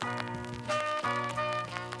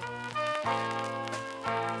Welcome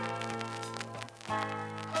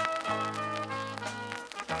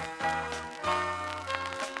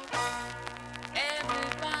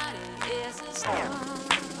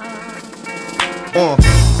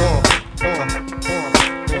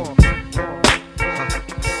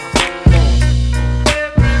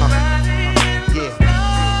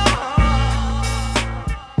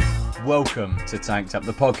to Tanked Up,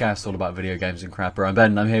 the podcast all about video games and crap. I'm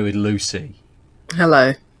Ben, and I'm here with Lucy.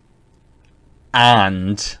 Hello.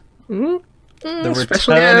 And the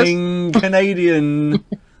returning Canadian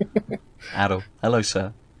Aadil. Hello,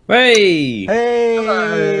 sir. Hey! Hey!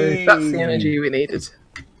 Hello. That's the energy we needed.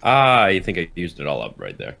 I think I used it all up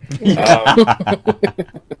right there.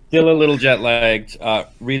 Still a little jet lagged.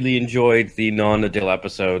 Really enjoyed the non-Aadil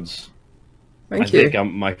episodes. Thank you. I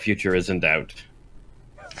think my future is in doubt.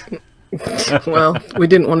 Well, we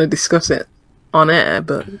didn't want to discuss it on air,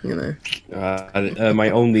 but you know.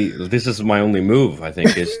 This is my only move, I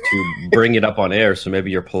think, is to bring it up on air, so maybe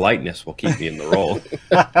your politeness will keep me in the role.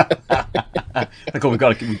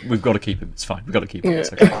 We've got to keep him. It's fine. We've got to keep him. Yeah.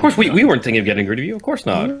 It's okay. Of course, we weren't thinking of getting rid of you. Of course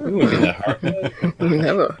not. We wouldn't be that hard.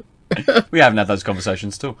 Never. We haven't had those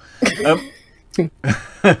conversations too.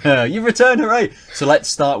 You've returned, hooray! So let's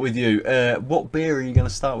start with you. What beer are you going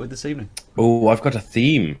to start with this evening? Oh, I've got a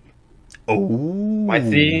theme. Oh, My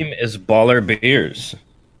theme is baller beers.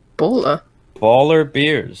 Baller. Baller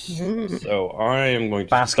beers. So I am going to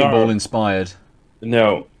basketball inspired.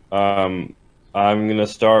 No, I'm going to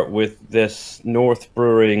start with this North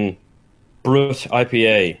Brewing Brut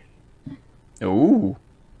IPA. Ooh.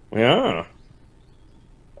 Yeah.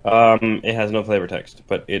 It has no flavor text,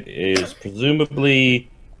 but it is presumably,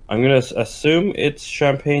 I'm going to assume it's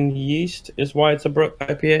champagne yeast is why it's a Brut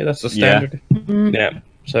IPA. That's the standard. Yeah.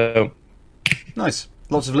 So. Nice.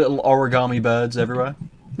 Lots of little origami birds everywhere,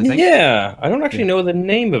 I think. Yeah, I don't actually know the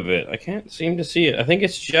name of it. I can't seem to see it. I think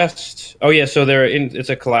it's just... Oh, yeah, so it's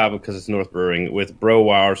a collab because it's North Brewing with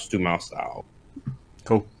Wurlitzer to Mostow.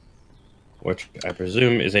 Cool. Which I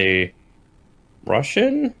presume is a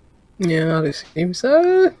Russian? Yeah, I assume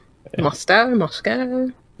so.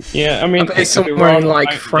 Moscow. Yeah, I mean... But it's somewhere in,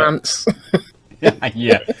 like, France.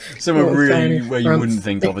 Yeah, somewhere Little really tiny where you France. wouldn't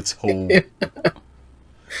think of at all.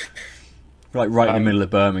 Like right in the middle of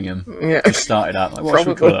Birmingham. Yeah. Just started out. Like, what should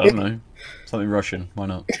we call it? I don't know. Something Russian. Why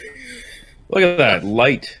not? Look at that.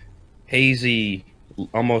 Light, hazy,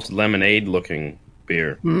 almost lemonade-looking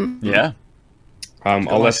beer. Yeah.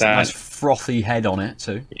 I'll let that... Nice frothy head on it,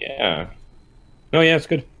 too. Yeah. Oh, yeah, it's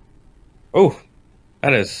good. Oh,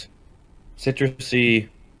 that is citrusy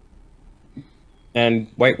and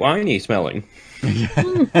white winey smelling.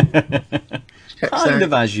 Kind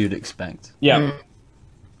of as you'd expect. Yeah.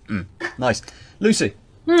 Nice. Lucy,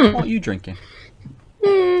 what are you drinking?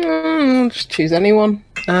 I'll just choose anyone.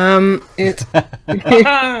 Because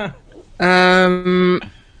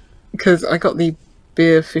I got the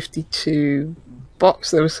beer 52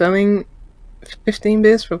 box. They were selling 15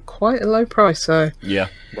 beers for quite a low price, so Yeah.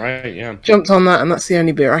 Right, yeah. jumped on that, and that's the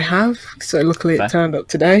only beer I have. So luckily Fair. it turned up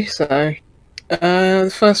today. So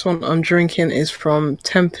the first one I'm drinking is from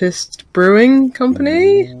Tempest Brewing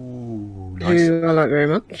Company, Ooh, nice. who I like very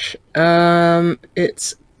much. I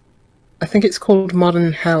think it's called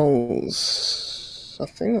Modern Hells. I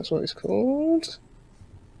think that's what it's called.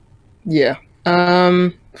 Yeah.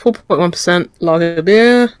 4.1% lager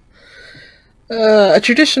beer. A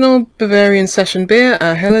traditional Bavarian session beer,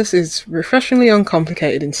 our Helles is refreshingly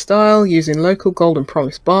uncomplicated in style. Using local Golden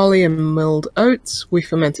Promise barley and milled oats, we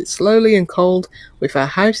ferment it slowly and cold with our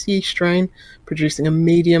house yeast strain, producing a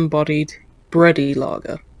medium-bodied bready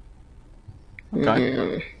lager.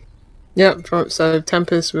 Okay. So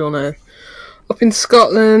Tempest, we all know. Up in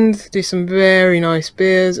Scotland, do some very nice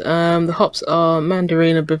beers. The hops are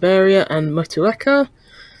Mandarina Bavaria and Motueka.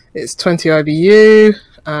 It's 20 IBU.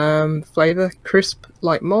 Flavour, crisp,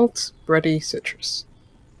 light malt, bready, citrus.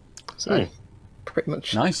 So, pretty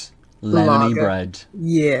much. Nice. Lemony Lager. bread.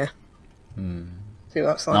 Yeah. See what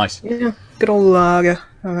that's like? Nice. Yeah, good old lager.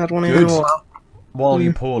 I've had one in Good. a while. While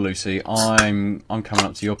you pour, Lucy, I'm coming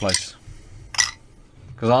up to your place.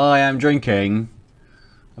 Because I am drinking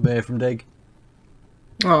a beer from Dig.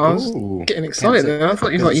 Oh, I was Ooh. getting excited then. I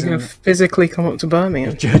thought you were going to physically come up to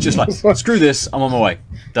Birmingham. Just like, screw this, I'm on my way.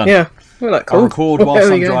 Done. Yeah, we're like, cool. I'll record Well, whilst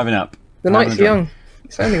there we I'm go. driving up. The Having night's a drink. young.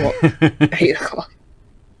 It's only, what, 8 o'clock?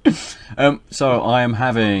 So I am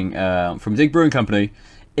having, from Dig Brewing Company,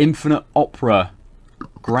 Infinite Opera,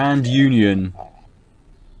 Grand Union,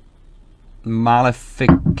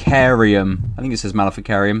 Maleficarum. I think it says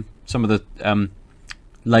Maleficarum. Some of the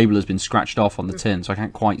label has been scratched off on the tin, so I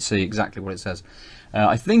can't quite see exactly what it says.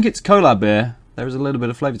 I think it's collab beer. There is a little bit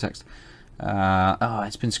of flavour text.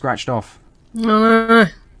 It's been scratched off. No.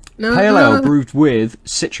 Pale ale brewed with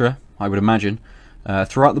citra, I would imagine,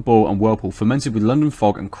 throughout the ball and whirlpool, fermented with London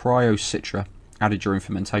fog and cryo citra, added during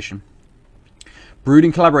fermentation. Brewed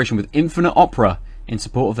in collaboration with Infinite Opera in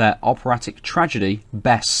support of their operatic tragedy,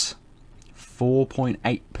 Bess.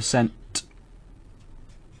 4.8%.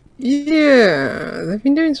 Yeah, they've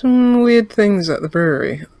been doing some weird things at the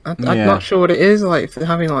brewery. I'm not sure what it is, like if they're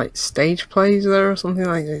having like stage plays there or something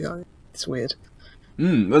like that. It's weird.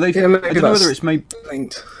 Well, I don't know whether it's maybe... I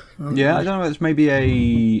don't know whether it's maybe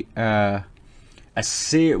a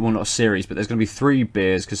series, well, not a series, but there's going to be 3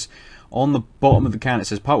 beers, because on the bottom of the can it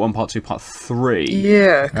says part 1, part 2, part 3.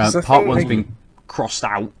 Yeah, part 1's been crossed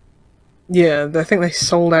out. Yeah, I think they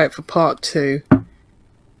sold out for part 2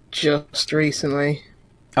 just recently.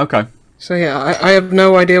 Okay. So yeah, I have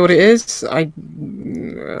no idea what it is.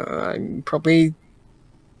 I'm probably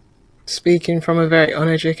speaking from a very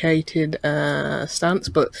uneducated stance,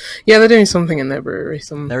 but yeah, they're doing something in their brewery.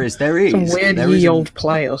 There is some weird old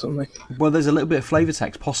play or something. Well, there's a little bit of flavour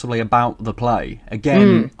text possibly about the play.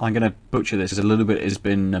 Again, I'm going to butcher this, because a little bit has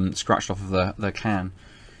been scratched off of the can.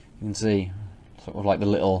 You can see sort of like the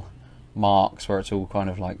little marks where it's all kind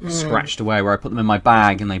of like scratched away, where I put them in my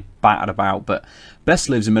bag and they battered about. But Bess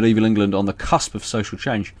lives in medieval England on the cusp of social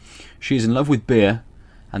change. She is in love with beer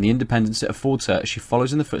and the independence it affords her as she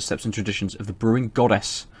follows in the footsteps and traditions of the brewing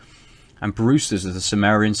goddess and barristas of the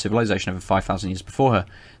Sumerian civilization over 5,000 years before her.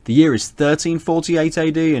 The year is 1348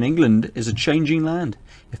 AD and England is a changing land.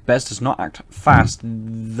 If Bess does not act fast,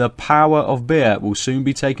 the power of beer will soon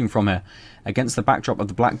be taken from her. Against the backdrop of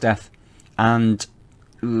the Black Death and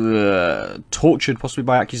tortured possibly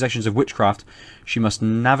by accusations of witchcraft, she must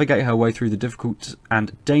navigate her way through the difficult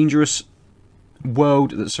and dangerous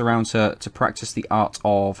world that surrounds her to practice the art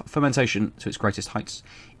of fermentation to its greatest heights.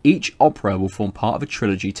 Each opera will form part of a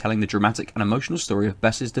trilogy telling the dramatic and emotional story of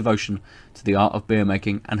Bess's devotion to the art of beer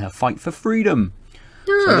making and her fight for freedom.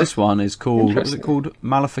 So this one is called, what was it called?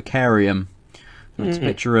 Maleficarum. It's a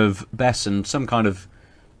picture of Bess and some kind of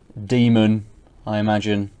demon, I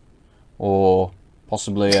imagine, or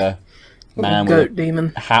possibly a man with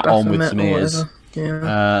a hat on with some ears.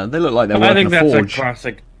 Yeah. They look like they're working a forge. I think that's a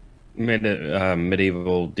classic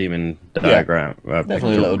medieval demon diagram.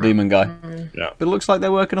 Definitely a little demon guy. Yeah. But it looks like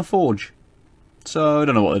they're working a forge. So I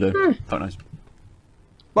don't know what they do. Quite nice.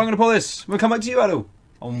 But I'm going to pull this. We'll come back to you, Aadil,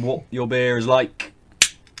 on what your beer is like.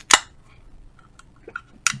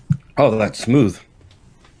 Oh, that's smooth.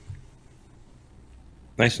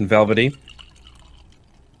 Nice and velvety.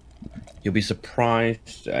 You'll be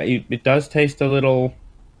surprised. It does taste a little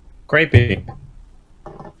grapey.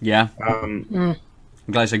 Yeah. I'm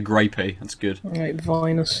glad I said grapey. That's good. Like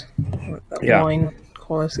vinous. Like that wine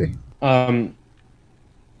quality. It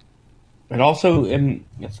also it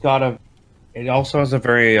also has a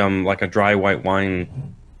very like a dry white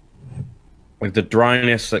wine. Like the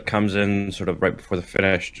dryness that comes in sort of right before the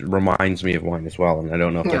finish reminds me of wine as well, and I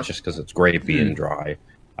don't know if that's just because it's grapey and dry,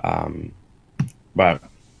 but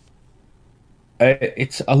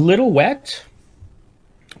it's a little wet,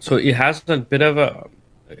 so it has a bit of a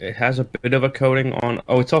coating on.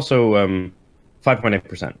 Oh, it's also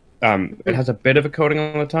 5.8%. It has a bit of a coating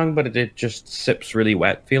on the tongue, but it just sips really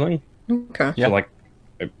wet feeling. Okay. So like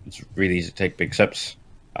it's really easy to take big sips.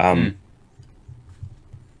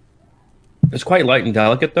 It's quite light and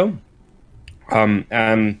delicate, though. I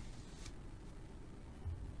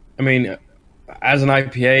mean, as an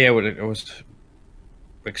IPA, I was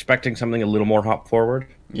expecting something a little more hop forward.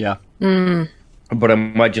 Yeah. But it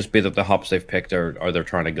might just be that the hops they've picked are they're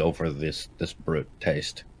trying to go for this brut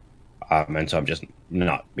taste, and so I'm just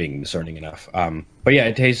not being discerning enough. But yeah,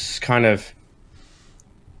 it tastes kind of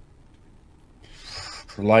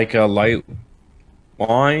like a light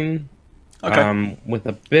wine, with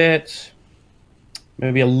a bit.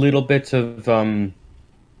 Maybe a little bit of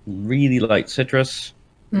really light citrus,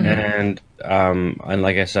 and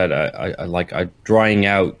like I said, I like a drying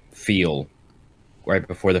out feel right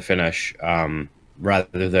before the finish,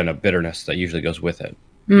 rather than a bitterness that usually goes with it.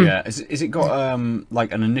 Yeah, is it got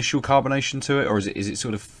like an initial carbonation to it, or is it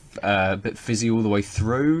sort of a bit fizzy all the way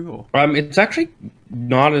through? Or? It's actually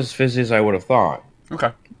not as fizzy as I would have thought. Okay,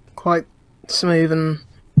 quite smooth and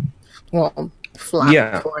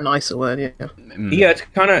flat for a nicer word, Yeah, it's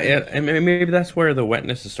kind of... maybe that's where the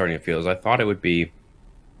wetness is starting to feel. I thought it would be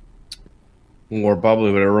more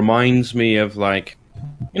bubbly, but it reminds me of, like...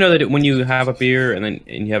 You know, that when you have a beer and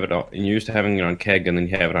you have it and you're used to having it on keg and then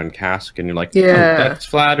you have it on cask and you're like, oh, that's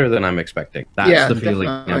flatter than I'm expecting. That's the feeling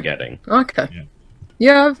I'm getting. Okay.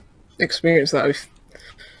 Yeah, I've experienced that with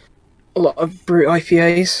a lot of brut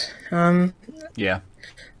IPAs.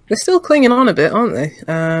 They're still clinging on a bit, aren't they?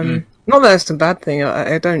 Not that it's a bad thing.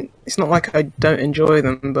 I don't. It's not like I don't enjoy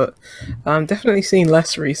them, but I'm definitely seen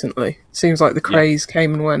less recently. Seems like the craze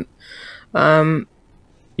came and went.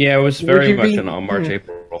 Yeah, it was very much an March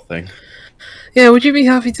April thing. Yeah, would you be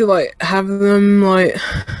happy to like have them like,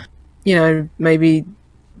 maybe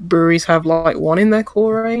breweries have like one in their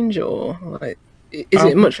core range, or like is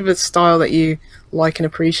it much of a style that you like and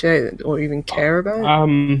appreciate or even care about?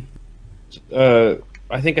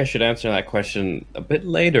 I think I should answer that question a bit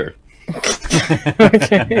later.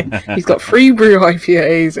 Okay. He's got 3 brew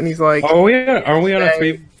IPAs, and he's like, "Oh yeah, are we on a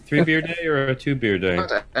three beer day or a 2 beer day?"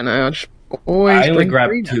 I don't know. I only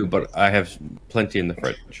grabbed 2, but I have plenty in the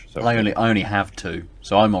fridge. So I only have 2,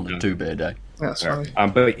 so I'm on a 2 beer day. That's fine.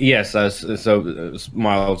 But yes, so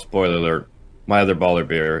mild spoiler alert: my other baller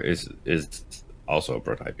beer is also a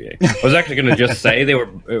brut IPA. I was actually going to just say it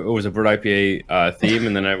was a brut IPA theme,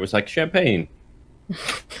 and then I was like champagne.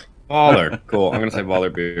 Baller, cool. I'm going to say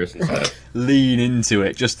baller beers instead. Lean into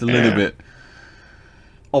it just a little bit.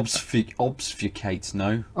 Obfuscate,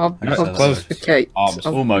 no? Obfuscate.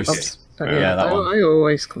 Almost. Yeah, that one. I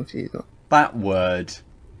always confuse that. That word.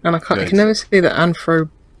 And I can never say the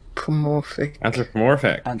anthropomorphic.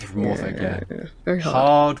 Anthropomorphic, yeah. Very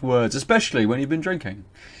hard words, especially when you've been drinking.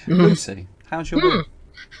 Lucy, how's your beer?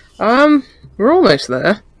 We're almost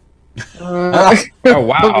there. Oh,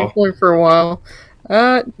 wow. Been for a while.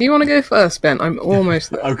 Do you want to go first, Ben? I'm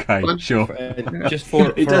almost there. Okay, sure. Just for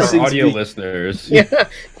our audio listeners. Yeah,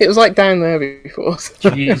 it was like down there before.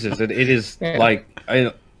 Jesus, it is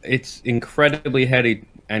it's incredibly heady,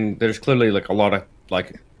 and there's clearly like a lot of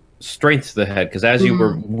like strength to the head, because as you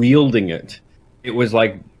were wielding it, it was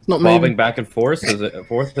like bobbing back and forth as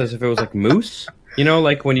if it was like mousse. You know,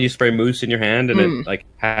 like when you spray mousse in your hand and it like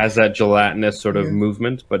has that gelatinous sort of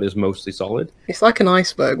movement, but is mostly solid. It's like an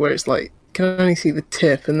iceberg where it's like can only see the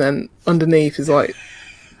tip, and then underneath is like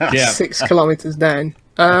 6 kilometers down.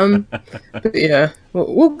 But yeah,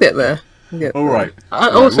 we'll get there. All right. I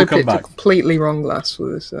also picked a completely wrong glass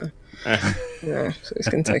for this, so yeah, so it's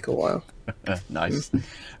going to take a while. Nice.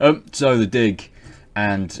 So the Dig,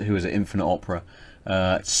 and who is it? Infinite Opera.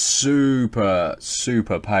 Super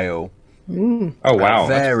pale. Oh wow!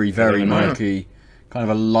 Very murky, kind of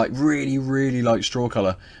a light, really light straw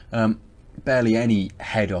colour. Barely any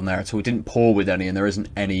head on there at all. It didn't pour with any, and there isn't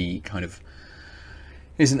any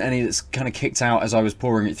that's kind of kicked out as I was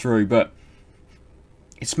pouring it through. But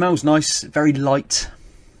it smells nice, very light,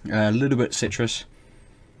 a little bit citrus,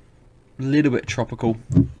 a little bit tropical.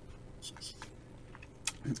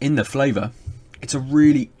 In the flavour, it's a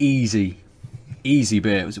really easy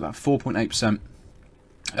beer. It was about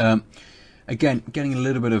 4.8%. Again, getting a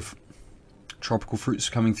little bit of tropical fruits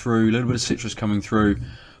coming through, a little bit of citrus coming through,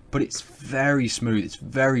 but it's very smooth, it's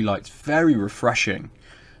very light, it's very refreshing.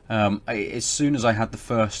 As soon as I had the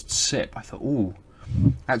first sip, I thought, ooh,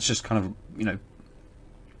 that's just kind of,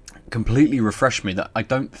 completely refreshed me, that I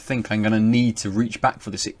don't think I'm going to need to reach back for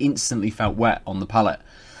this. It instantly felt wet on the palate.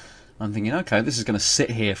 I'm thinking, okay, this is going to sit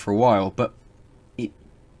here for a while, but it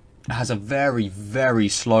has a very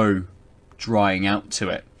slow drying out to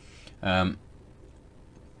it.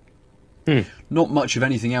 Not much of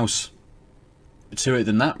anything else to it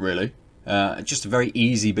than that, really. Just a very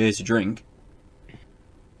easy beer to drink.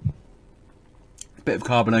 A bit of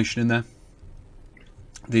carbonation in there.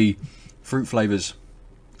 The fruit flavours,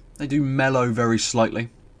 they do mellow very slightly.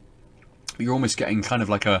 You're almost getting kind of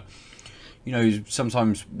like a,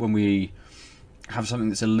 sometimes when we have something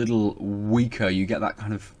that's a little weaker, you get that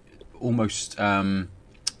kind of almost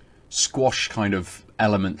squash kind of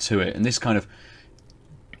element to it, and this kind of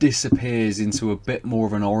disappears into a bit more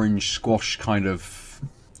of an orange squash kind of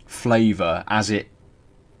flavour as it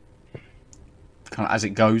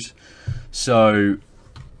goes. So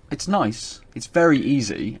it's nice, it's very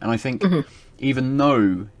easy, and I think even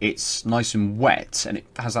though it's nice and wet and it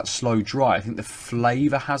has that slow dry, I think the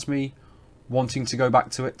flavour has me wanting to go back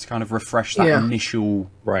to it to kind of refresh that initial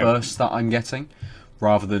burst that I'm getting,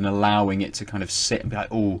 rather than allowing it to kind of sit and be like,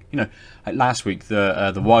 oh, like last week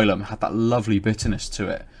the Wylam had that lovely bitterness to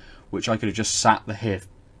it, which I could have just sat here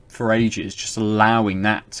for ages, just allowing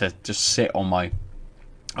that to just sit on my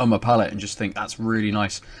palate and just think that's really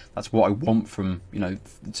nice. That's what I want from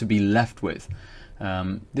to be left with.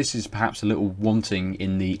 This is perhaps a little wanting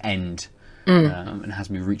in the end, and has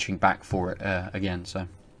me reaching back for it again. So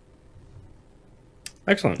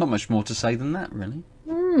excellent. Not much more to say than that, really.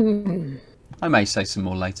 I may say some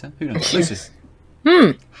more later. Who knows? Lucy,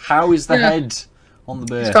 how is the head on the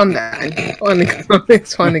beer? It's come down.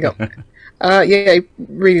 It's finally got there. It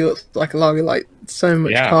really looks like a lager, like so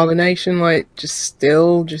much carbonation, like just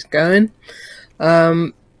going.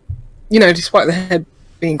 despite the head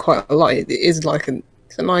being quite light, it is like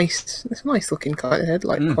it's a nice looking kind of head,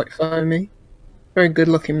 like quite foamy, very good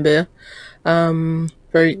looking beer.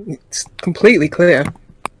 It's completely clear.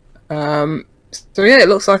 So yeah, it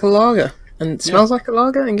looks like a lager and it smells like a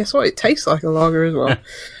lager, and guess what? It tastes like a lager as well.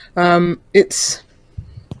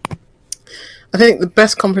 I think the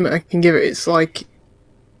best compliment I can give it, it's like,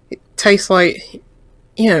 it tastes like,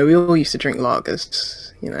 we all used to drink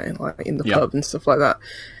lagers, like in the pub and stuff like that.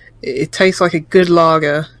 It tastes like a good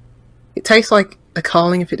lager. It tastes like a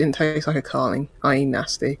Carling if it didn't taste like a Carling, i.e.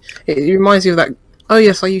 nasty. It reminds you of that, oh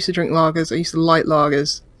yes, I used to drink lagers, I used to like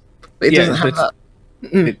lagers, but it doesn't have that.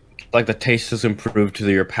 Like the taste has improved to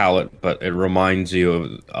your palate, but it reminds you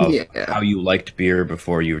of how you liked beer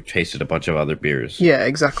before you tasted a bunch of other beers. Yeah,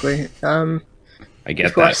 exactly. I get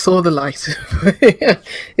before that. I saw the light.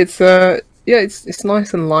 It's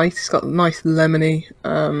nice and light. It's got a nice lemony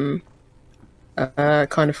kind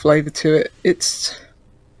of flavour to it. It's,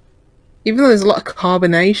 even though there's a lot of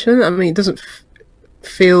carbonation, I mean, it doesn't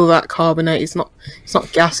feel that carbonated. It's not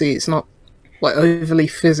gassy. It's not like overly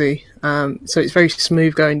fizzy. So it's very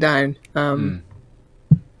smooth going down. Yeah,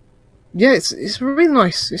 it's really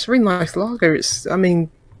nice. It's a really nice lager. I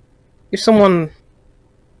mean, if someone,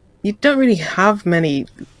 you don't really have many,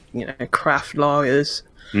 craft lagers.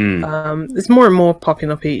 There's more and more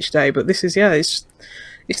popping up each day, but this is, it's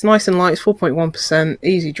nice and light. It's 4.1%,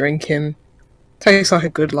 easy drinking, tastes like a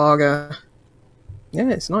good lager. Yeah,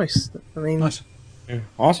 it's nice. I mean, nice. Yeah,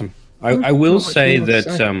 awesome. I will say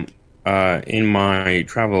that in my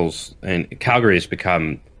travels, and Calgary has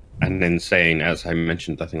become an insane, as I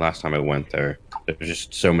mentioned, I think last time I went there, there's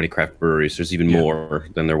just so many craft breweries. There's even more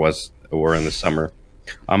than there were in the summer.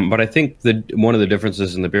 But I think one of the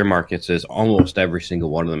differences in the beer markets is almost every single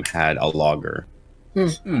one of them had a lager.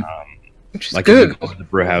 Which is like good. If you go to the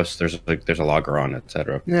brew house, there's a lager on,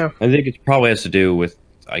 etc. Yeah. I think it probably has to do with,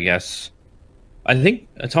 I think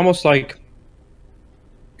it's almost like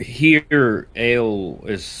here ale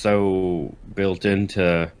is so built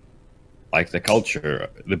into like the culture,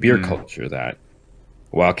 the beer culture, that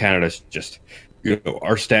while Canada's just,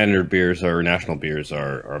 our standard beers, our national beers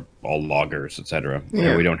are all lagers, etc.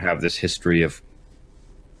 Yeah. We don't have this history of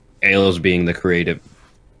ales being the creative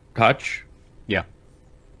touch. Yeah.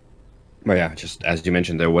 But yeah, just as you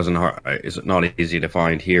mentioned, it's not easy to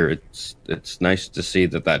find here. It's nice to see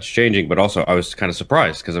that that's changing, but also I was kind of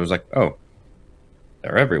surprised because I was like, oh,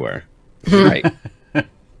 they're everywhere. Right.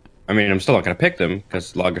 I mean, I'm still not going to pick them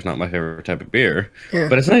because lager's not my favorite type of beer. Yeah.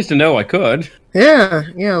 But it's nice to know I could. Yeah,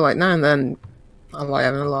 like now and then I like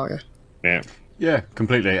having a lager. Yeah. Yeah,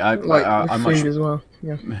 completely. I food as well.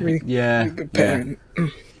 Yeah. Really, yeah. really good Yeah. pairing.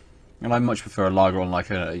 And I much prefer a lager on like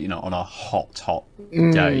on a hot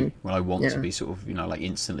day when I want to be sort of like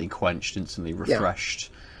instantly quenched, instantly refreshed.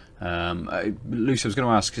 Lucy, I was going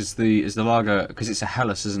to ask, is the lager, because it's a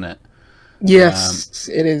Helles, isn't it? Yes,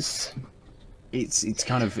 it is. It's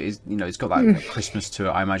kind of it's got that Christmas to it,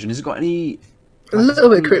 I imagine. Has it got any? A little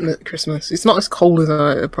bit Christmas. It's not as cold as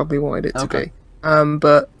I probably wanted it to be.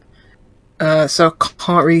 But so I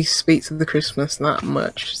can't really speak to the Christmas that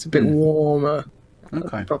much. It's a bit warmer.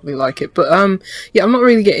 Okay. I probably like it, but I'm not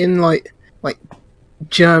really getting like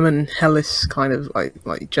German Helles kind of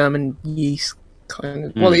like German yeast kind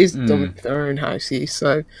of. Well, it is done with their own house yeast,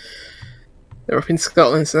 so they're up in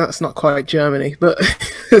Scotland, so that's not quite Germany, but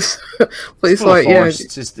it's like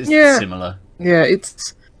it's similar. Yeah,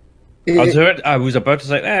 I was about to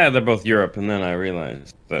say, they're both Europe, and then I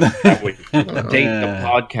realized that would date the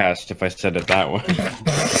podcast if I said it that way.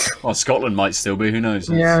 Well, Scotland might still be. Who knows?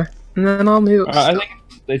 Yeah, and then I'll move. I think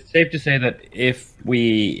it's safe to say that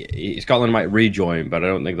Scotland might rejoin, but I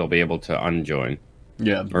don't think they'll be able to unjoin.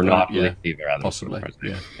 Yeah, or not leave, rather. Possibly.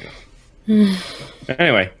 Yeah.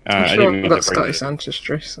 Anyway, I'm sure I've got Scottish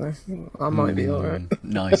ancestry, so I might be alright.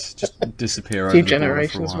 Nice, just disappear. A few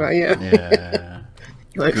generations back, yeah.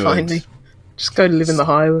 You won't find me. Just go to live in the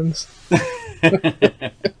Highlands.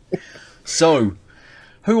 So,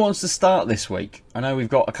 who wants to start this week? I know we've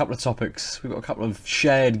got a couple of topics. We've got a couple of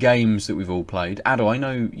shared games that we've all played. Aadil, I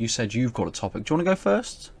know you said you've got a topic. Do you want to go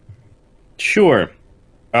first? Sure.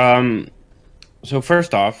 So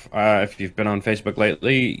first off, if you've been on Facebook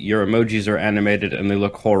lately, your emojis are animated and they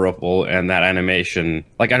look horrible. And that animation,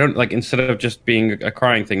 instead of just being a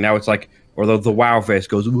crying thing, now it's like, or the wow face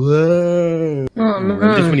goes, whoa. Oh,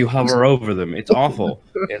 no. Just when you hover over them. It's awful.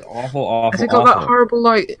 It's awful. Has it got that horrible,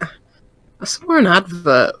 I saw an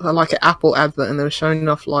advert, like an Apple advert, and they were showing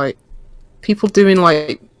off, people doing,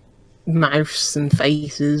 mouths and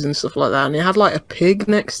faces and stuff like that, and it had, a pig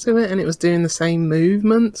next to it, and it was doing the same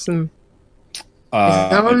movements, and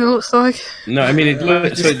that what it looks like? No, I mean it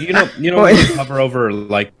looks. So when you hover over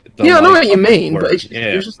like. Yeah, I know what you mean, but it's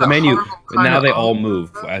just the that menu. horrible Now kind they of all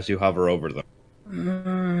move as you hover over them.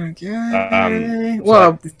 Okay.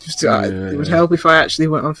 Well, it would help if I actually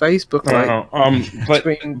went on Facebook.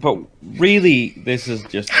 But really, this is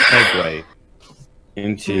just a segue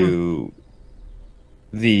into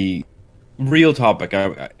the real topic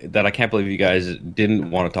that I can't believe you guys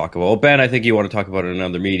didn't want to talk about. Well, Ben, I think you want to talk about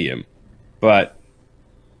another medium, but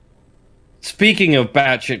speaking of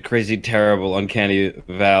batshit crazy, terrible, uncanny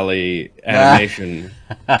valley animation.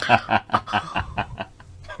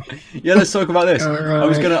 Yeah, let's talk about this. Right. I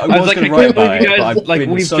was gonna write about it, but I've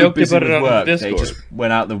been we've so joked busy about with it on work, Discord. they just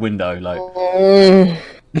went out the window. Like,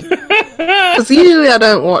 Because usually I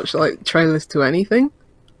don't watch like trailers to anything,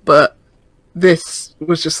 but this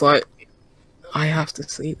was just like, I have to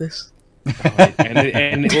see this.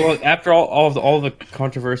 and well, after all the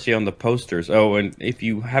controversy on the posters. Oh, and if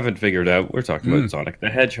you haven't figured out, we're talking about Sonic the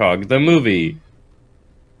Hedgehog, the movie.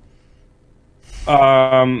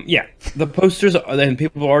 Yeah, the posters, and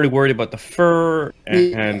people are already worried about the fur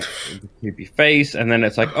and the creepy face, and then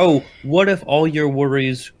it's like, oh, what if all your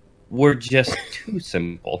worries were just too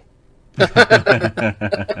simple?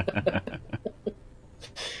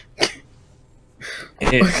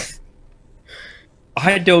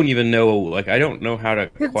 I don't even know, like, I don't know how to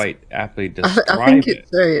quite aptly describe I think it's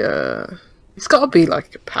it's got to be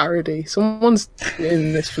like a parody. Someone's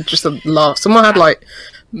doing this for just a laugh. Someone had like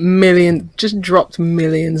just dropped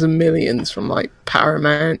millions and millions from like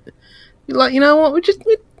Paramount. You're like, you know what? We just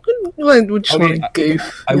want to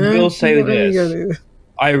goof. I will say this.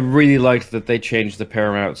 I really liked that they changed the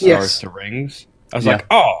Paramount stars to rings. I was like,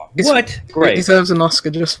 oh, what? Great. It deserves an Oscar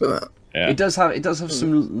just for that. Yeah. It does have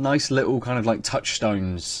some nice little kind of like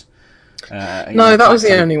touchstones. No, that was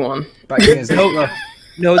the only one.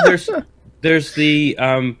 No, there's the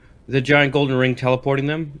giant golden ring teleporting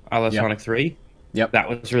them, a la Sonic 3. Yep, that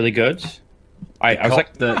was really good. I was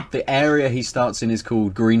like, the area he starts in is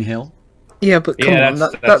called Green Hill. Yeah, but come on,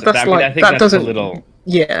 that's like I think that that's doesn't. A little...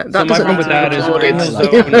 Yeah, that so doesn't. My problem with that is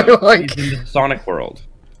like in the Sonic world.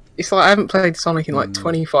 It's like I haven't played Sonic in like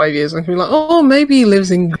 25 years. I can be like, oh, maybe he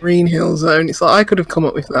lives in Green Hill Zone. It's like I could have come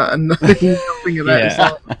up with that and nothing about it.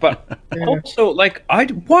 Like, but also, like,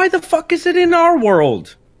 why the fuck is it in our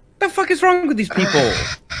world? What the fuck is wrong with these people?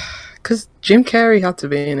 Because Jim Carrey had to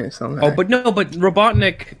be in it somehow. Oh, but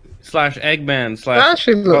Robotnik / Eggman / that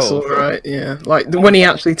actually looks alright. Yeah, like when he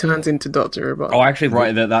actually turns into Dr. Robotnik. Oh, actually,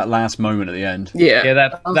 right at that last moment at the end. Yeah,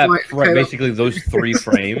 that like, right, basically those 3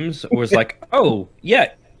 frames was like, oh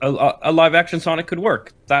yeah. A live-action Sonic could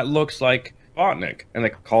work. That looks like Robotnik, and they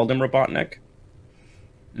called him Robotnik.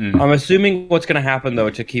 I'm assuming what's going to happen, though,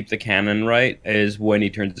 to keep the canon right, is when he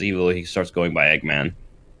turns evil, he starts going by Eggman.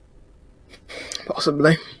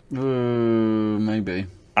 Possibly. Maybe.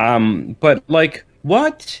 But, like,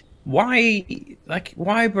 what? Why? Like,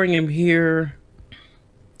 why bring him here?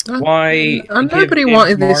 Why? And nobody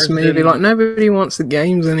wanted this movie. Like, nobody wants the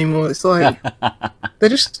games anymore. It's like, they're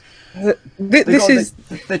just...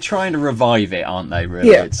 They're trying to revive it, aren't they? Really,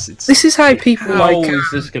 yeah. This is how people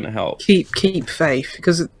is this going to help keep faith?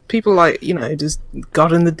 Because people like, does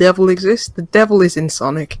God and the devil exist? The devil is in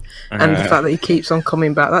Sonic, and the fact that he keeps on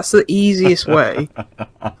coming back—that's the easiest way for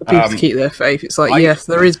people to keep their faith. It's like, yes,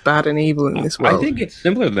 there is bad and evil in this world. I think it's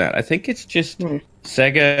simpler than that. I think it's just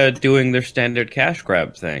Sega doing their standard cash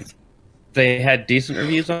grab thing. They had decent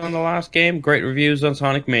reviews on the last game, great reviews on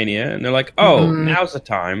Sonic Mania, and they're like, oh, now's the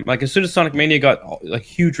time. Like, as soon as Sonic Mania got, like,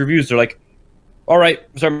 huge reviews, they're like, all right,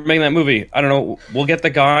 start making that movie. I don't know, we'll get the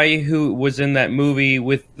guy who was in that movie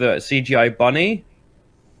with the CGI bunny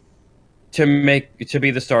to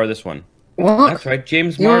be the star of this one. What? That's right,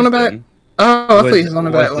 James Marsden. I thought he was on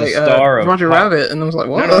about, like, Roger Rabbit, and I was like,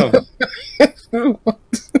 what? No.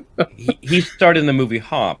 He starred in the movie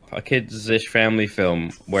Hop, a kids-ish family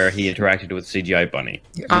film where he interacted with CGI bunny.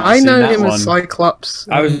 I know him as Cyclops.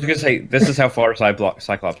 I was going to say, this is how far Cyclops...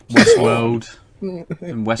 Westworld.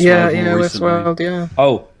 Westworld. Yeah, Westworld, yeah.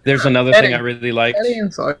 Oh, there's another thing I really liked. Eddie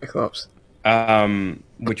and Cyclops.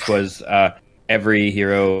 Which was, every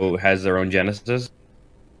hero has their own Genesis.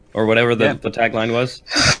 Or whatever the tagline was.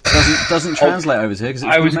 Doesn't translate over here, because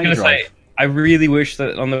it's I was going to Drive. say... I really wish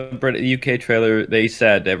that on the UK trailer they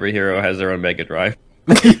said every hero has their own Mega Drive.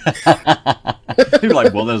 People are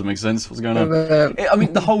like, well, that doesn't make sense. What's going on? I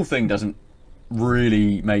mean, the whole thing doesn't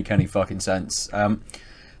really make any fucking sense.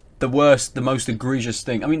 The most egregious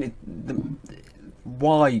thing. I mean,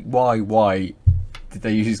 why did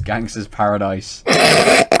they use Gangster's Paradise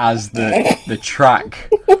as the track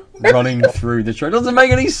running through the train. It doesn't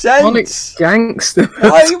make any sense. Sonic's gangster.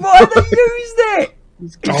 Why they used it?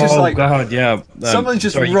 It's just like, God, yeah. Someone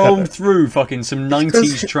just rolled through fucking some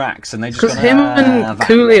 90s tracks and they just Because gone, him and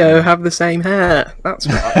Coolio have the same hair. That's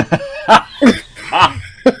why.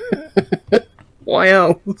 Why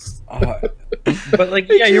else? But like,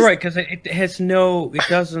 yeah, you're right, because it has no, it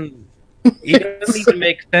doesn't even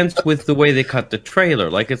make sense with the way they cut the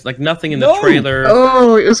trailer. Like, it's like nothing in the trailer.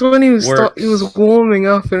 Oh, it was when he was warming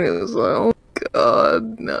up, and it was like, oh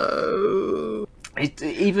god, no. I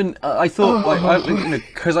thought,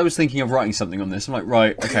 because I was thinking of writing something on this. I'm like,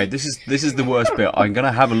 right, okay, this is the worst bit. I'm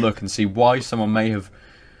gonna have a look and see why someone may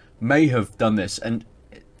have done this. And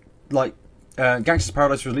like, Gangsta's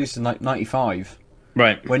Paradise was released in like '95.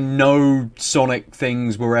 Right. When no Sonic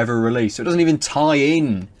things were ever released. So it doesn't even tie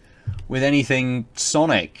in with anything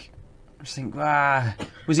Sonic. I just think, was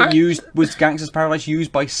Gangsta's Paradise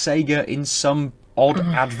used by Sega in some odd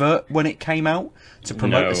advert when it came out to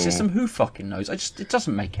promote the system? Who fucking knows? It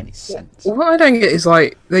doesn't make any sense. What I don't get is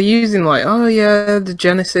like, they're using like, oh yeah, the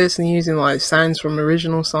Genesis, and using like sounds from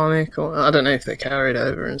original Sonic, or I don't know if they carried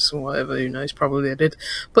over and so whatever, who knows, probably they did.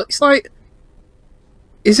 But it's like,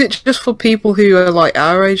 is it just for people who are like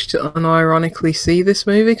our age to unironically see this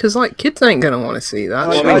movie? Because like kids ain't gonna want to see that.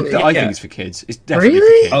 I think it's for kids. It's definitely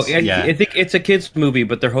really? for kids. Oh, yeah. I think it's a kids movie,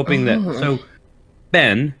 but they're hoping that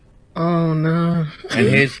Ben. Oh no.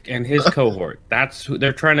 And his cohort. That's who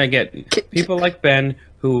they're trying to get. People like Ben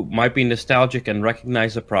who might be nostalgic and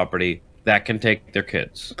recognize the property that can take their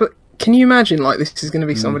kids. But can you imagine like this is going to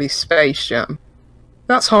be somebody's Space Jam?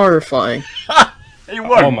 That's horrifying. It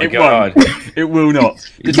won't. Oh my god. It will not.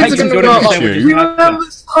 Detective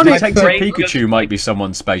Pikachu might be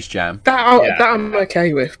someone's Space Jam. That I'm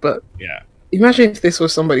okay with, but yeah. Imagine if this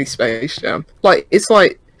was somebody's Space Jam. Like, it's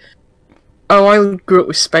like, oh, I grew up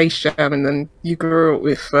with Space Jam, and then you grew up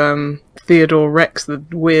with Theodore Rex, the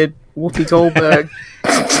weird Whoopi Goldberg.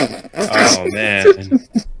 Oh man.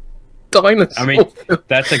 Dinosaur. I mean,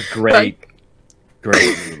 that's a great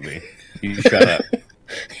movie. You shut up.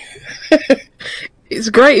 It's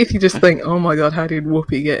great if you just think, oh my god, how did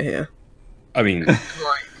Whoopi get here? I mean,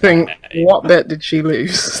 think, what bet did she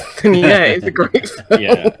lose? Then yeah, it's a great film.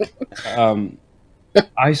 Yeah.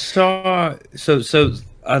 I saw so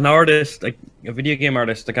an artist, like a video game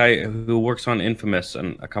artist, the guy who works on Infamous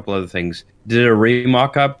and a couple other things, did a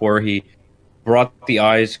remock-up where he brought the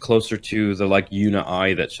eyes closer to the like Una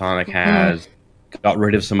eye that Sonic has. Got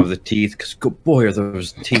rid of some of the teeth, because boy are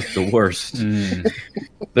those teeth the worst.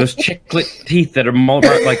 Those chiclet teeth that are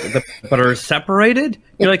but are separated.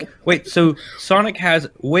 You're like, wait, so Sonic has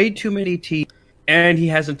way too many teeth, and he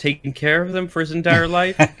hasn't taken care of them for his entire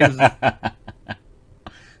life? Because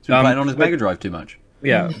he's been playing on his Mega Drive too much.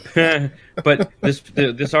 Yeah, but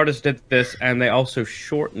this artist did this, and they also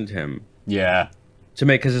shortened him. Yeah, to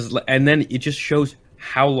make and then it just shows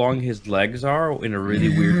how long his legs are in a really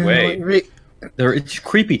weird way. It's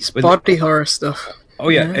creepy. It's body horror stuff. Oh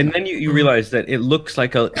yeah, and then you realize that it looks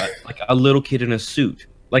like a little kid in a suit,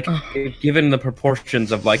 like given the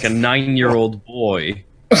proportions of like a 9-year-old boy,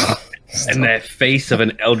 and the face of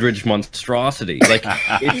an eldritch monstrosity. Like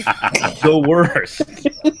it's the worst.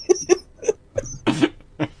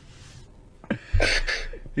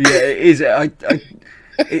 Yeah, it is.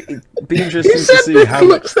 It'd be interesting to see how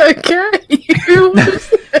looks okay.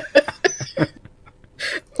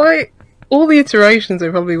 Like. All the iterations they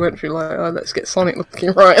probably went through, like, oh, let's get Sonic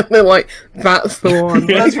looking right, and they're like, that's the one.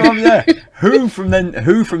 That's what I'm there. Who from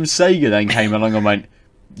Sega then came along and went,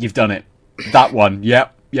 you've done it. That one,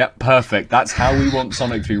 yep, perfect. That's how we want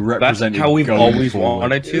Sonic to be represented. That's how we've always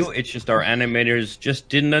wanted to. It's just our animators just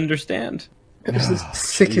didn't understand. It was the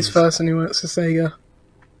sickest person who works for Sega.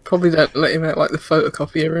 Probably don't let him out like the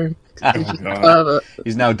photocopier room.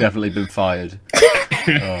 He's now definitely been fired.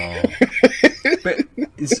 But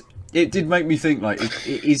it did make me think, like,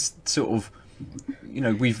 it is sort of, you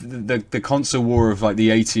know, the console war of like the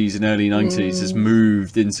 80s and early 90s has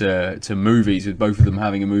moved into movies, with both of them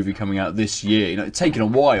having a movie coming out this year. You know, it's taken a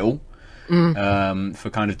while for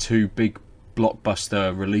kind of two big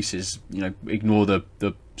blockbuster releases. You know, ignore the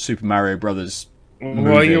Super Mario Brothers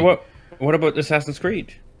movie. Well, what about Assassin's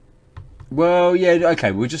Creed? Well, yeah,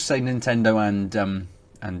 okay, we'll just say Nintendo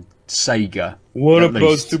and Sega. What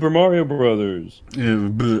about Super Mario Brothers?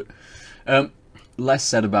 Less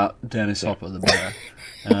said about Dennis Hopper the better.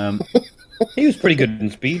 He was pretty good in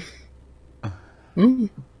Speed.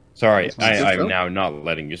 Sorry, I'm now not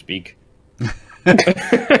letting you speak.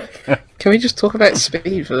 Can we just talk about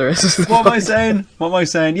Speed for the rest of the What am I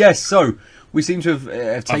saying? Yes, so we seem to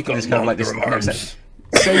have taken this kind of like this next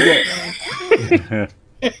step. Sega.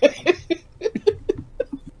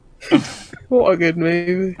 What a good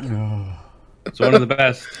movie. It's one of the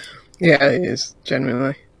best. Yeah, it is,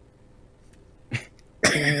 genuinely.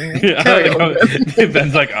 Yeah, Carry like on, how-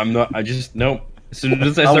 Ben's like, I'm not. I just nope. As soon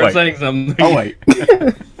as I Oh, start wait. saying something, Oh wait.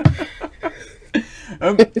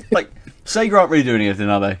 Like Sega aren't really doing anything,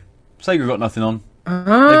 are they? Sega got nothing on.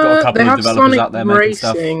 got a couple they of have developers Sonic out there making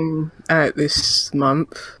stuff. Racing out this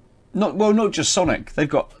month. Not just Sonic. They've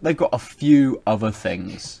got a few other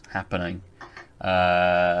things happening.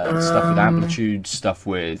 Stuff with Amplitude, stuff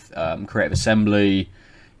with Creative Assembly.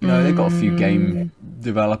 You know, they've got a few game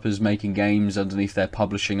developers making games underneath their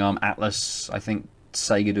publishing arm. Atlas, I think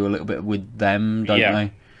Sega do a little bit with them, don't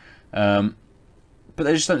they? But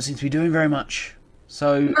they just don't seem to be doing very much.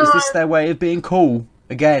 So is this their way of being cool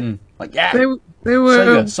again? Like, yeah, They were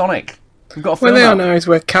Sega, Sonic. We've got a where film they are out. now is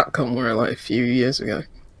where Capcom were like a few years ago.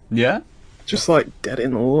 Yeah. Just like dead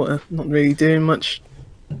in the water, not really doing much.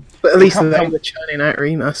 But at least they Capcom- were churning out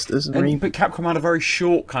remasters and But Capcom had a very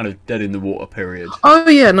short kind of dead in the water period. Oh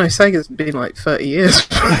yeah, no, Sega's been like 30 years.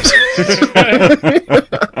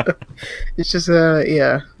 It's just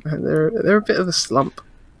yeah, they're a bit of a slump.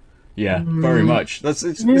 Yeah, very much. This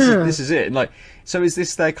is it. Like, so is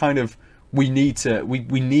this their kind of we need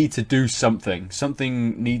to do something.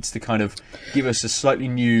 Something needs to kind of give us a slightly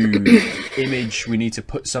new image. We need to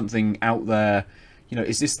put something out there. You know,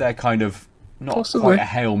 is this their kind of not Possibly. quite a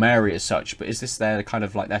Hail Mary as such, but is this their kind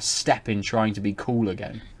of like their step in trying to be cool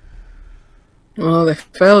again? Well, they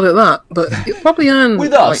failed at that, but you probably earn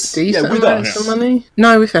With like us. decent Yeah, with amounts us. of money.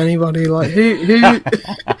 No, with anybody. Like who who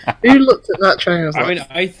looked at that train and was I like, mean,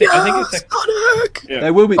 I think it's Sonic! Yeah.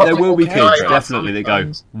 There will be okay, kids right. definitely that go,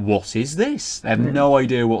 Fans. what is this? They have no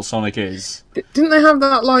idea what Sonic is. Didn't they have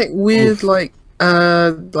that like weird like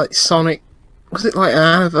Sonic? Was it like an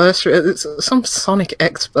anniversary? It's some Sonic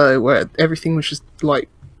Expo where everything was just like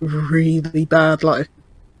really bad, like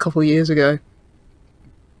a couple of years ago.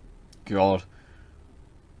 God.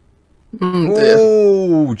 Dear.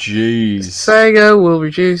 Oh, jeez. Sega will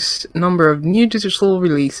reduce number of new digital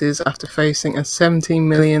releases after facing a $17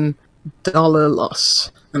 million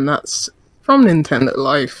loss, and that's from Nintendo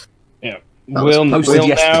Life. yeah. was We'll posted now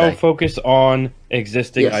yesterday. focus on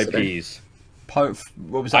existing Yesterday. IPs.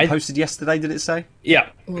 What was that posted yesterday? Did it say? Yeah.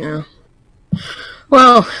 Yeah.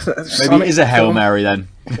 Well, Maybe it is a Hail Mary then.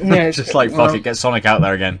 Yeah, it's- Just like fuck it, get Sonic out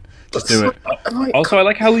there again. Just do it. Like, Also, I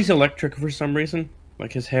like how he's electric for some reason.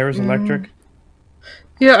 Like his hair is electric.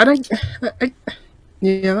 yeah,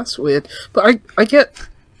 yeah, that's weird. But I get.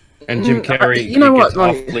 And Jim Carrey, you know he what, gets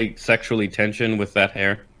like- awfully sexually tension with that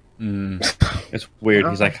hair. It's weird.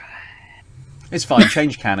 He's like, It's fine.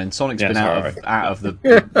 Change canon. Sonic's Yeah, been it's out of the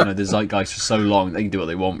the zeitgeist for so long. They can do what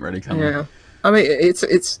they want, really. Can't Yeah, I mean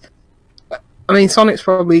it's. I mean, Sonic's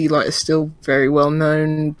probably like a still very well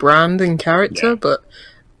known brand and character, Yeah. but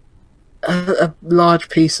a large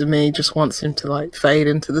piece of me just wants him to like fade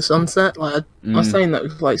into the sunset. Like I was saying that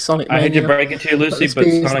with like Sonic. I hate to Mania. break it to you, Lucy, Let's but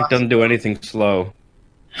be Sonic fast. doesn't do anything slow.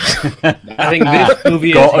 I think this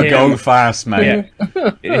movie is Gotta him. go fast, mate.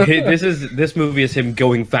 Yeah. This movie is him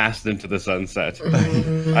going fast into the sunset. I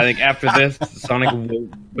think after this, Sonic will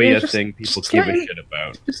be Yeah, a just- thing people just give let a him- shit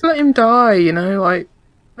about. Just let him die, you know, like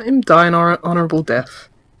let him die an honorable death.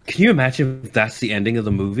 Can you imagine if that's the ending of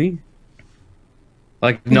the movie?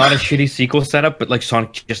 Like, not a shitty sequel setup, but like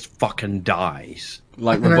Sonic just fucking dies.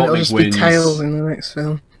 Like And then it'll Robotnik just wins. be Tails in the next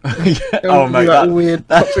film. Yeah, It'll oh be mate, that weird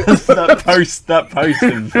that post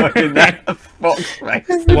and fucking that fox face.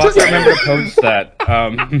 Well, I remember to post that.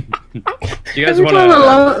 Do you guys Every want time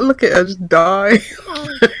I to? look at her just die.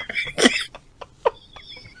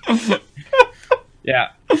 Yeah.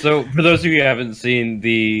 So, for those of you who haven't seen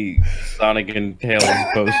the Sonic and Tails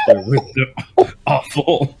poster with the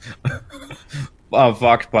awful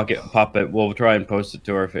Fox puppet, we'll try and post it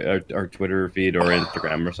to our Twitter feed or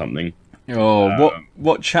Instagram or something. Oh,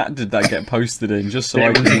 what chat did that get posted in? Just so I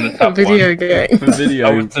It was in can the top Video one. game. for video.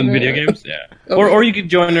 Oh, it's in video games? Yeah. Or you could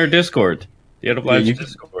join our Discord. The Out of Lives you can-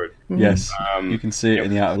 Discord. Yes, Um, you can see it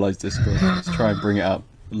in the Out of Lives Discord. Let's try and bring it up.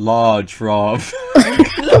 Large Rob. Look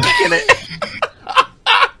at it.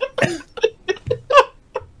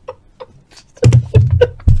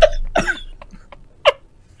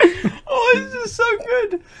 Oh, this is so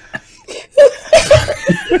good.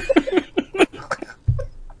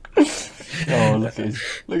 Oh, look at his,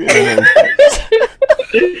 look at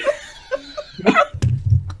his.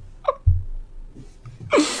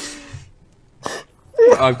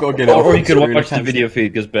 I've got to get it. Or off you could screen, I watch the can't video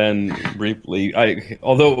feed because Ben briefly.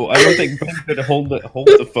 Although I don't think Ben could hold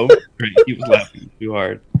the phone straight. He was laughing too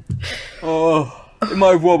hard. Oh, it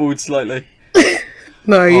might have wobbled slightly.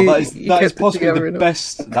 No, that is possibly the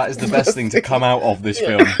best. That is the best thing to come out of this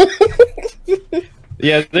film.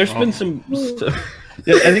 Yeah, there's been some.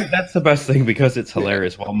 Yeah, I think that's the best thing because it's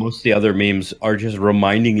hilarious. While most of the other memes are just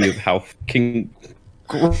reminding you of how fucking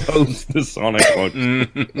gross the Sonic looks.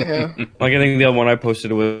 Yeah. Like I think the other one I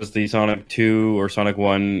posted was the Sonic 2 or Sonic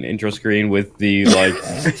 1 intro screen with the like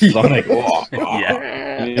Sonic. Yeah,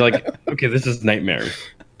 and you're like, okay, this is nightmares.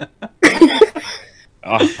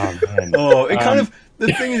 Oh man. Oh, it kind of.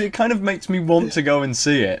 The thing is, it kind of makes me want to go and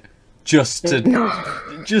see it, just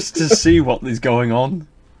to see what is going on.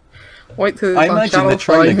 Wait till I it's on imagine Channel the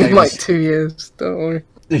trailer 5 in gave like us- 2 years. Don't worry.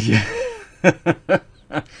 Yeah.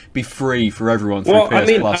 Be free for everyone through Well, PS I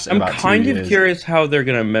mean, Plus in I'm about 2 kind years. of curious how they're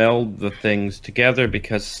going to meld the things together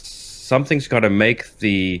because something's got to make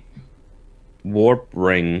the warp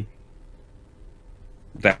ring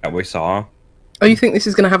that we saw. Oh, you think this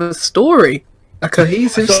is going to have a story? A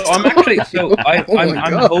cohesive So story? I'm actually, so I'm my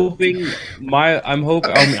God. hoping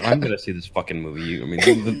I'm going to see this fucking movie.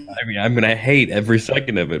 I'm going to hate every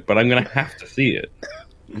second of it, but I'm going to have to see it.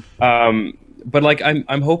 But like,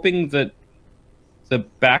 I'm hoping that the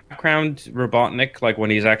background Robotnik, like when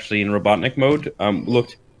he's actually in Robotnik mode,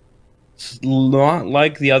 looked not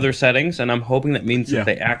like the other settings, and I'm hoping that means that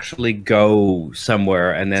they actually go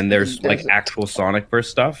somewhere, and then there's like actual Sonic Burst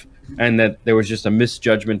stuff, and that there was just a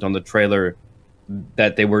misjudgment on the trailer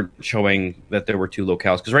that they were showing that there were two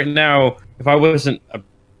locales. Because right now, if I wasn't a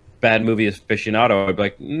bad movie aficionado, I'd be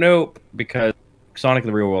like, nope, because Sonic in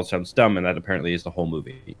the real world sounds dumb, and that apparently is the whole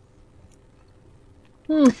movie.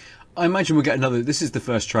 I imagine we'll get another. This is the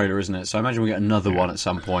first trailer, isn't it? So I imagine we'll get another one at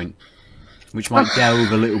some point, which might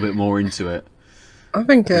delve a little bit more into it. I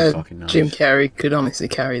think Who fucking knows? Jim Carrey could honestly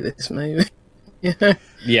carry this movie. Yeah,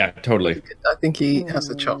 Yeah, totally. I think he has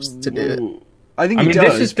the chops to do it. I think I he mean,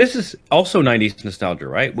 does. this is also 90s nostalgia,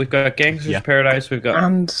 right? We've got Gangster's Paradise, we've got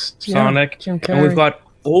And Sonic, Jim and Carrey. we've got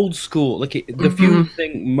old school. Like the few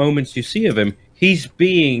moments you see of him, he's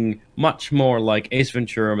being much more like Ace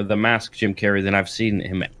Ventura, The Mask, Jim Carrey than I've seen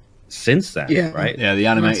him since then. Yeah. Right? Yeah, the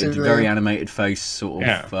animated, Massively. very animated face, sort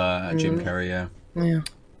of Jim Carrey. Yeah. Yeah.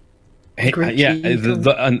 Hey, Great yeah, cheese.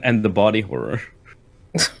 and the body horror.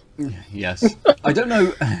 Yes. I don't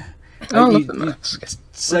know. I love the mask.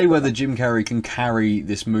 Say whether Jim Carrey can carry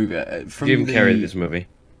this movie. Jim Carrey, this movie.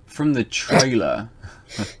 From the trailer.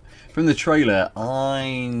 From the trailer,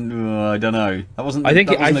 I don't know. That wasn't. I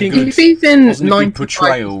think a good, If he's in wasn't a good 95%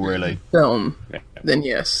 portrayal, really. film, Yeah. then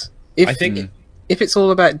yes. If I think. if it's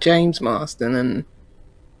all about James Marsden and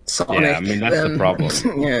Sonic, Yeah, I mean, that's the then, problem.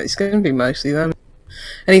 Yeah, it's going to be mostly them,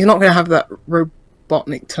 and he's not going to have that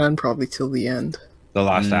Robotnik turn probably till the end. The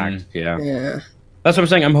last act, yeah. Yeah. That's what I'm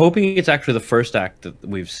saying. I'm hoping it's actually the first act that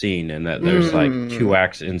we've seen, and that there's like 2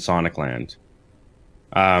 acts in Sonic Land.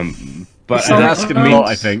 But Sonic That's asking a lot,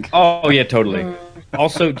 I think. oh yeah, totally.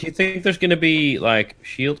 Also, do you think there's going to be like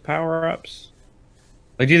shield power-ups?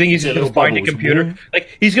 Like, do you think he's going to little find a bubbles. computer?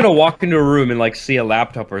 Like, he's going to walk into a room and like see a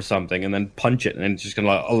laptop or something, and then punch it, and it's just going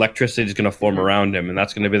to electricity is going to form around him, and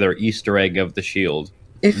that's going to be their Easter egg of the shield.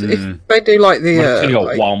 If they do like the It's going to go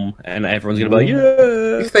like, wham, and everyone's going to be like,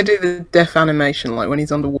 yeah. if they do the death animation like when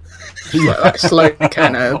he's underwater, like slow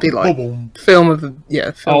piano, it'll be like film of the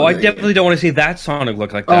film Oh, of I the- definitely don't want to see that Sonic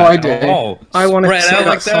look like Oh, that. I do. Oh, I want to spread see out that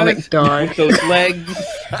like Sonic die. with those legs,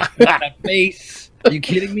 with that face. Are you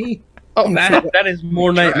kidding me? Oh, That is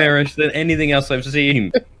more nightmarish than anything else I've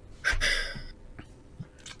seen.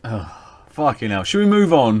 Fucking hell. Should we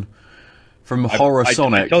move on from horror I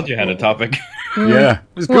Sonic? told you I had a topic. Yeah, it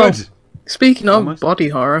was Well, good. Speaking of Almost. body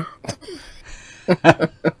horror,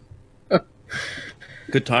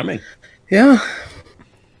 Good timing. yeah,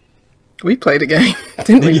 we played a game,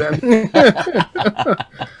 didn't we? Then,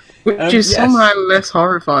 which is yes. somehow less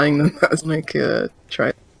horrifying than that Sonic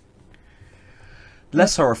trailer.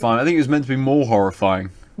 Less horrifying. I think it was meant to be more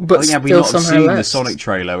horrifying. But I think had we still not somehow seen the less. Sonic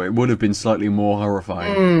trailer, it would have been slightly more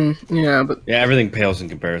horrifying. Yeah, but Yeah, everything pales in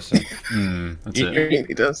comparison. That's it it.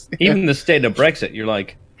 really does. Even the state of Brexit, you're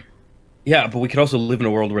like, yeah, but we could also live in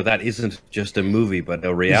a world where that isn't just a movie, but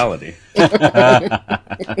a reality.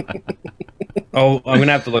 Oh, I'm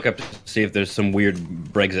gonna have to look up to see if there's some weird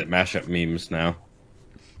Brexit mashup memes now.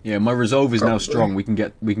 Yeah, my resolve is now Probably. strong. We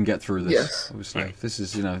can get through this. Yes. Obviously, this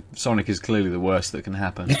is Sonic is clearly the worst that can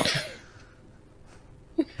happen.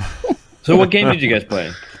 So, what game did you guys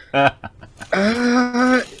play? Was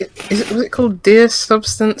it called Dear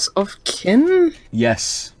Substance of Kin?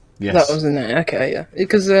 Yes. Yes. That was in there. Okay, yeah.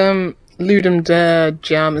 Because Ludum Dare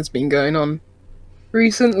Jam has been going on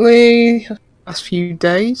recently, last few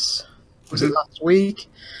days. Was it last week?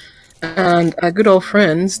 And our good old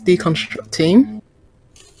friends, Deconstruct Team,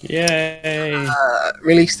 Yay!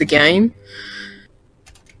 Released a game.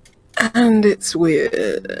 And it's weird.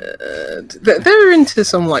 They're into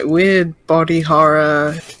some like weird body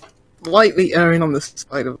horror, lightly erring on the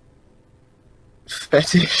side of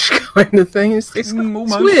fetish kind of thing. It's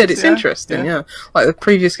weird. It's interesting. Yeah, like the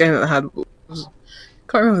previous game that I had was,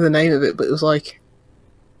 can't remember the name of it, but it was like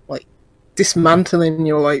dismantling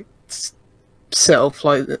your like self.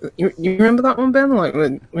 Like you remember that one, Ben? Like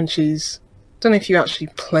when she's. I don't know if you actually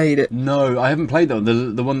played it. No, I haven't played that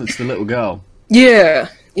one. The one that's the little girl. Yeah,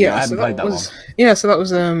 I haven't played that one. Yeah, so that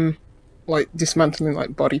was like dismantling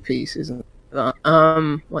like body pieces and that,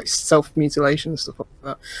 like self mutilation and stuff like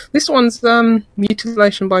that. This one's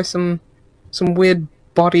mutilation by some weird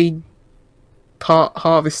body part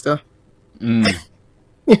harvester.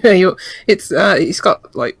 Yeah, it's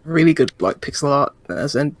got like really good like pixel art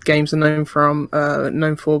as games are known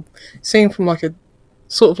for, seeing from like a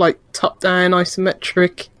sort of like top down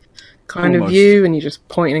isometric kind of view, and you're just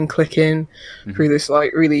pointing and clicking through this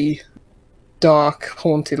like really dark,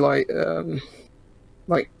 haunted, like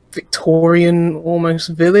Victorian almost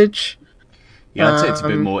village. Yeah, I'd say it's a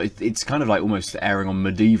bit more. It's kind of like almost airing on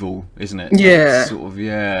medieval, isn't it? Yeah, like sort of.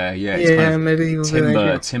 Yeah. It's kind of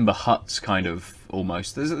medieval timber huts, kind of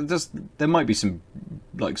almost. There might be some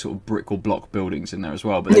like sort of brick or block buildings in there as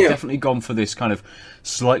well, but they've definitely gone for this kind of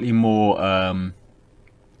slightly more. I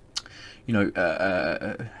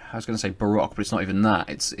was going to say baroque, but it's not even that.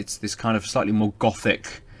 It's this kind of slightly more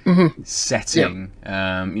gothic setting.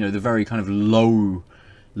 The very kind of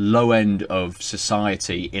low end of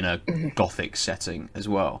society in a gothic setting as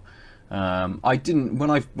well. I didn't when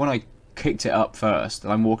I kicked it up first,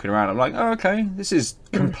 and I'm walking around. I'm like, oh, okay, this is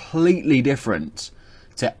completely different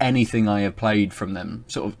to anything I have played from them,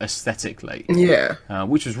 sort of aesthetically. Yeah,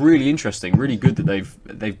 which was really interesting. Really good that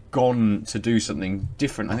they've gone to do something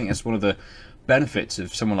different. I think that's one of the benefits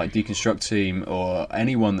of someone like Deconstruct Team or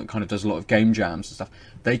anyone that kind of does a lot of game jams and stuff.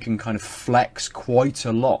 They can kind of flex quite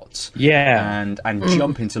a lot, and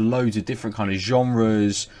jump into loads of different kind of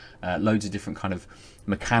genres, loads of different kind of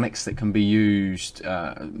mechanics that can be used.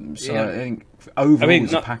 I think overall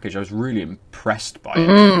as a package, I was really impressed by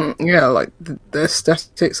it. Yeah, like the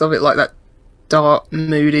aesthetics of it, like that dark,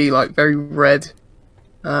 moody, like very red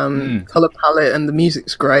color palette, and the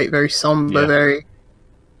music's great, very somber, very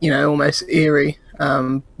almost eerie.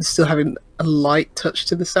 Still having a light touch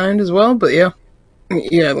to the sound as well, but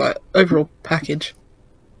like overall package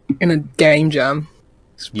in a game jam,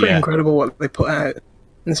 it's pretty incredible what they put out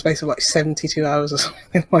in the space of like 72 hours or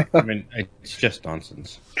something like that. I mean, it's just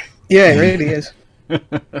nonsense. Yeah, it really is. I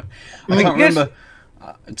can't remember.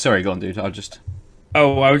 Sorry, go on, dude. I'll just.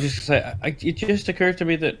 Oh, I was just gonna say. It just occurred to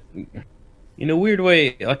me that, in a weird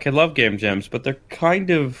way, like I love game jams, but they're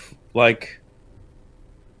kind of like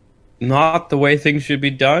not the way things should be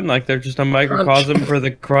done. Like they're just a microcosm for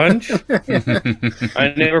the crunch.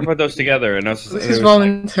 I never put those together, and I was. This is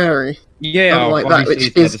voluntary. Yeah, like that, which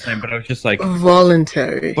it's not the same. But I was just like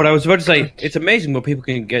voluntary. But I was about to say it's amazing what people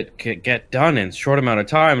can get done in a short amount of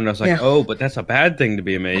time, and I was like, oh, but that's a bad thing to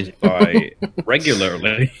be amazed by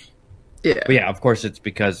regularly. Yeah, but of course it's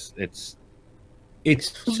because it's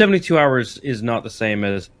 72 hours is not the same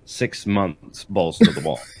as 6 months balls to the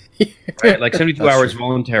wall. Right? Like 72 hours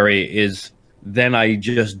voluntary is then I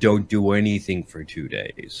just don't do anything for 2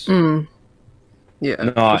 days. Yeah,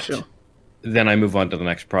 not for sure. Then I move on to the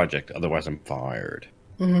next project. Otherwise, I'm fired.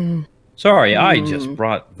 Sorry, I just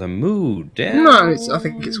brought the mood down. No, I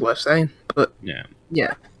think it's worth saying, but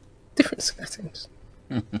yeah, different settings.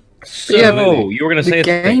 So you were going to say the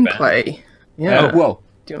gameplay. Yeah. Well,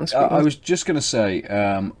 I was just going to say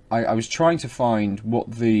I was trying to find what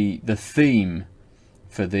the theme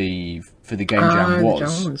for the game jam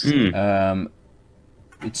was.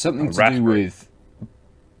 It's something to do with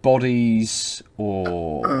bodies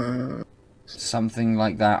or something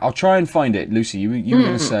like that. I'll try and find it. Lucy, you were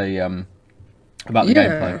going to say about the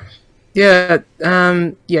gameplay.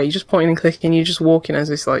 You're just pointing and clicking. You're just walking as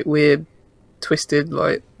this like weird, twisted,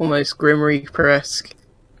 like almost Grim Reaper-esque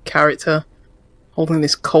character holding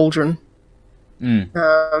this cauldron.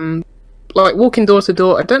 Like walking door to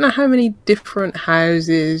door. I don't know how many different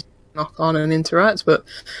houses knock on and interact, but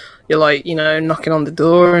you're like, knocking on the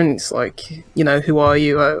door, and it's like, who are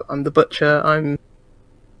you? Oh, I'm the butcher.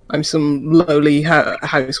 I'm some lowly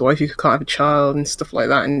housewife who can't have a child and stuff like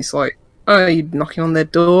that. And it's like, oh, you're knocking on their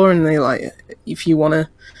door, and they're like, if you want to,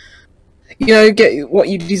 get what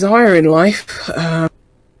you desire in life.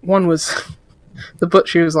 One was the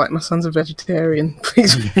butcher was like, my son's a vegetarian.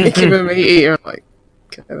 Please give him a meat eater. I'm like,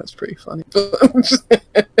 okay, that's pretty funny.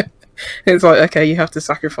 It's like, okay, you have to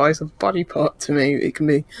sacrifice a body part to me. It can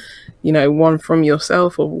be, one from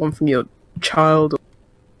yourself or one from your child or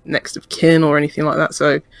next of kin or anything like that.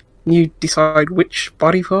 So you decide which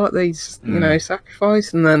body part they,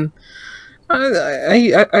 sacrifice, and then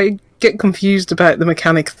I get confused about the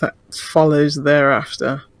mechanic that follows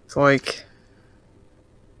thereafter. It's like,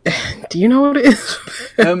 do you know what it is?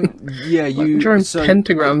 Yeah, you drawing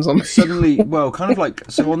pentagrams on me. Suddenly, well, kind of like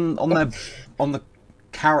so on the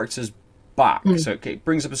character's back. So it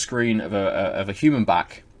brings up a screen of a human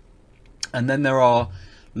back, and then there are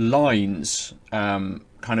lines,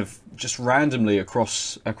 kind of just randomly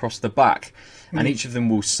across the back, and each of them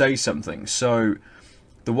will say something. So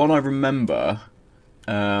the one I remember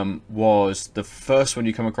was the first one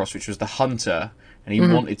you come across, which was the hunter, and he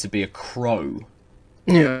wanted to be a crow.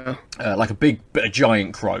 Yeah. Like a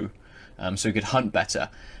giant crow, so he could hunt better.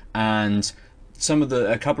 And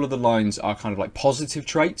a couple of the lines are kind of like positive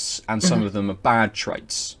traits, and some of them are bad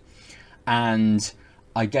traits. And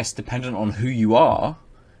I guess dependent on who you are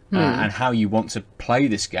and how you want to play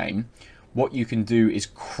this game, what you can do is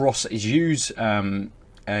use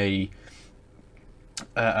a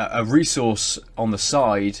resource on the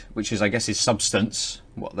side, which is, I guess, is substance,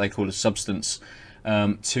 what they call a substance,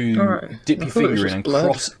 to dip your finger in and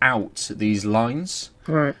cross out these lines.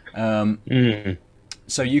 Right.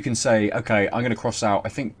 So you can say, okay, I'm going to cross out, I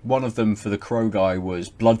think one of them for the crow guy was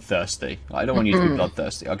bloodthirsty. Like, I don't want you to be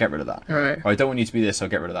bloodthirsty, I'll get rid of that. Right. Or I don't want you to be this, I'll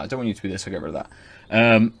get rid of that. I don't want you to be this, I'll get rid of that.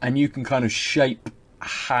 And you can kind of shape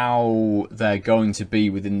how they're going to be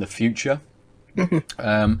within the future,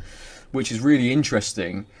 which is really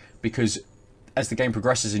interesting, because as the game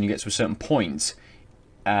progresses and you get to a certain point,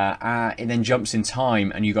 it then jumps in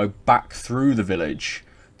time and you go back through the village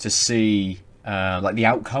to see like the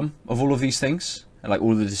outcome of all of these things, and like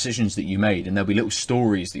all of the decisions that you made, and there'll be little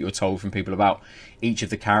stories that you're told from people about each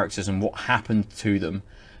of the characters and what happened to them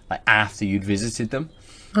like after you'd visited them.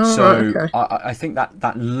 Okay. I think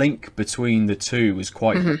that link between the two was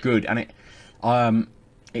quite good, and it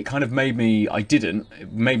kind of made me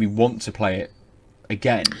want to play it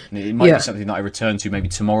again. It might be something that I return to maybe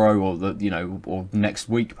tomorrow or next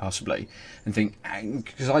week possibly, and think,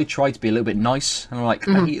 because I try to be a little bit nice, and I'm like,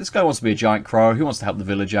 hey, this guy wants to be a giant crow, he wants to help the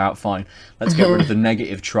village out, fine, let's get rid of the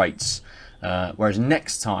negative traits. Whereas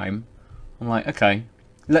next time I'm like, okay,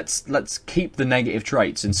 let's keep the negative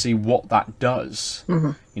traits and see what that does.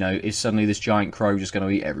 Is suddenly this giant crow just going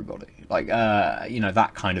to eat everybody, like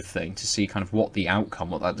that kind of thing, to see kind of what the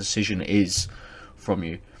outcome, what that decision is from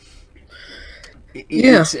you.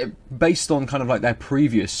 It's based on kind of like their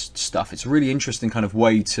previous stuff. It's a really interesting kind of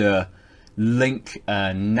way to link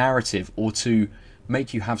a narrative, or to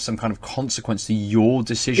make you have some kind of consequence to your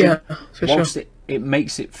decision. Yeah, for whilst sure. it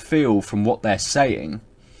makes it feel, from what they're saying,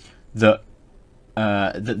 that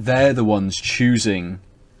they're the ones choosing,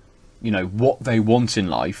 what they want in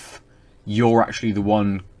life. You're actually the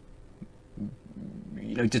one,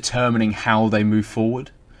 determining how they move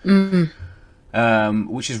forward.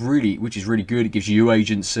 Which is really good. It gives you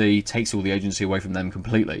agency, takes all the agency away from them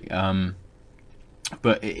completely.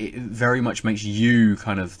 But it very much makes you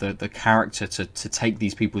kind of the character to take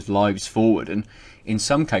these people's lives forward. And in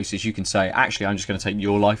some cases, you can say, actually, I'm just going to take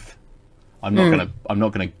your life. I'm not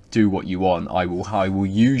going to do what you want. I will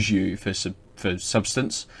use you for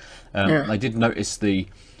substance. I did notice the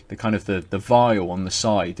kind of the vial on the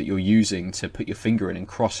side that you're using to put your finger in and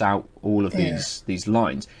cross out all of these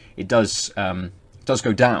lines. It does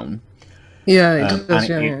go down. Yeah, it does.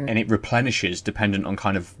 And it replenishes dependent on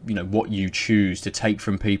kind of what you choose to take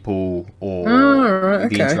from people, or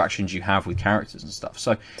the interactions you have with characters and stuff.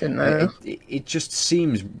 So didn't know. It just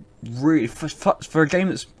seems really, for a game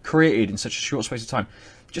that's created in such a short space of time,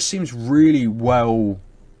 it just seems really well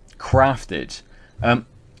crafted.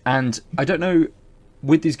 And I don't know,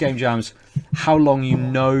 with these game jams, how long you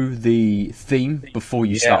know the theme before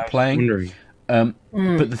you start playing. But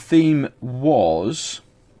the theme was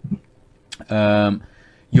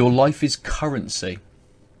your life is currency.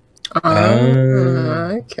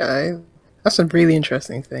 Okay, that's a really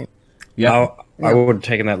interesting thing. Yeah, I would have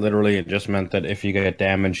taken that literally. It just meant that if you get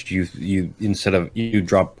damaged, you instead of you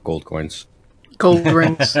drop gold coins. Gold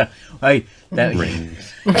rings. Hey,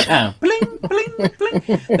 rings. Bling, bling,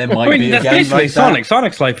 bling. There might be a game like Sonic.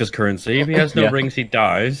 Sonic's life is currency. If he has no rings, he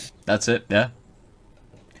dies. That's it. Yeah.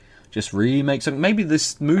 Just remake something. Maybe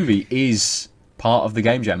this movie is part of the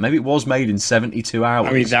game jam. Maybe it was made in 72 hours.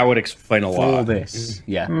 I mean, that would explain a lot. For this,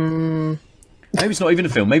 yeah. Maybe it's not even a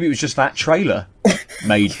film. Maybe it was just that trailer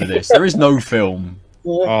made for this. There is no film.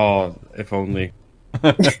 Oh, if only.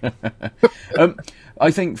 I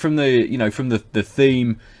think from the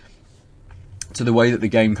theme, to the way that the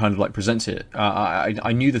game kind of like presents it.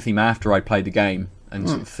 I knew the theme after I played the game, and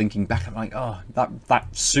sort of thinking back, I'm like, oh,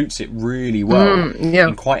 that suits it really well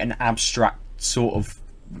in quite an abstract sort of,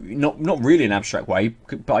 not really an abstract way,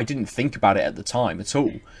 but I didn't think about it at the time at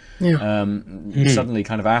all. Suddenly,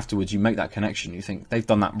 kind of afterwards, you make that connection. You think they've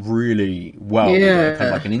done that really well. Kind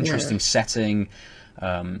of like an interesting setting,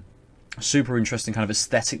 super interesting kind of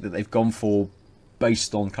aesthetic that they've gone for,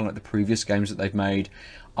 based on kind of like the previous games that they've made.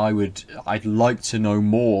 I'd like to know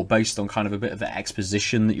more based on kind of a bit of the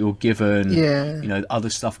exposition that you're given, you know, other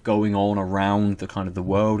stuff going on around the kind of the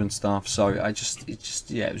world and stuff. So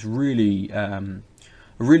it was really a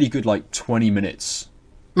really good like 20 minutes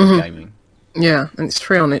of gaming. Yeah, and it's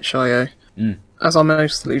free on itch.io, as are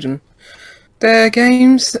most Ludum Dare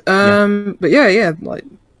games. But yeah, like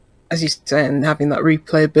as you said, and having that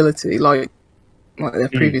replayability, like their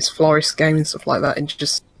previous Florist game and stuff like that, and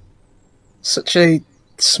just such a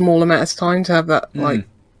small amount of time to have that like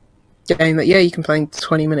game that you can play in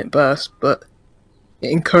 20-minute bursts, but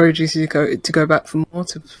it encourages you to go back for more,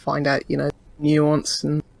 to find out, you know, nuance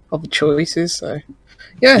and other choices. So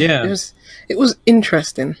it was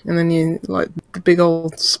interesting. And then you like the big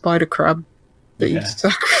old spider crab that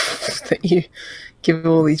that you give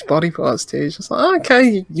all these body parts to. It's just like, oh,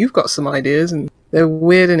 okay, you've got some ideas, and they're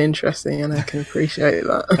weird and interesting, and I can appreciate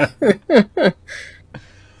that.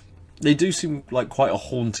 They do seem like quite a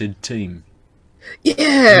haunted team.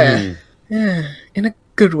 Yeah, in a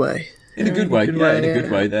good way. In a good way.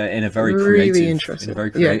 They're in a very really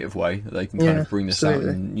creative way that they can kind of bring this out,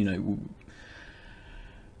 and you know,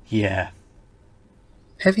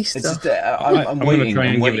 heavy stuff. I'm waiting.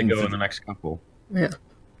 I'm waiting to go in the next couple. Yeah,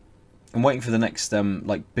 I'm waiting for the next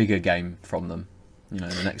like bigger game from them. You know,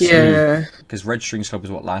 the next because Red Strings Club was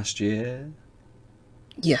what, last year?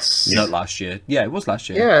 Yes. Not last year. Yeah, it was last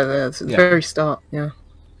year. Yeah, that's the very start. Yeah.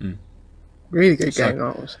 Really good game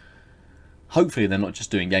that was. Hopefully they're not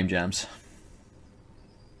just doing game jams.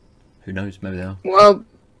 Who knows? Maybe they are. Well,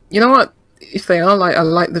 you know what? If they are, like, I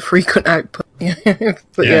like the frequent output.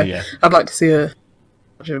 But yeah, I'd like to see a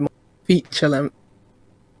more feature-length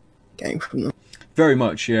game from them. Very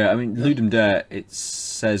much, yeah. I mean, Ludum Dare, it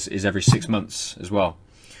says, is every 6 months as well.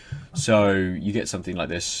 So you get something like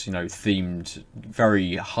this, you know, themed,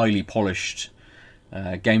 very highly polished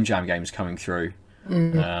game jam games coming through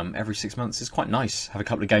every 6 months. Is quite nice. Have a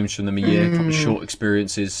couple of games from them a year, a couple of short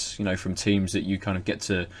experiences, you know, from teams that you kind of get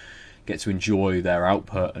to enjoy their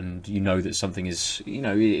output, and you know that something is, you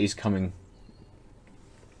know, is coming.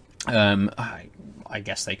 I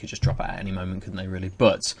guess they could just drop it at any moment, couldn't they? Really,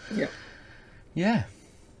 but yeah.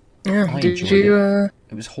 Did you?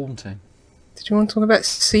 It was haunting. Did you want to talk about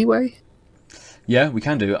Seaway? Yeah, we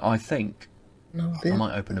can do it. I think. No, I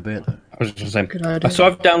might open a beer though. I was just saying. So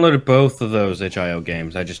I've downloaded both of those itch.io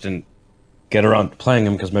games. I just didn't get around to playing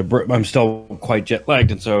them because I'm still quite jet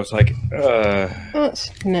lagged, and so it's like.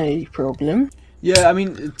 That's no problem. Yeah, I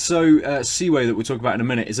mean, so Seaway that we'll talk about in a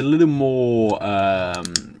minute is a little more.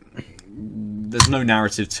 There's no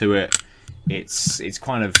narrative to it. It's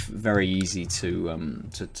kind of very easy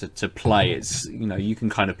to play. It's, you know, you can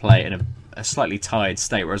kind of play it in a slightly tired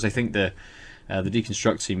state, whereas I think the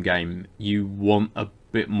Deconstruct Team game, you want a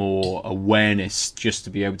bit more awareness just to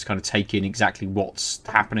be able to kind of take in exactly what's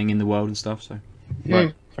happening in the world and stuff. So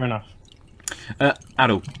right, fair enough.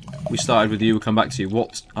 Aadil, we started with you. We'll come back to you.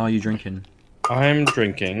 What are you drinking? I'm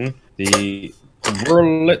drinking the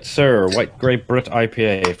Wurlitzer White Grape Brut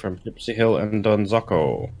IPA from Gipsy Hill and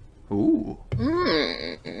Donzoko. Ooh.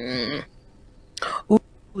 Ooh,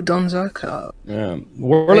 Donzoko. Yeah.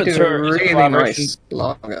 Wurlitzer is a collaboration. Nice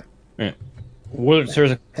lager. Yeah. Wurlitzer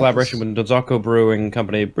is a collaboration with Donzoko Brewing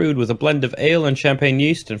Company, brewed with a blend of ale and champagne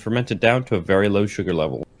yeast and fermented down to a very low sugar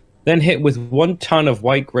level. Then hit with 1 ton of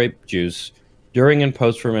white grape juice during and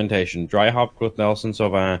post fermentation, dry hopped with Nelson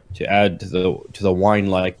Sauvin to add to the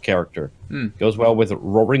wine-like character. Goes well with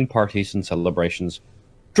roaring parties and celebrations.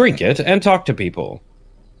 Drink it and talk to people.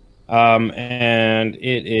 And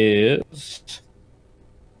it is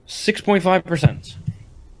 6.5%.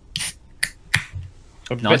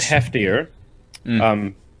 A bit heftier.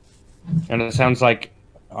 And it sounds like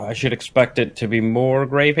I should expect it to be more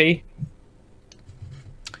grapey.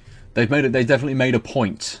 They definitely made a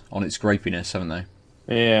point on its grapiness, haven't they?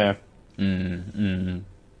 Yeah.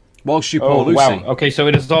 Whilst you pour Lucy. Wow. Okay, so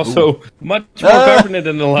it is also much more peppermint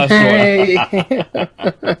than the last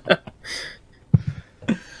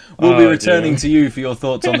one. We'll be returning to you for your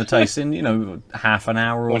thoughts on the taste in, you know, half an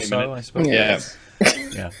hour or so, minutes. I suppose.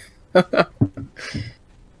 Yeah.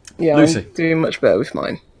 Yeah, Lucy. I'm doing much better with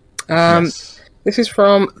mine. This is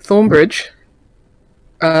from Thornbridge.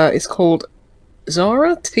 It's called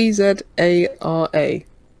Tzara, Tzara,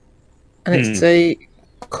 and it's a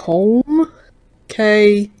Colm,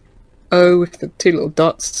 Ko with the two little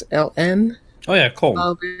dots, LN. Oh yeah, cool.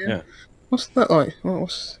 Style beer. Yeah. What's that like?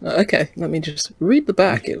 Okay, let me just read the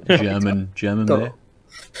back. German beer.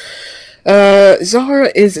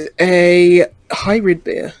 Tzara is a hybrid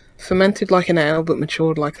beer, fermented like an ale but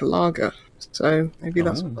matured like a lager. So maybe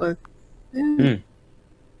that's what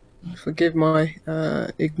forgive my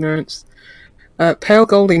ignorance. Pale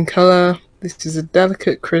gold in colour. This is a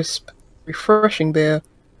delicate, crisp, refreshing beer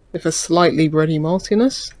with a slightly bready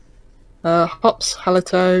maltiness. Hops,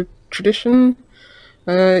 Halito, tradition.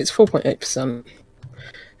 It's 4.8%.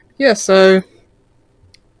 Yeah, so the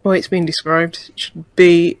way it's been described, it should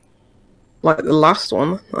be like the last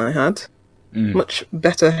one I had. Much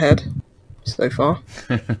better head so far.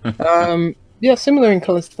 Yeah, similar in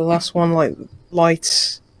colours to the last one, like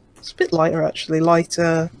light. It's a bit lighter actually,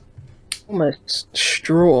 lighter, almost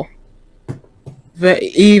straw.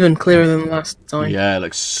 Even clearer than the last time. Yeah, it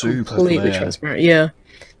looks super completely clear. Transparent. Yeah,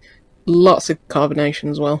 lots of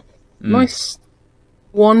carbonation as well. Nice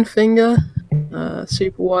one finger,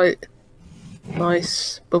 super white,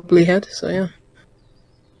 nice bubbly head. So yeah,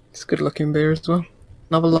 it's a good looking beer as well.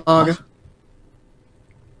 Another lager.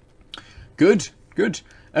 Good.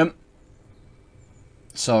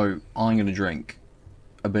 So I'm going to drink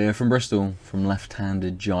a beer from Bristol from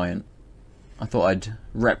Left-Handed Giant. I thought I'd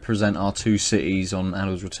represent our two cities on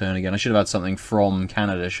Aadil's return again. I should have had something from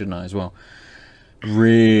Canada, shouldn't I, as well?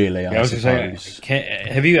 Really, I was going to say,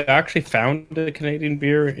 have you actually found a Canadian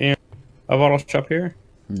beer in a bottle shop here?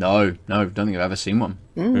 No, don't think I've ever seen one.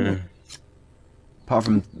 Apart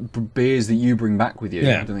from beers that you bring back with you,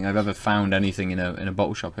 I don't think I've ever found anything in a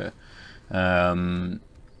bottle shop here. I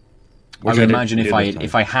would imagine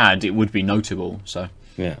if I had, it would be notable. So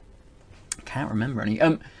yeah, I can't remember any.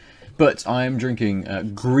 But I am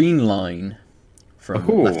drinking Green Line from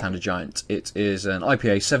Left-Handed Giant. It is an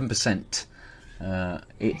IPA, 7%.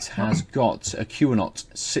 It has got a Q-Not,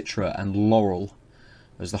 Citra, and Laurel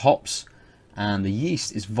as the hops, and the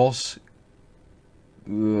yeast is Kvik,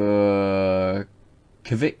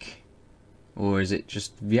 or is it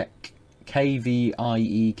just Viek?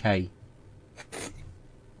 Kviek.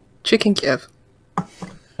 Chicken Kiev.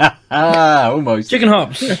 Almost. Chicken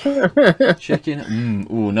hops. Chicken.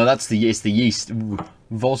 Oh no, it's the yeast.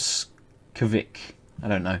 Voskvik. I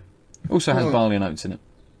don't know. Also has barley and oats in it.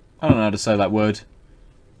 I don't know how to say that word.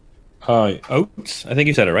 Oats. I think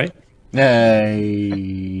you said it right.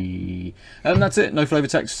 Yay. That's it. No flavour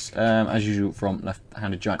text as usual from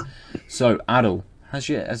Left-Handed Giant. So Aadil, has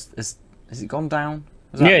it gone down?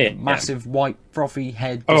 Has that massive white frothy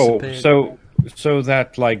head disappeared? So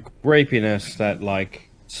that like grapiness that like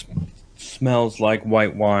smells like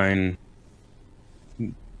white wine.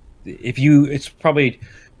 It's probably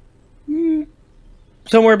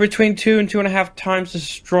somewhere between 2 and 2.5 times as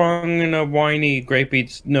strong in a winey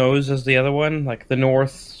grapey nose as the other one. Like the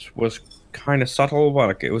North was kind of subtle, but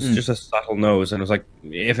like, it was just a subtle nose, and it was like,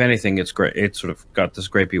 if anything, it's great. It sort of got this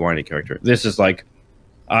grapey winey character. This is like,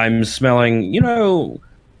 I'm smelling,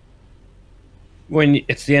 when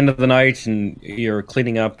it's the end of the night and you're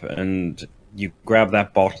cleaning up and you grab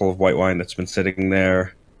that bottle of white wine that's been sitting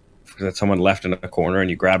there that someone left in a corner, and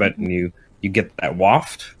you grab it and you get that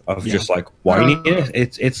waft of just like wininess.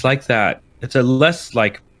 It's like that. It's a less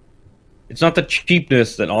like, it's not the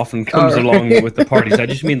cheapness that often comes along with the parties. I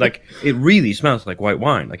just mean like it really smells like white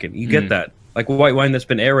wine. Like you get that like white wine that's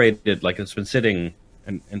been aerated, like it's been sitting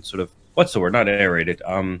and sort of, what's the word? Not aerated,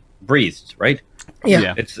 breathed, right?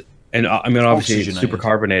 Yeah. And I mean, obviously it's super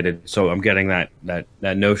carbonated, so I'm getting that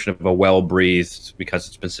notion of a well breathed, because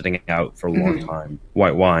it's been sitting out for a long time,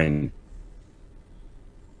 white wine.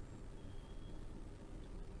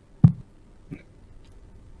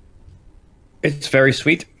 It's very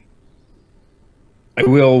sweet. I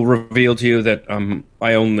will reveal to you that I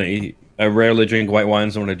rarely drink white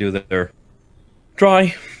wines when I do that they're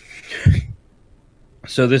dry.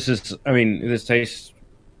 So this tastes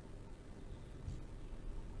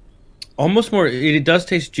almost more. It does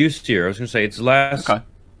taste juicier. I was going to say it's less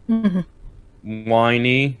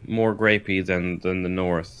winey, more grapey than the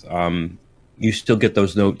North. You still get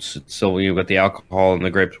those notes. Still, you've got the alcohol and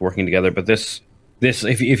the grapes working together. But this,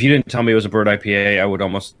 if you didn't tell me it was a Brut IPA, I would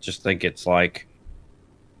almost just think it's like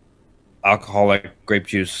alcoholic grape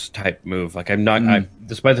juice type move. Like I'm not,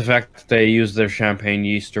 despite the fact that they use their champagne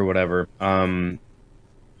yeast or whatever.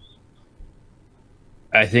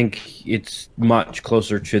 I think it's much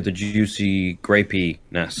closer to the juicy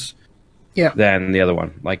grapiness than the other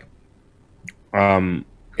one. Like,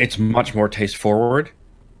 it's much more taste forward.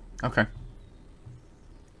 Okay.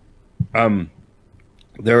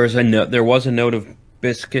 There was a note of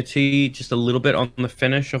biscuity, just a little bit on the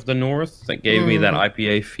finish of the North that gave me that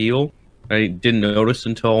IPA feel. I didn't notice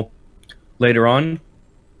until later on.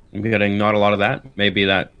 I'm getting not a lot of that. Maybe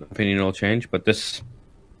that opinion will change, but this,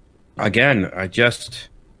 again,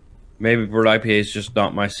 maybe Brut IPA is just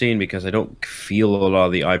not my scene because I don't feel a lot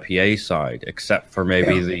of the IPA side, except for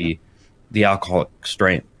maybe the alcoholic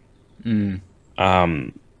strain. I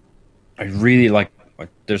really like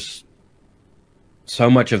there's so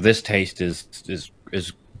much of this taste is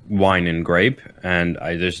wine and grape, and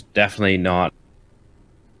there's definitely not,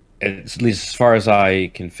 at least as far as I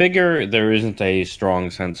can figure, there isn't a strong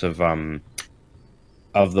sense of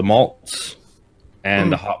the malts,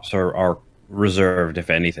 and the hops are reserved, if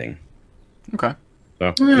anything. Okay.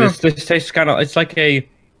 So this tastes kind of,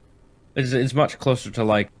 it's much closer to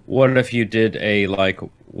like, what if you did a like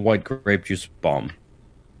white grape juice bomb?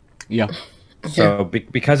 Yeah. So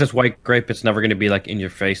because it's white grape, it's never going to be like in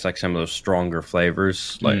your face like some of those stronger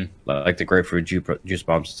flavors, like the grapefruit juice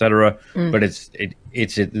bombs, etc. But it's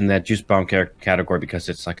in that juice bomb category because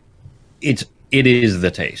it's like it is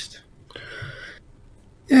the taste.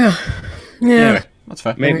 Yeah. Anyway, that's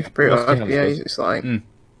fair. Maybe Brew IPAs, it's like,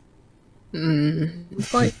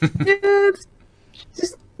 it's like, it's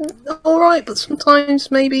just all right, but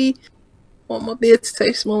sometimes maybe I want my beer to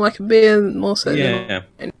taste more like a beer, more so. Yeah.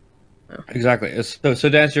 Exactly. So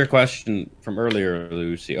to answer your question from earlier,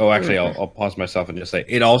 Lucy. Oh, actually, I'll pause myself and just say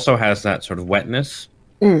it also has that sort of wetness,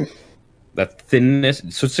 that thinness.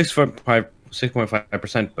 So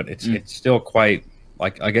 6.5%, but it's still quite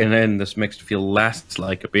like, again, this makes it feel less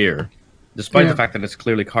like a beer, despite the fact that it's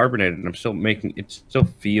clearly carbonated. And I'm still it still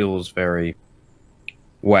feels very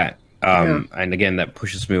wet. And again, that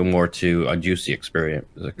pushes me more to a juicy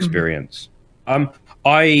experience.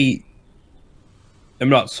 I I'm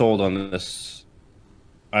not sold on this.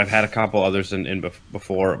 I've had a couple others in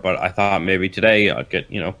before, but I thought maybe today I'd get,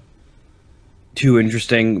 two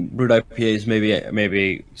interesting brut IPAs.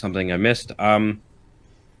 Maybe something I missed.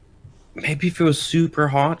 Maybe if it was super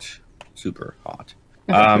hot,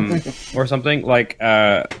 or something like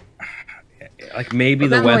maybe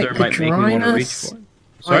the weather like might make me want to reach for it.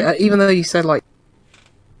 Sorry? Like, even though you said like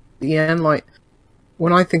the end, like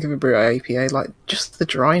when I think of a brut IPA, like just the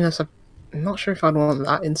dryness, I'm not sure if I'd want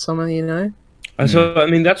that in summer, So I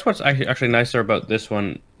mean, that's what's actually nicer about this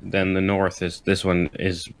one than the North is. This one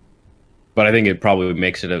is, but I think it probably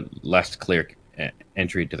makes it a less clear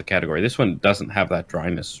entry to the category. This one doesn't have that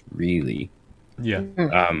dryness really. Yeah.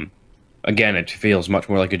 Again, it feels much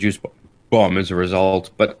more like a juice bomb as a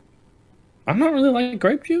result. But I'm not really like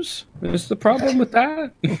grape juice. Is the problem with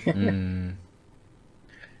that?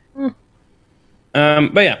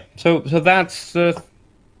 But yeah, so that's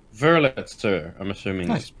Wurlitzer, I'm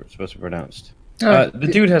assuming it's supposed to be pronounced. The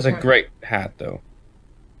dude has a great hat, though.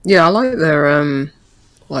 Yeah, I like their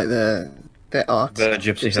art. The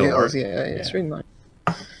Gipsy Hill art. Yeah, it's really nice.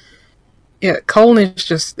 Yeah, Cologne is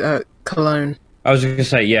just cologne. I was going to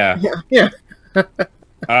say, yeah. Yeah. But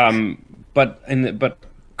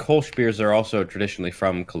Kolsch beers are also traditionally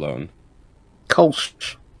from Cologne.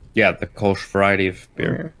 Kolsch. Yeah, the Kolsch variety of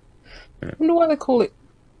beer. Yeah. I wonder why they call it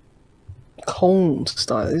Cologne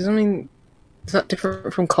style. I mean, is that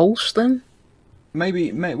different from Kolsch then? Maybe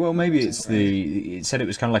it's it said it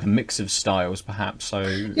was kind of like a mix of styles, perhaps. So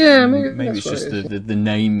yeah, maybe it's just the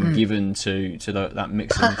name given to that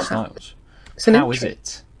mix of styles. How is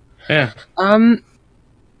it? Yeah. I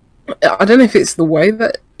don't know if it's the way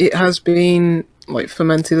that it has been like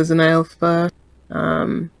fermented as an ale first.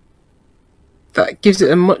 That gives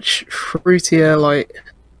it a much fruitier, like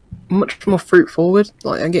much more fruit forward.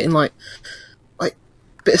 Like I'm getting like a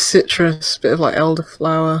bit of citrus, bit of like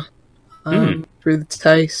elderflower through the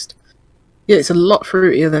taste. Yeah, it's a lot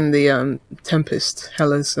fruitier than the Tempest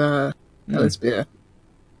Hellas beer.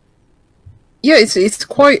 Yeah, it's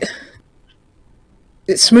quite.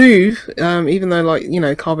 It's smooth, even though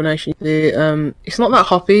carbonation. It's not that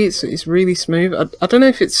hoppy. It's really smooth. I don't know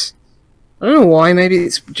if it's. I don't know why. Maybe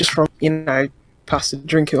it's just from past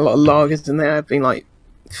drinking a lot of lagers and they've been like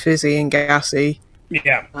fizzy and gassy.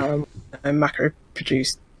 Yeah. And macro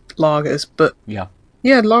produced lagers, but yeah,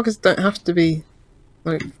 lagers don't have to be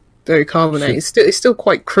like very carbonated. It's still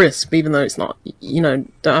quite crisp, even though it's not.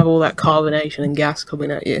 Don't have all that carbonation and gas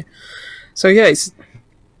coming at you. So yeah, it's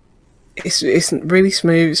really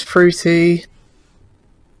smooth. It's fruity.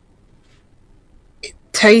 It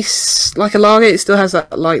tastes like a lager. It still has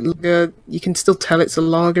that lager. You can still tell it's a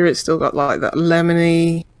lager. It's still got like that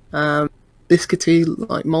lemony, biscuity,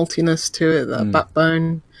 like maltiness to it. That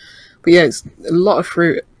backbone. But yeah, it's a lot of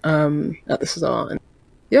fruit at the start. And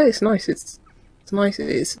yeah, it's nice. It's nice.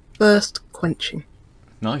 It's thirst quenching.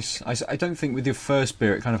 Nice. I don't think with your first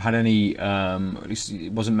beer it kind of had any, at least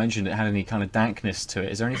it wasn't mentioned, it had any kind of dankness to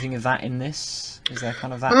it. Is there anything of that in this? Is there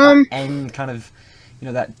kind of that end kind of,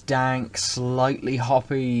 that dank, slightly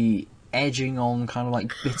hoppy, edging on kind of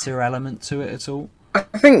like bitter element to it at all? I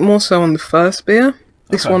think more so on the first beer.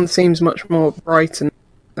 This one seems much more bright and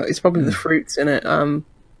it's probably the fruits in it,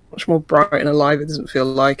 much more bright and alive. It doesn't feel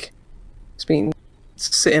like it's been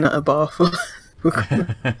sitting at a bar for...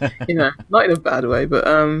 not in a bad way, but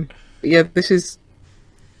this is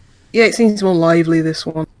it seems more lively, this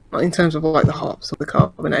one, not in terms of like the hops or the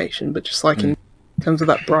carbonation, but just like in terms of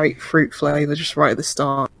that bright fruit flavour just right at the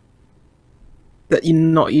start that you're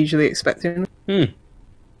not usually expecting.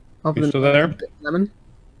 Other than still there? Lemon.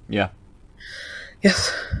 Yeah.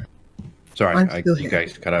 Yes. Sorry, you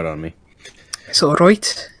guys cut out on me. It's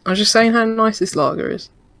alright. I was just saying how nice this lager is.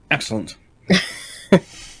 Excellent.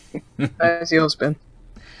 How's yours been?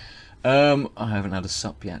 I haven't had a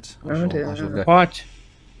sup yet. I shall go. What?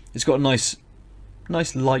 It's got a nice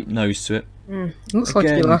light nose to it. Looks like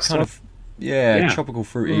your last one. Tropical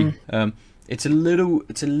fruity. It's a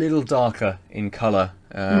little darker in colour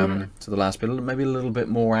to the last bit. Maybe a little bit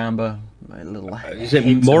more amber. Is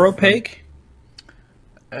it more opaque?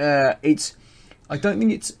 I don't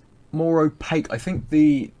think it's more opaque. I think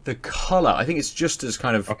the colour. I think it's just as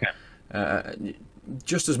kind of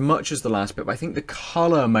just as much as the last bit. But I think the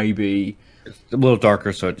colour maybe it's a little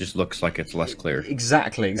darker, so it just looks like it's less clear.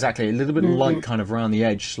 Exactly. A little bit light, kind of around the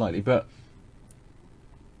edge, slightly, but.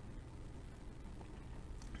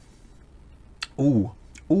 Ooh.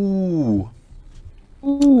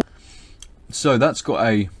 So that's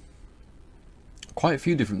got quite a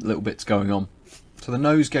few different little bits going on. So the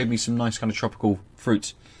nose gave me some nice kind of tropical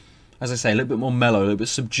fruits. As I say, a little bit more mellow, a little bit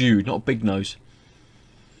subdued, not a big nose.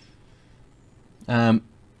 Don't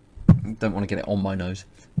want to get it on my nose.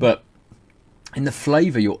 But in the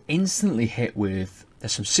flavour, you're instantly hit with...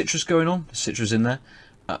 There's some citrus going on. There's citrus in there.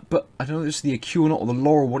 But I don't know if it's the acute or not, or the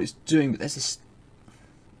laurel, what it's doing, but there's this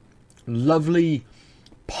lovely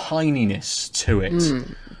pininess to it,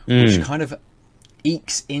 which kind of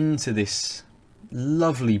ekes into this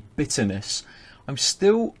lovely bitterness. I'm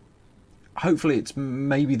still... Hopefully it's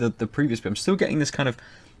maybe the previous bit. I'm still getting this kind of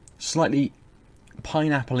slightly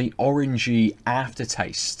pineapple-y, orangey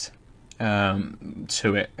aftertaste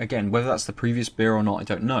to it. Again, whether that's the previous beer or not, I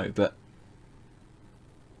don't know. But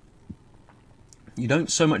you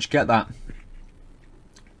don't so much get that.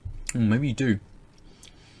 Maybe you do.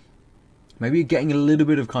 Maybe you're getting a little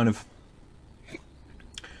bit of kind of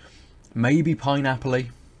maybe pineapple-y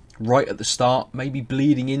right at the start, maybe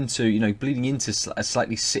bleeding into a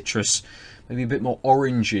slightly citrus, maybe a bit more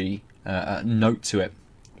orangey note to it.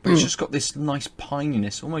 But it's just got this nice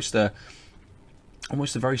pininess, almost a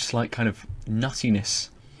very slight kind of nuttiness.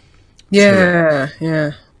 Yeah.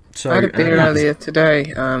 So I had a beer earlier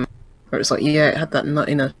today, where it's like it had that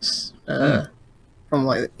nuttiness from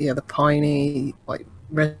like the piney, like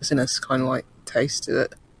resinous kind of like taste to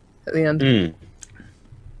it at the end.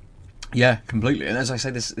 Yeah, completely. And as I say,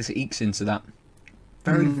 this ekes into that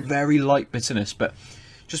very, very light bitterness, but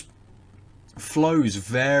just flows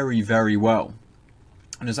very, very well.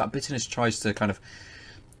 And as that bitterness tries to kind of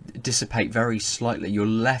dissipate very slightly, you're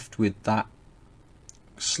left with that,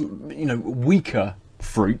 weaker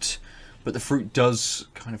fruit, but the fruit does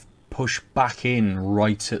kind of push back in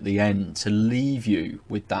right at the end to leave you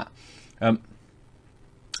with that.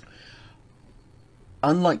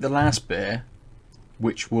 Unlike the last beer,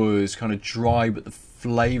 which was kind of dry, but the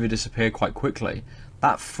flavour disappeared quite quickly,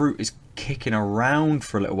 that fruit is kicking around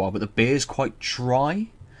for a little while, but the beer's quite dry.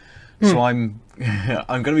 So I'm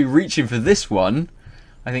going to be reaching for this one,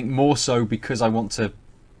 I think more so because I want to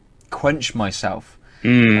quench myself.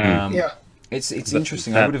 It's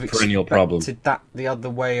interesting. I would have expected that the other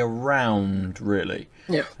way around, really.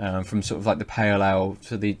 Yeah. From sort of like the pale ale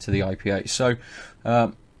to the IPA. So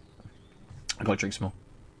I got to drink some more.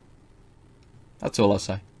 That's all I'll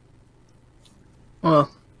say. Well,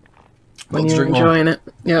 when you're enjoying it,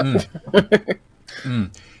 yeah.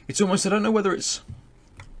 It's almost, I don't know whether it's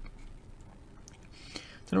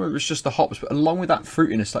just the hops, but along with that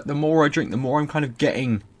fruitiness, like the more I drink, the more I'm kind of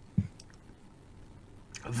getting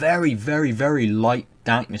a very, very, very light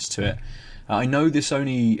dankness to it. I know this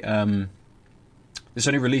only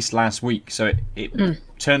released last week, so it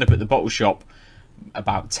turned up at the bottle shop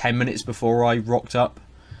about 10 minutes before I rocked up.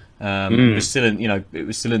 It was still in, it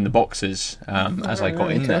was still in the boxes as I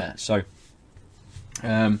got in there. So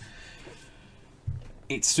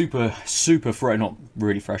it's super, super fresh. Not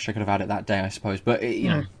really fresh. I could have had it that day, I suppose, but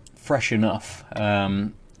fresh enough.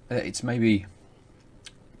 It's maybe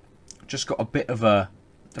just got a bit of a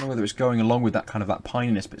don't know whether it's going along with that kind of that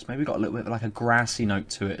pininess, but it's maybe got a little bit of like a grassy note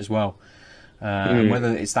to it as well. And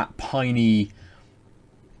whether it's that piney,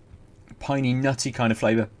 nutty kind of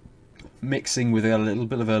flavour mixing with a little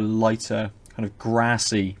bit of a lighter kind of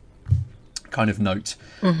grassy kind of note,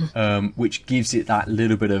 which gives it that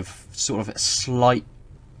little bit of sort of a slight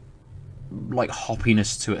like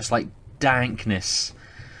hoppiness to it, a slight dankness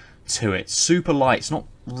to it. Super light, it's not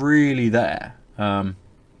really there.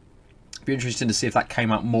 Be interesting to see if that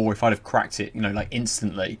came out more if I'd have cracked it, you know, like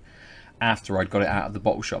instantly after I'd got it out of the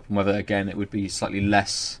bottle shop, and whether again it would be slightly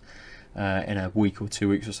less in a week or 2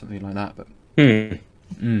 weeks or something like that. But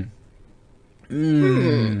I'm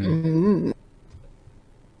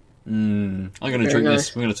going to drink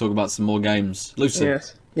this. We're going to talk about some more games. Lucy,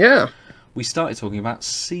 Yes. Yeah. we started talking about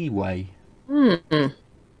Seaway.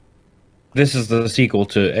 This is the sequel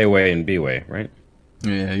to A-Way and B-Way, right?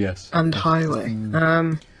 Yeah, yes. And Highway.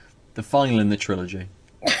 The final in the trilogy.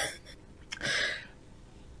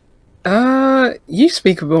 You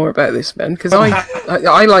speak more about this, Ben, because I like.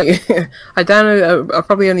 I downloaded. I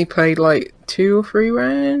probably only played like 2 or 3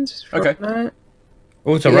 rounds. Okay. That.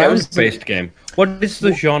 Oh, it's a round-based game. What is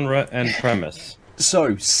the genre and premise?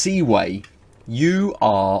 So, Seaway, you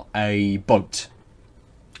are a boat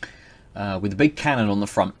with a big cannon on the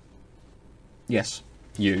front. Yes,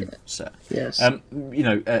 you, sir. Yes. You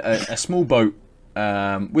know, a small boat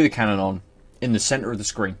with a cannon on in the centre of the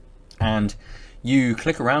screen, and you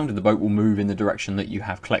click around and the boat will move in the direction that you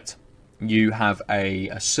have clicked. You have a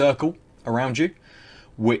circle around you,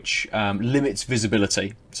 which limits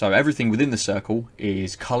visibility. So everything within the circle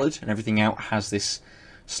is coloured, and everything out has this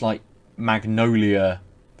slight magnolia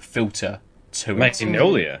filter to it.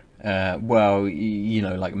 Magnolia? Well, you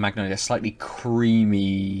know, like magnolia, slightly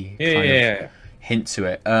creamy kind of hint to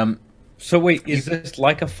it. So wait, is this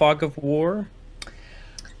like a Fog of War?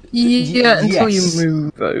 Yeah, until yes. you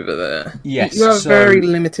move over there. Yes, You have so- very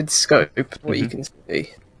limited scope what you can see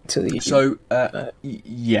to the. So,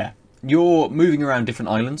 yeah, you're moving around different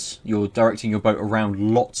islands. You're directing your boat around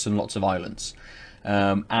lots and lots of islands.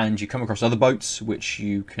 And you come across other boats, which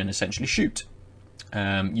you can essentially shoot.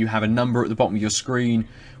 You have a number at the bottom of your screen,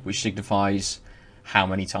 which signifies how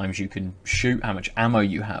many times you can shoot, how much ammo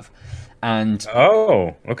you have. And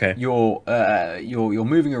okay. you're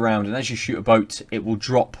moving around, and as you shoot a boat, it will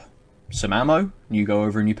drop some ammo, and you go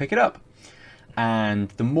over and you pick it up. And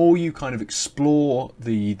the more you kind of explore,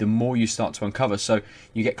 the more you start to uncover. So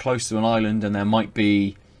you get close to an island, and there might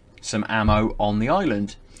be some ammo on the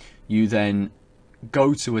island. You then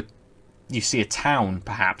go to you see a town,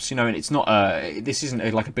 perhaps, you know, and it's not this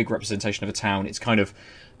isn't like a big representation of a town. It's kind of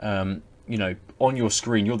you know, on your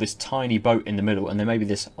screen, you're this tiny boat in the middle, and there may be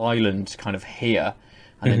this island kind of here,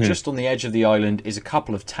 and then just on the edge of the island is a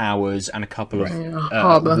couple of towers and a couple of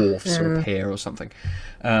wharfs or a pier or something.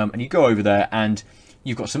 And you go over there, and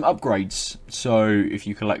you've got some upgrades. So if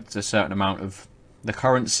you collect a certain amount of the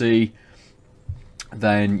currency,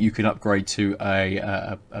 then you can upgrade to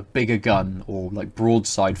a bigger gun, or like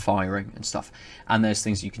broadside firing and stuff. And there's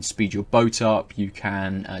things you can speed your boat up, you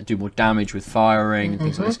can do more damage with firing and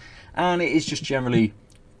things like this. And it is just generally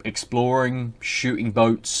exploring, shooting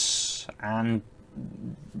boats, and,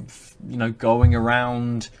 you know, going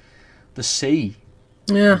around the sea.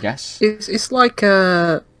 Yeah, I guess it's like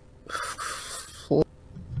a.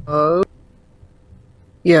 Flow.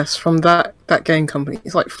 Yes, from that game company.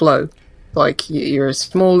 It's like Flow. Like you're a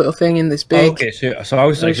small little thing in this big. Okay, so I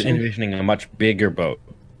was like envisioning a much bigger boat.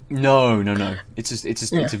 No. It's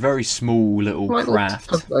a very small little craft.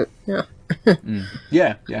 Tugboat, yeah.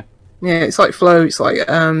 Yeah. Yeah, it's like Flow. It's like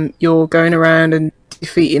you're going around and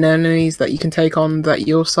defeating enemies that you can take on that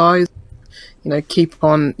your size. You know, keep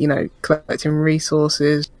on, you know, collecting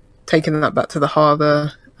resources, taking that back to the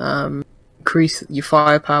harbour, increase your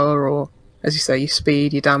firepower, or, as you say, your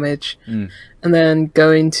speed, your damage, and then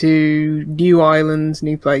going to new islands,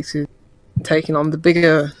 new places, taking on the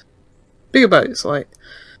bigger boats. Like,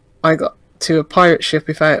 I got to a pirate ship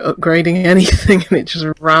without upgrading anything, and it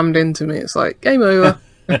just rammed into me. It's like, game over.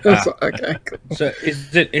 I was like, okay, cool. So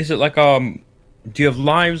is it like do you have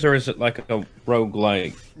lives, or is it like a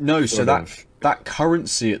roguelike? No, so that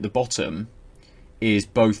currency at the bottom is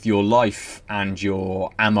both your life and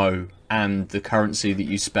your ammo and the currency that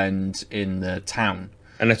you spend in the town.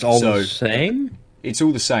 And it's all the same? It's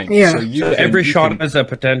all the same. Yeah. So every shot has a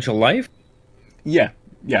potential life? Yeah.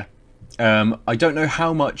 I don't know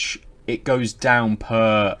how much it goes down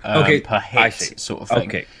per hit, sort of thing.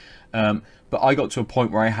 Okay. But I got to a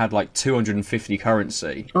point where I had like 250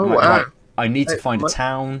 currency. Oh, like, wow. right, I need to find a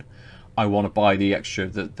town. I want to buy the extra,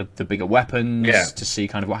 the bigger weapons to see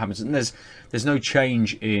kind of what happens. And there's no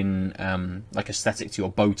change in like aesthetic to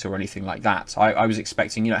your boat or anything like that. I was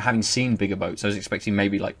expecting, having seen bigger boats, I was expecting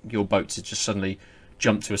maybe like your boat to just suddenly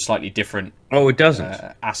jump to a slightly different. Oh, it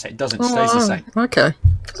doesn't. Asset. It doesn't. It stays the same. Okay.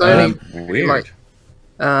 Because I only Weird.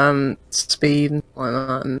 like speed and like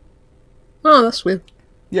that. And... Oh, that's weird.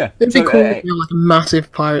 Yeah, it'd be cool if you like a massive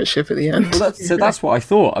pirate ship at the end. Well, that's what I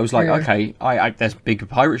thought. I was like, okay, there's big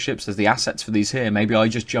pirate ships. There's the assets for these here. Maybe I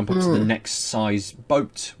just jump up to the next size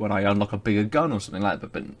boat when I unlock a bigger gun or something like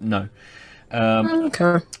that. But no.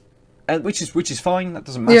 Okay. Which is fine. That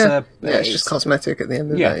doesn't matter. Yeah, it's just cosmetic at the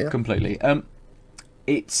end of the day. Yeah, completely.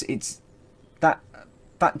 It's that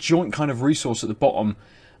joint kind of resource at the bottom.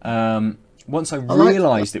 Once I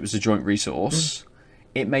realised it was a joint resource.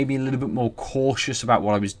 It made me a little bit more cautious about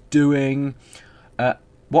what I was doing.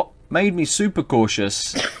 What made me super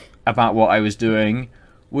cautious about what I was doing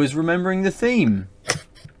was remembering the theme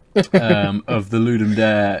of the Ludum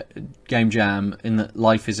Dare game jam in that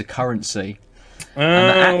life is a currency. And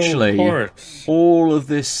that actually, all of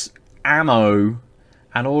this ammo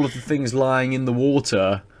and all of the things lying in the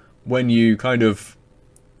water when you kind of,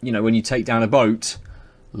 when you take down a boat,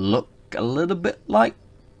 look a little bit like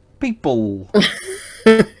people.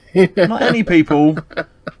 Not any people,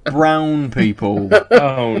 brown people.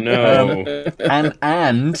 Oh no! And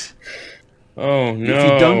oh no!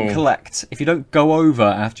 If you don't go over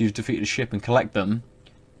after you've defeated a ship and collect them,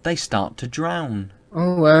 they start to drown.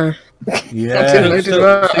 Oh wow! Yeah.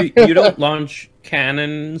 So you don't launch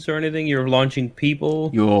cannons or anything. You're launching people.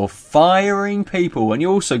 You're firing people, and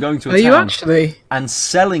you're also going to a town. Are you actually? And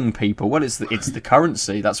selling people. Well, it's the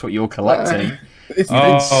currency. That's what you're collecting. You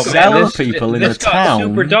sell people in the town.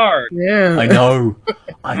 Super dark. Yeah. I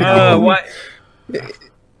know. What?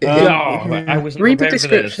 I was read the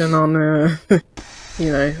description on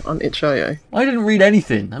on itch.io. I didn't read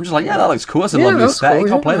anything. I'm just like, that looks cool. That's a lovely aesthetic.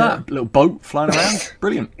 Cool, I'll play that. Little boat flying around.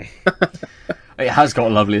 Brilliant. It has got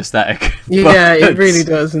a lovely aesthetic. Yeah, it really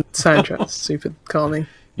does. And soundtrack's super calming.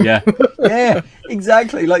 Yeah,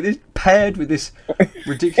 exactly. Like this paired with this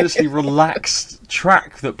ridiculously relaxed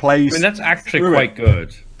track that plays. I mean, that's actually quite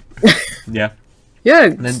good. Yeah.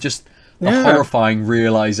 And then just a horrifying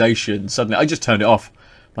realization. Suddenly, I just turned it off.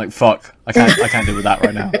 Like, fuck, I can't deal with that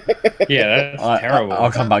right now. Yeah, that's terrible.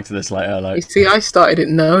 I'll come back to this later. Like, you see, I started it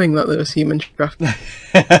knowing that there was human trafficking.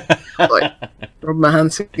 Rub my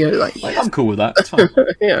hands together, like I'm cool with that. It's fine.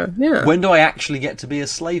 yeah. When do I actually get to be a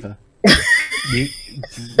slaver?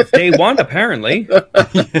 Day one, apparently.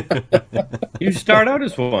 You start out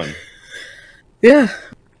as one. Yeah.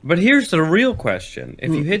 But here's the real question: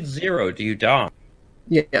 if you hit 0, do you die?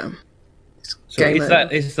 Yeah. So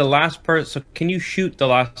is the last person? So can you shoot the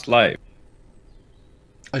last life?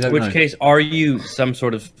 I don't know. In which case, are you some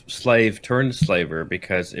sort of slave turned slaver?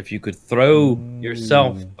 Because if you could throw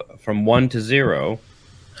yourself from 1 to 0,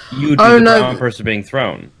 you'd be the wrong person being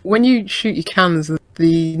thrown. When you shoot your cannons,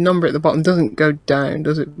 the number at the bottom doesn't go down,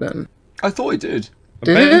 does it, Ben? I thought it did.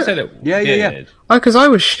 Did it? Said it Yeah. Oh, because I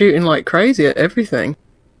was shooting like crazy at everything,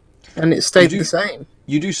 and it stayed the same.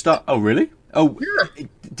 You do start... Oh, really? Oh, yeah.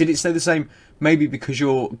 Did it stay the same? Maybe because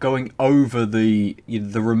you're going over the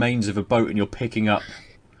remains of a boat and you're picking up...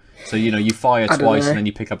 So, you fire twice and then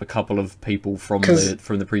you pick up a couple of people from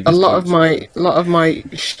the previous a lot boats. of my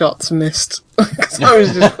shots missed because I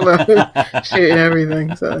was just shooting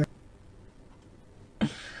everything. So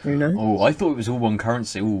who knows? Oh, I thought it was all one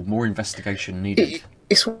currency. Oh, more investigation needed.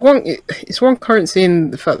 It's one currency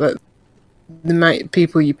in the fact that the amount of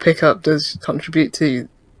people you pick up does contribute to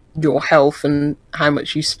your health and how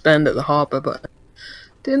much you spend at the harbour. But I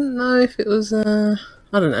didn't know if it was. I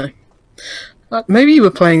don't know. Maybe you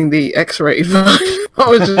were playing the X-rated version. I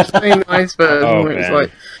was just playing the nice version where it was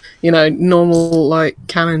like, normal like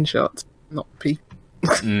cannon shots, not people.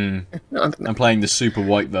 I'm playing the super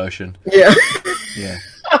white version. Yeah. Yeah.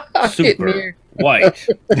 Super white.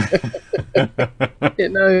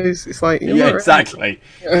 It knows. It's like exactly.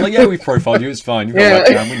 Like, we profiled you. It's fine. You've got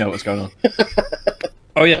a webcam. We know what's going on.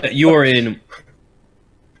 Oh yeah, you're in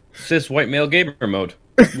cis white male gamer mode.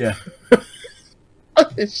 Yeah.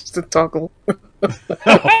 It's just a toggle. You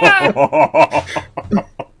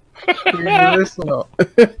this or not?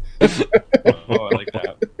 Oh, I like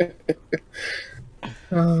that.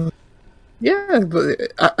 Yeah,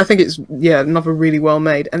 but I think it's another really well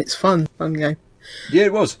made, and it's fun game. Yeah,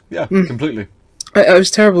 it was. Yeah, completely. I was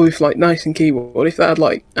terrible with like mouse and keyboard. If that had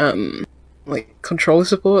like controller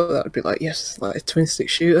support, that would be like like a twin stick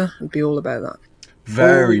shooter. I'd be all about that.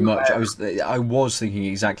 Very much. I was thinking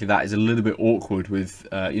exactly that. It's a little bit awkward with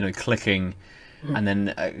clicking and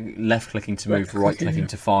then left clicking to move, right clicking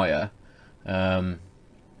to fire. I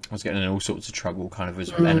was getting in all sorts of trouble, kind of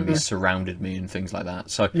as enemies surrounded me and things like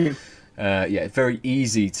that. So, it's very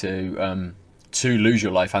easy to lose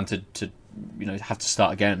your life and to have to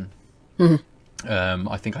start again.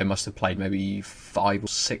 I think I must have played maybe 5 or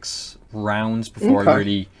 6 rounds before I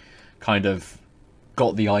really kind of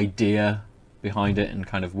got the idea behind it and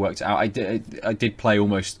kind of worked it out. I did play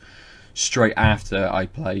almost straight after I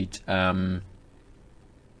played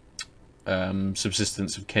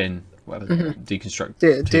Subsistence of Kin, whatever, Deconstruct.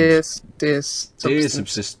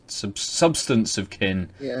 Substance of Kin.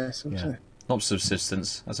 Yeah, not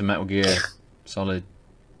Subsistence. That's a Metal Gear Solid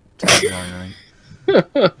tagline,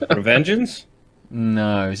 right? Revengeance?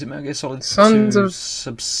 No, is it Metal Gear Solid Sons 2 of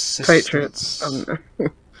Subsistence? Patriots.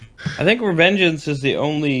 I think Revengeance is the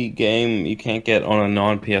only game you can't get on a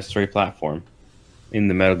non-PS3 platform in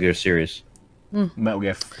the Metal Gear series. Metal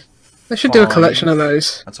Gear. They should do a collection of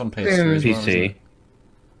those. That's on PS3 as well, PC.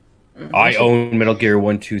 I own Metal Gear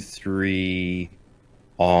 1, 2, 3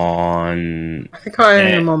 on... I think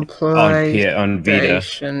I own them on on Vita.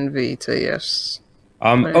 Vita, yes.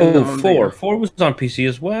 4. 4 was on PC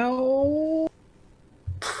as well?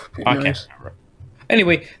 I can't remember.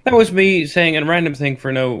 Anyway, that was me saying a random thing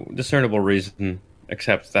for no discernible reason,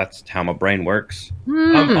 except that's how my brain works.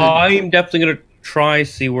 I'm definitely going to try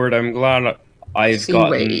Seaward. I'm glad I've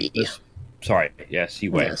gotten this... Sorry,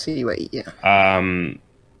 Seaway. Yeah, Seaway, yeah.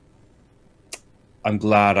 I'm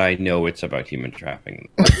glad I know it's about human trafficking.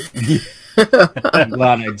 I'm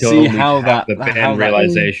glad I don't see how that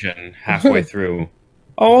realization halfway through.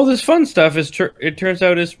 All this fun stuff it turns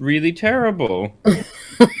out is really terrible.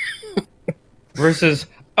 Versus,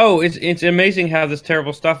 it's amazing how this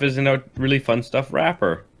terrible stuff is in a really fun stuff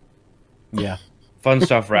wrapper. Yeah. Fun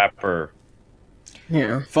stuff wrapper.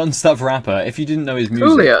 Yeah. Fun stuff rapper. If you didn't know his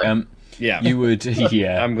music, you would.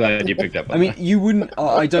 Yeah. I'm glad you picked up on that. I mean, you wouldn't.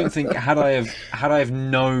 I don't think had I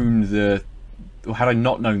known had I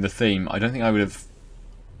not known the theme, I don't think I would have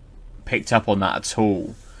picked up on that at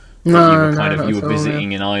all. No, you were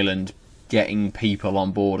visiting an island, getting people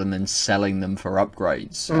on board, and then selling them for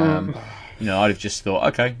upgrades. I'd have just thought,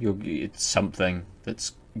 okay, it's something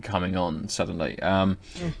that's coming on suddenly.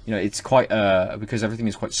 It's quite because everything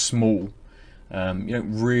is quite small. You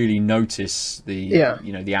don't really notice the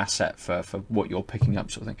the asset for what you're picking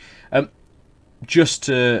up, sort of thing. Just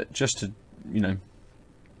to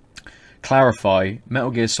clarify,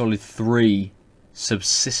 Metal Gear Solid 3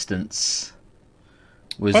 Subsistence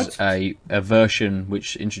was a version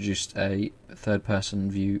which introduced a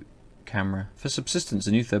third-person view camera. For Subsistence,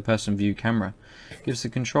 a new third-person view camera gives the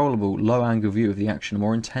controllable low-angle view of the action a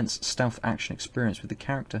more intense stealth action experience with the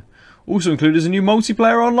character. Also included is a new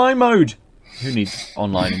multiplayer online mode. Who needs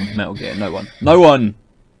online in Metal Gear? No one. No one!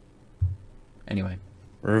 Anyway.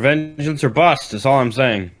 Revengeance or bust, is all I'm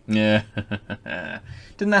saying. Yeah.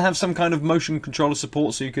 Didn't that have some kind of motion controller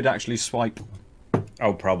support so you could actually swipe?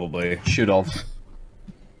 Oh, probably. Should have.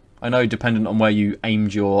 I know, dependent on where you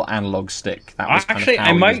aimed your analog stick. That was actually, kind of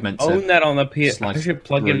how I might was meant own to that on the PS. I should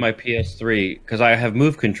plug in my PS3 because I have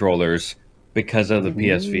Move controllers because of the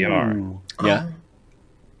PSVR. Yeah.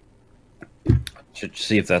 Should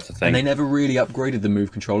see if that's a thing. And they never really upgraded the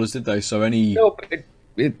Move controllers, did they? So any Move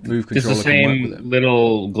controller it's the same with it.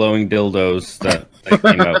 Little glowing dildos that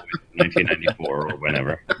came out in 1994 or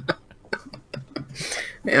whenever.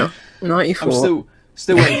 Yeah, 94. I'm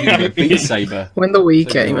still waiting for the Beat Saber. When the Wii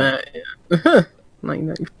came out.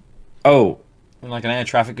 1994. Oh. Like an air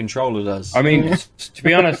traffic controller does. I mean, to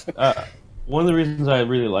be honest, one of the reasons I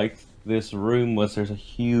really liked this room was there's a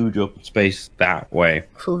huge open space that way.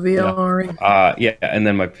 For VR. Yeah, and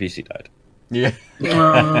then my PC died. Yeah.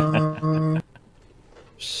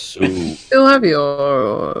 So Still have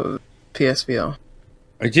your PSVR?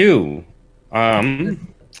 I do. You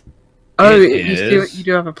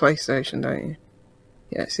do have a PlayStation, don't you?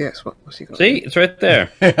 Yes. What's he got? See, it's right there.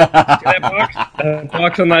 See that box? That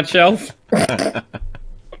box on that shelf. I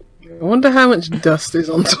wonder how much dust is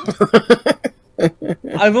on top of that.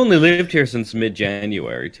 I've only lived here since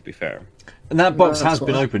mid-January, to be fair. And that box has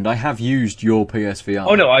been opened. I have used your PSVR.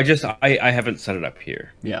 Oh no, I haven't set it up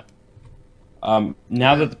here. Yeah. Now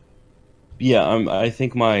that, I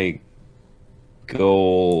think my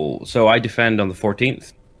goal. So I defend on the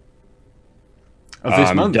 14th of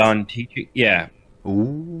this month. I'm done teaching. Yeah.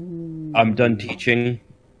 Ooh. I'm done teaching,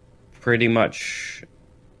 pretty much.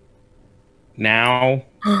 Now,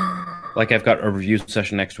 like I've got a review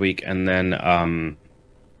session next week, and then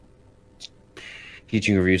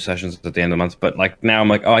teaching review sessions at the end of the month. But like now, I'm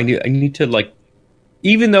like, I need to like.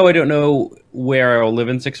 Even though I don't know where I'll live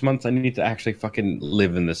in 6 months, I need to actually fucking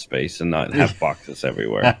live in this space and not have boxes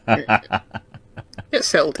everywhere. Get get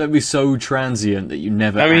settled. That'd be so transient that you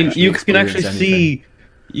never. I mean, you can experience actually anything. see.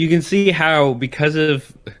 You can see how, because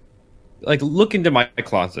of, like, look into my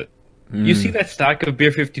closet. You see that stack of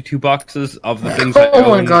Beer 52 boxes of the things I Oh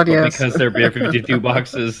my own, God, but yes. because they're Beer 52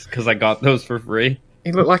 boxes, because I got those for free.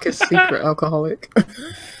 You look like a secret alcoholic.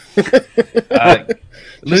 Lucy, I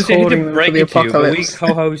need hoarding to them break for the it to you, but we apocalypse.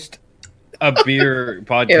 co-host a beer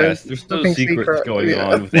podcast. There's no nothing secrets secret, going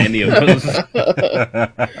yeah. on with any of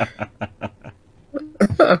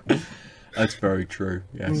those. That's very true.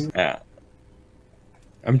 Yes. Yeah.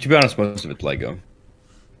 I mean, to be honest, most of it's Lego.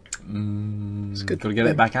 It's good. Got to get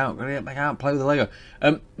it back out. Got to get it back out. Play with the Lego.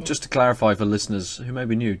 Just to clarify for listeners who may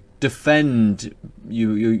be new, defend.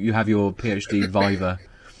 You have your PhD Viva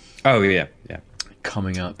Oh yeah, yeah.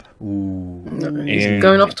 coming up. Ooh. He's In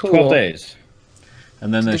going off to 12 war. days.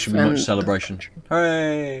 And then there should be much defend. celebration.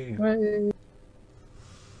 Hooray! Right.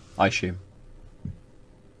 I assume.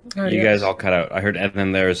 Oh, You yeah. guys all cut out. I heard and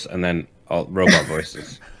then there's and then all robot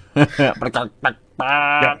voices. There'll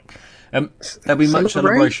be much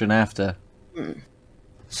celebration after.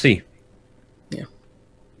 See. Yeah.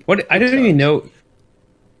 What I don't even know.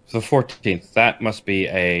 The 14th. That must be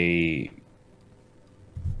a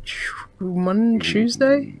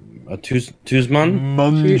Tuesday?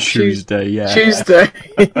 Tuesday. Tuesday, yeah. Tuesday.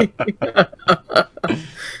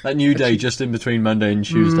 That new day just in between Monday and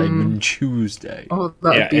Tuesday. Tuesday. Oh,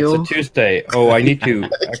 that'd Yeah, be it's all. a Tuesday. Oh, I need to Can you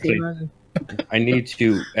actually. imagine? I need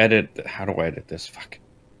to edit. How do I edit this? Fuck.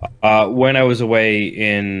 When I was away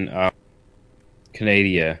in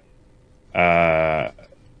Canada, I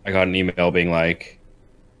got an email being like,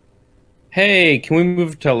 "Hey, can we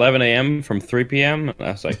move to 11 a.m. from 3 p.m.?" And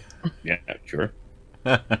I was like, "Yeah, sure."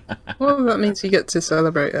 Well, that means you get to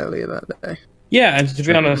celebrate earlier that day. Yeah, and to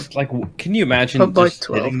be honest, like, can you imagine Pub by just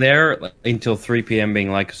 12. sitting there like, until 3 p.m. being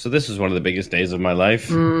like, "So this is one of the biggest days of my life."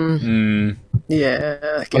 Yeah.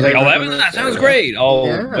 I was like, 11? That sounds great. I'll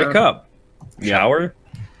Yeah. wake up, shower.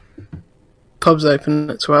 Pubs open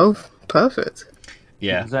at 12. Perfect.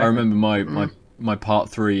 Yeah, Exactly. I remember my part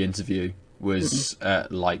 3 interview was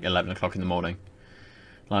at like 11 o'clock in the morning.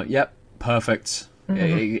 Like, yep, perfect.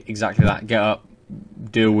 Exactly that. Get up,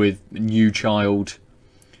 deal with new child,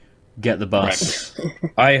 get the bus.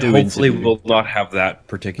 I Do hopefully interview. will not have that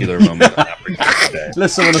particular moment on that particular day.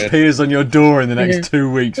 Unless someone appears on your door in the next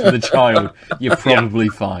 2 weeks with a child, you're probably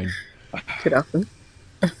fine. Could happen.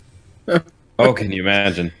 Oh, can you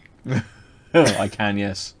imagine? I can,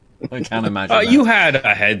 yes. I can imagine that. You had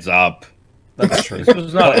a heads up. That's true. This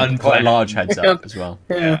was not Quite a unplanned. large heads up as well.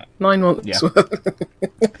 Yeah. 9 months. Yeah.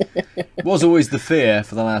 It was always the fear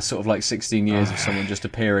for the last sort of like 16 years of someone just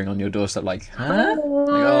appearing on your doorstep like, huh? Like,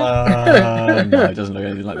 oh, no, it doesn't look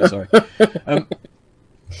anything like this, sorry.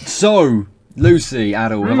 So, Lucy,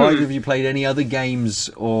 Aadil, have either of you played any other games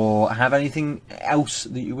or have anything else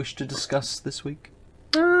that you wish to discuss this week?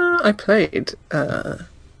 I played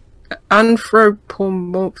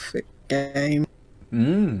anthropomorphic game.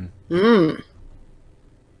 Yeah,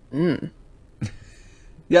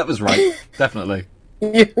 that was right. Definitely.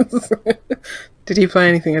 Yes. Did you play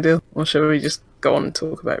anything, Aadil? Or shall we just go on and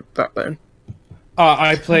talk about Backbone?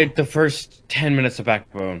 I played the first 10 minutes of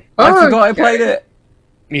Backbone. I forgot I played it.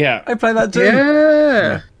 Yeah. I played that too.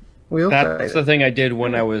 Yeah. We all played That's it. the thing I did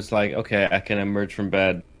when I was like, okay, I can emerge from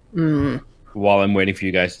bed while I'm waiting for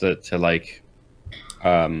you guys to like,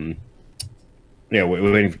 waiting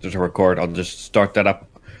to record. I'll just start that up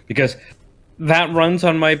because that runs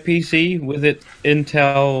on my PC with it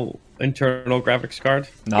Intel internal graphics card.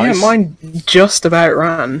 Nice. Yeah, mine just about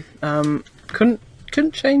ran.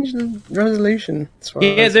 Couldn't change the resolution. As far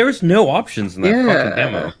Yeah, as... there was no options in that Yeah. fucking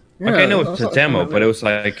demo. Like, I know Yeah, it's a demo, but it was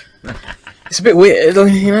like, It's a bit weird,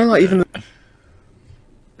 you know, like even.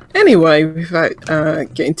 Anyway, without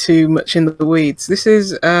getting too much into the weeds, this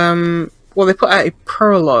is well, they put out a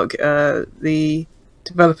prologue. The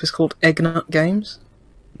developer's called Eggnut Games.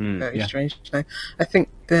 Very yeah. strange name. I think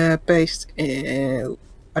they're based in.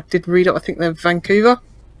 I did read it. I think they're Vancouver.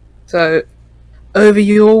 So, over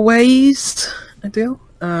your ways, Aadil.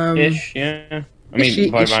 ish, yeah. I mean,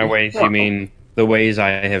 Ishy, by my ishy. ways, you mean the ways I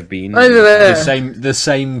have been. Over there. The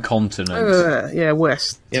same continent. Over there. Yeah,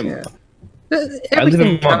 west. Yeah. Yeah. I live in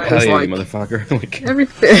Everything Canada's Montpellier, like- you motherfucker. Like,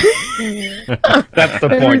 Everything. that's the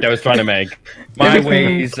point I was trying to make. My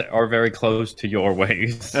Everything- ways are very close to your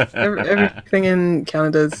ways. Everything in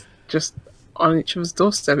Canada's just on each other's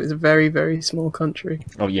doorstep. It's a very, very small country.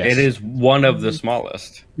 Oh yes. It is one of the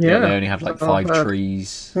smallest. Yeah, Yeah, they only have like 5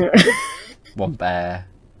 trees, 1 bear.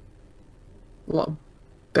 a lot of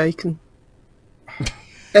bacon.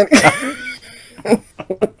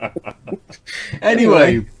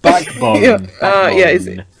 Anyway, Backbone. Yeah,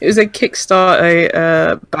 Backbone. it was a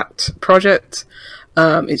Kickstarter backed project.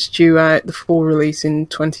 It's due out the full release in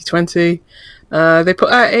 2020. They put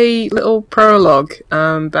out a little prologue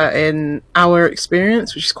about an hour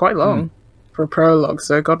experience, which is quite long for a prologue.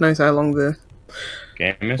 So God knows how long the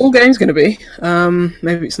whole game's going to be.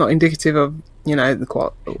 Maybe it's not indicative of the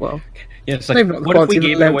quality. Well, yeah, it's like, what if we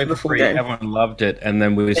gave it away for free? Game. Everyone loved it, and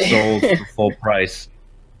then we sold for full price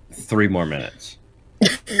 3 more minutes.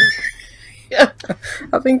 Yeah,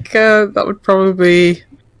 I think that would probably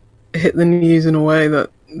hit the news in a way that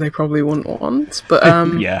they probably wouldn't want. But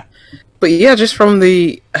but yeah, just from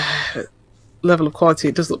the level of quality,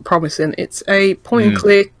 it does look promising. It's a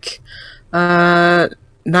point-and-click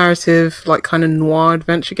narrative, like kind of noir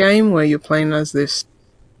adventure game where you're playing as this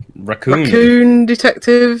raccoon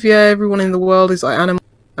detective. Yeah, everyone in the world is like animal.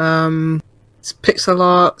 It's pixel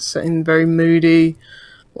art, setting very moody,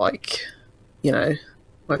 like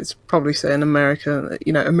it's probably say in America,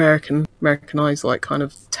 Americanized like kind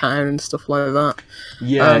of town and stuff like that.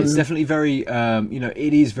 Yeah, it's definitely very,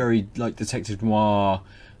 it is very like detective noir,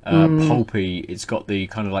 pulpy. It's got the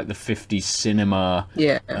kind of like the 50s cinema,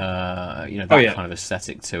 that kind of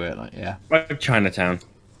aesthetic to it. Like Chinatown.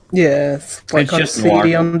 Yeah, it's like kind of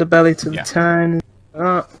seedy underbelly to the town.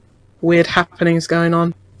 Weird happenings going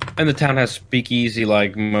on. And the town has speakeasy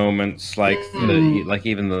like moments, like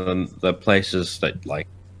even the places that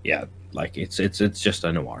it's just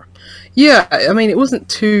a noir. Yeah, I mean it wasn't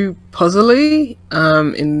too puzzly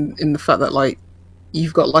in the fact that like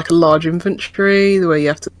you've got like a large inventory the way you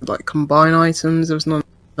have to like combine items. There was none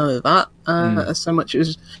of that as so much. It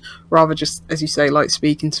was rather just, as you say, like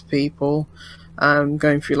speaking to people,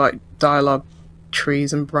 going through like dialogue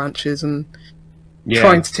trees and branches and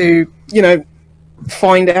trying to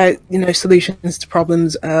find out solutions to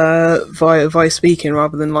problems via speaking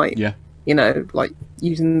rather than like like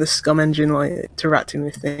using the scum engine, like interacting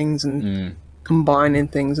with things and combining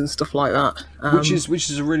things and stuff like that. Which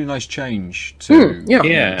is a really nice change to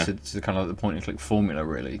to kind of the point and click formula,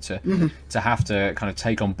 really, to have to kind of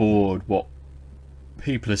take on board what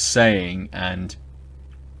people are saying and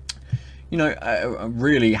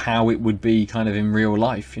really how it would be kind of in real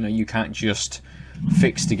life. You can't just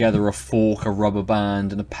fix together a fork, a rubber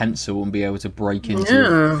band, and a pencil and be able to break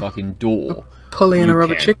into a fucking door. Pulley and a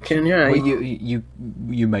rubber chicken, yeah. Well, you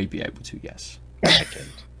may be able to, yes. I can.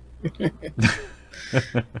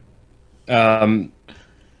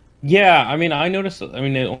 Yeah, I mean, I noticed. I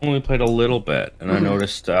mean, I only played a little bit, and I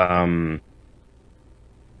noticed, so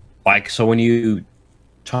when you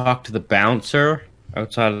talk to the bouncer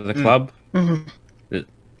outside of the club,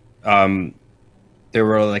 there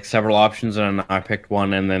were like several options, and I picked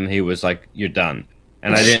one, and then he was like, "You're done."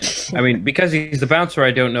 And I didn't. I mean, because he's the bouncer, I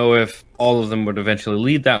don't know if all of them would eventually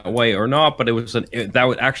lead that way or not. But it was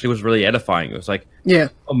actually was really edifying. It was like,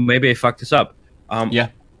 oh, maybe I fucked this up.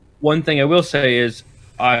 One thing I will say is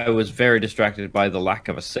I was very distracted by the lack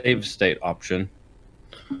of a save state option.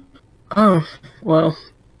 Oh well.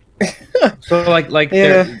 So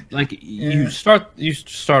you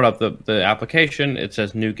start up the application. It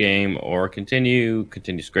says new game or continue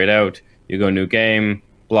straight out. You go new game,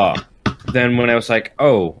 blah. Then when I was like,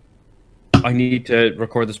 oh, I need to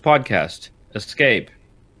record this podcast, escape,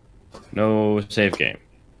 no save game.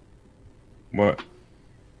 What?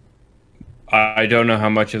 I don't know how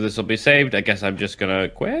much of this will be saved. I guess I'm just gonna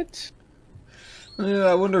quit. Yeah,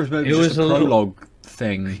 I wonder if maybe it was a prologue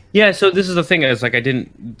thing. Yeah, so this is the thing. It's like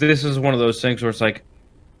this is one of those things where it's like,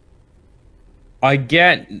 I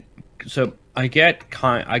kind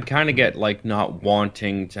of get like not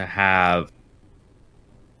wanting to have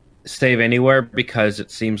save anywhere because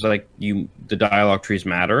it seems like the dialogue trees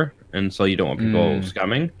matter, and so you don't want people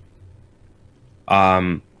scumming.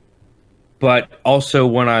 But also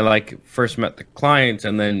when I like first met the client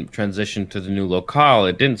and then transitioned to the new locale,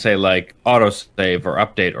 it didn't say like autosave or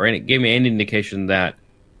update or it gave me any indication that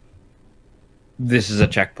this is a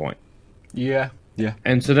checkpoint. Yeah.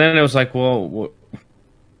 And so then it was like, well,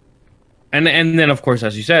 and then of course,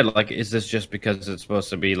 as you said, like, is this just because it's supposed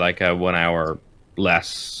to be like a 1 hour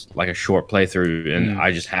less, like a short playthrough, and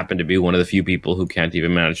I just happen to be one of the few people who can't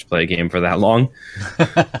even manage to play a game for that long.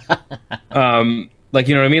 Like,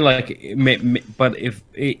 you know what I mean? Like, but if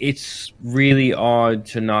it's really odd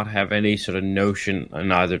to not have any sort of notion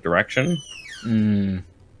in either direction.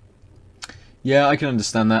 Yeah, I can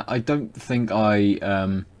understand that. I don't think I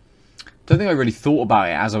really thought about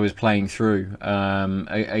it as I was playing through.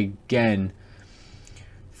 Again,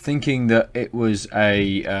 thinking that it was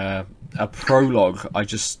a prologue, I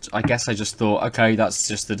guess I just thought, okay, that's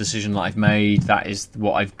just the decision that I've made. That is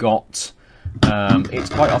what I've got. It's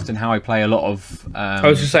quite often how I play a lot of. I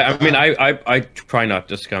was just saying. I mean, I try not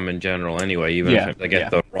to scum in general anyway, even if I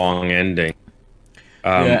get the wrong ending.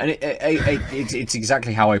 And it's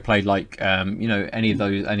exactly how I played, like any of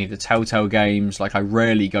the Telltale games. Like, I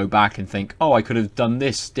rarely go back and think, oh, I could have done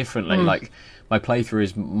this differently. Like, my playthrough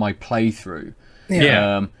is my playthrough.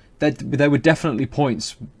 There were definitely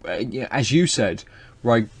points, as you said,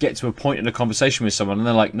 where I get to a point in a conversation with someone and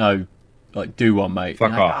they're like, no, like, do one, mate.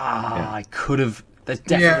 Fuck off. I could have. There's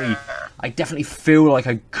definitely, I definitely feel like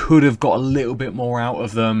I could have got a little bit more out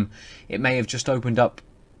of them. It may have just opened up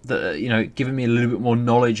given me a little bit more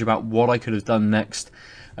knowledge about what I could have done next.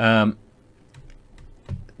 But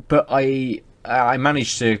I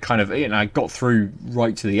managed to kind of, I got through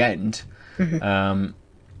right to the end. And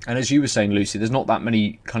as you were saying, Lucy, there's not that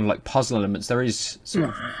many kind of like puzzle elements. There is sort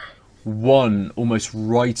of one almost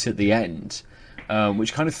right at the end,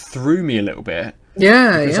 which kind of threw me a little bit.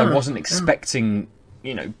 Because I wasn't expecting,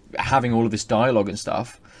 having all of this dialogue and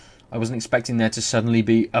stuff. I wasn't expecting there to suddenly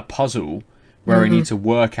be a puzzle where I need to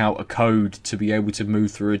work out a code to be able to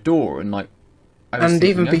move through a door, and like.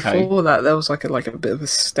 Even before that, there was like a bit of a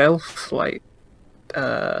stealth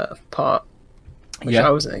part, which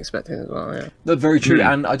I wasn't expecting as well. Yeah, that's very true.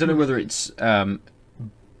 And I don't know whether it's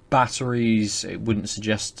batteries. It wouldn't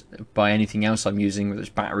suggest by anything else I'm using, whether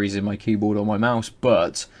it's batteries in my keyboard or my mouse,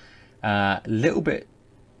 but a little bit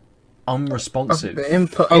unresponsive. A bit of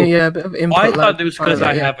input. I thought it was because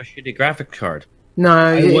I have a shitty graphics card.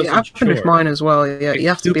 No, it happened with mine as well. Yeah, you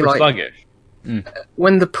have to be like sluggish.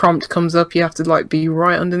 When the prompt comes up, you have to like be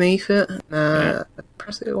right underneath it.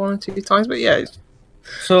 Press it 1 or 2 times, but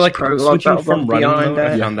So like switching from running mode,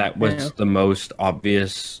 I found that was the most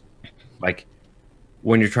obvious. Like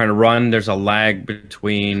when you're trying to run, there's a lag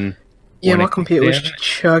between. Yeah, my computer was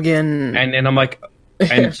chugging, and I'm like,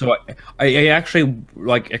 and so I actually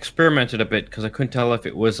like experimented a bit because I couldn't tell if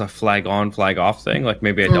it was a flag on, flag off thing. Like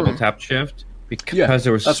maybe I double tap shift. Because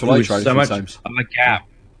there was so much of a gap.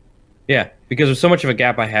 Yeah, because there was so much of a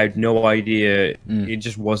gap, I had no idea. It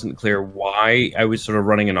just wasn't clear why I was sort of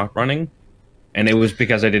running and not running. And it was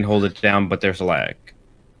because I didn't hold it down, but there's a lag.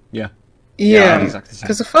 Yeah,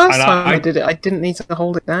 because the first time I did it, I didn't need to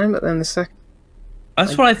hold it down, but then the second...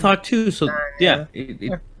 That's what I thought too, so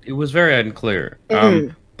it was very unclear.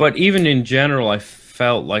 But even in general, I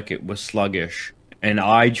felt like it was sluggish. And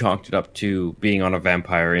I chalked it up to being on a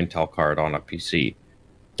Vampire Intel card on a PC.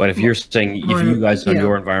 But if you're saying, if you guys on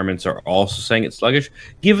your environments are also saying it's sluggish,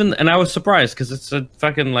 and I was surprised because it's a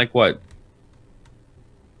fucking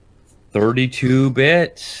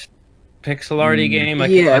 32-bit pixel arty game.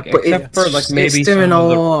 But it's doing a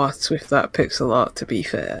lot with that pixel art. To be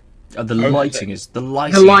fair. The lighting is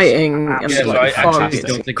fantastic.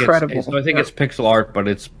 It's incredible. So I think it's pixel art, but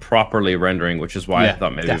it's properly rendering, which is why I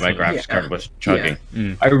thought maybe my graphics card was chugging.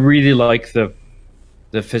 I really like the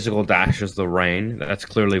physical dashes, the rain. That's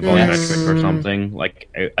clearly volumetric or something. Like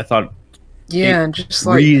I thought, and just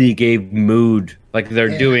like really gave mood. Like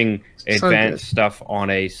they're doing advanced stuff on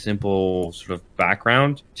a simple sort of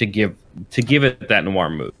background to give it that noir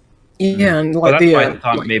mood. Yeah, and like that's why I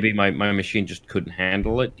thought maybe my machine just couldn't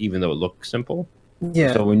handle it, even though it looked simple.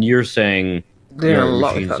 Yeah. So when you're saying your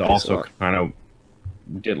machines also kind of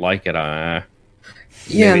did like it, maybe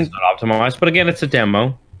it's not optimized. But again, it's a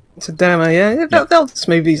demo. It's a demo, yeah. They'll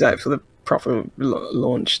smooth these out for the proper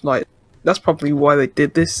launch. Like that's probably why they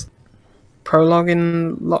did this prologue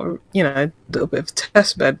in a little bit of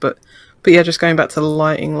test bed. But yeah, just going back to the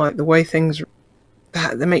lighting, like the way things.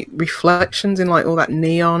 They make reflections in like all that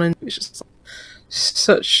neon, and it's just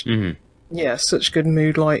such such good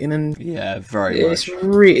mood lighting, and very much.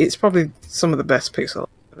 It's probably some of the best pixel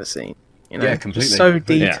I've ever seen. Yeah, completely. Just so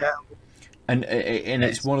detailed, and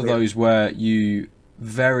it's one of those where you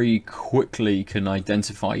very quickly can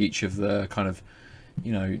identify each of the kind of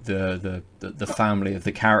the family of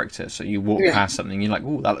the character. So you walk past something, and you're like,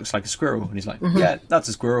 oh, that looks like a squirrel, and he's like, yeah, that's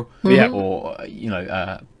a squirrel. Or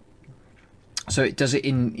so it does it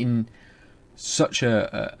in such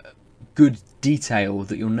a good detail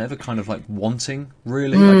that you're never kind of like wanting,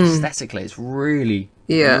 really. Like aesthetically, it's really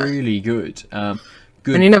good.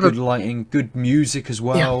 Good lighting, good music as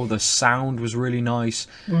well. The sound was really nice.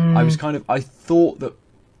 I thought that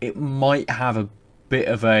it might have a bit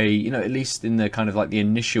of a, at least in the kind of like the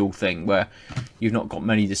initial thing where you've not got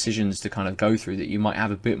many decisions to kind of go through, that you might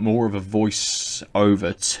have a bit more of a voice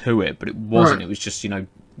over to it, but it wasn't. It was just,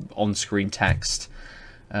 on-screen text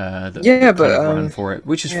that ran for it,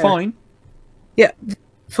 which is fine. Yeah,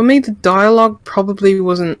 for me, the dialogue probably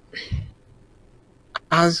wasn't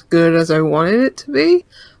as good as I wanted it to be.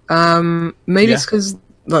 Maybe it's because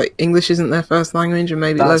like English isn't their first language, and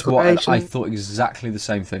maybe That's local what Asian. I thought exactly the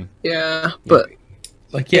same thing. Yeah, but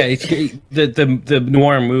like it's the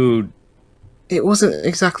noir mood. it wasn't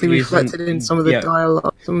exactly reflected in some of the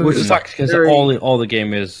dialogue. Which sucks because all the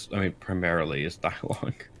game is, I mean, primarily is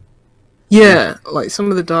dialogue. Yeah, like some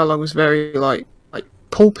of the dialogue was very like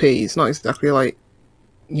pulpy. It's not exactly like,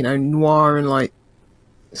 you know, noir and like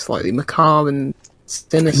slightly macabre and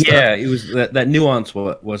sinister. Yeah, it was that nuance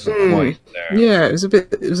wasn't quite there. Yeah, it was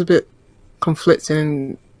a bit conflicting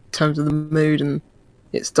in terms of the mood and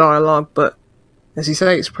its dialogue. But as you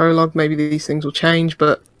say, it's prologue. Maybe these things will change.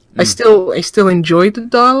 But I still enjoyed the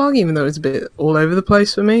dialogue, even though it was a bit all over the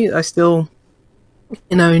place for me. I still,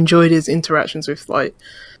 you know, enjoyed his interactions with like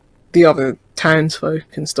the other townsfolk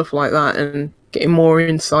and stuff like that, and getting more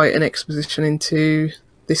insight and exposition into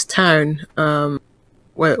this town,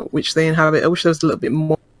 which they inhabit. I wish there was a little bit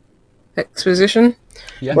more exposition,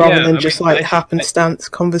 rather than just like happenstance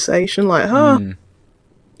conversation. Like, I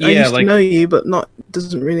used to know you, but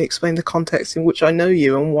doesn't really explain the context in which I know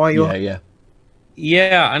you and why you're.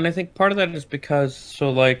 Yeah, and I think part of that is because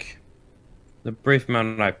like the brief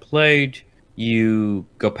amount I played, you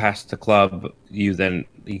go past the club, you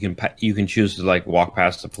can choose to like walk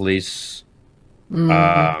past the police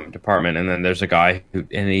department, and then there's a guy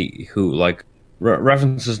who like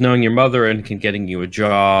references knowing your mother and getting you a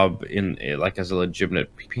job in like as a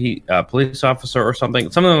legitimate police officer or something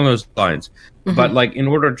along those lines. But like in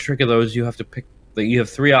order to trigger those, you have to pick. You have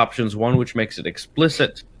three options: one which makes it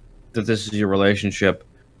explicit that this is your relationship,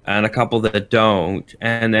 and a couple that don't.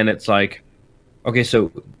 And then it's like, okay, so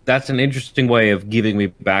that's an interesting way of giving me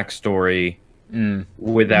backstory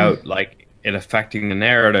without like it affecting the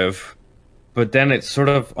narrative. But then it's sort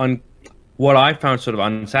of what I found sort of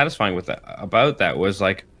unsatisfying about that was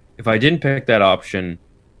like, if I didn't pick that option,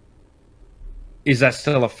 is that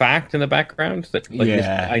still a fact in the background that like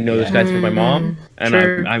I know this guy's from my mom, and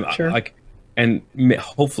I'm like, and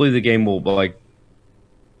hopefully the game will like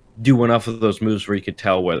do enough of those moves where you could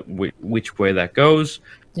tell which way that goes.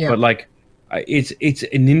 But like, it's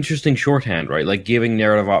an interesting shorthand, right? Like giving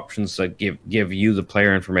narrative options that give you the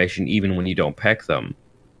player information even when you don't pick them.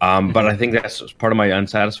 But I think that's part of my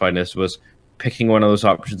unsatisfiedness was picking one of those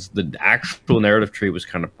options. The actual narrative tree was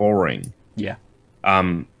kind of boring. Yeah.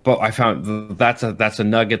 But I found that's a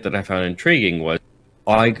nugget that I found intriguing was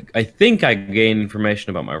I think I gained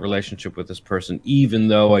information about my relationship with this person even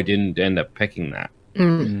though I didn't end up picking that.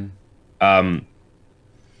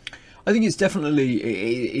 I think it's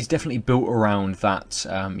definitely built around that,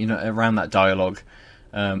 around that dialogue,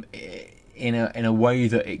 in a way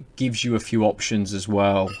that it gives you a few options as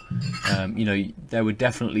well. There were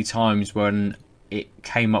definitely times when it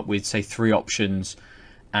came up with, say, 3 options,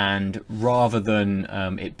 and rather than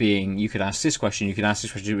it being, you could ask this question, you could ask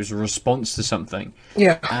this question, it was a response to something.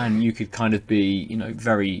 Yeah. And you could kind of be,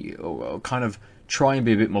 very, kind of try and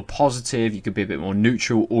be a bit more positive, you could be a bit more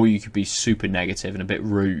neutral, or you could be super negative and a bit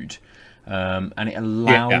rude. And it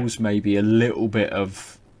allows maybe a little bit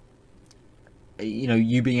of,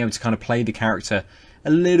 you being able to kind of play the character a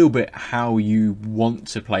little bit how you want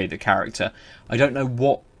to play the character. I don't know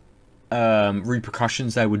what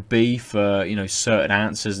repercussions there would be for certain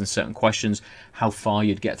answers and certain questions, how far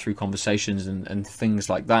you'd get through conversations and things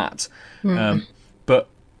like that. But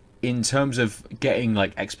in terms of getting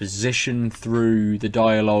like exposition through the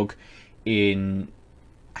dialogue, in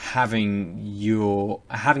having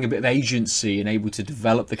a bit of agency and able to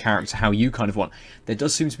develop the character how you kind of want, there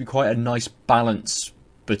does seem to be quite a nice balance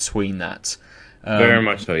between that. Very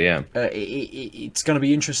much so, yeah. It's going to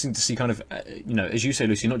be interesting to see kind of, as you say,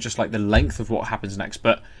 Lucy, not just like the length of what happens next,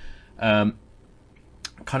 but kind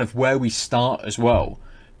of where we start as well,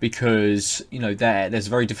 because there's a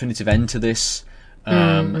very definitive end to this.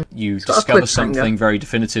 You discover something very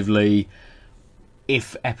definitively.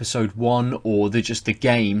 If episode 1 or just the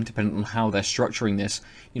game, depending on how they're structuring this,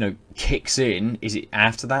 kicks in, is it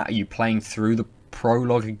after that? Are you playing through the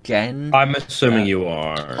prologue again? I'm assuming you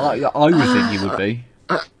are. I would think you would be.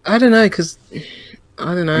 I don't know, because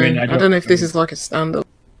I don't know. I don't know if this is like a standard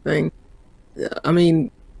thing. I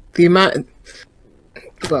mean, to be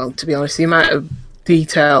honest, the amount of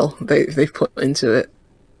detail they've put into it,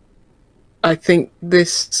 I think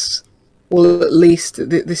this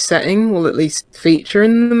setting will at least feature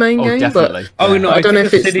in the main game. Definitely. But no, I don't know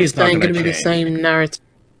if it's going to be the same narrative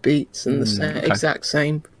beats and the exact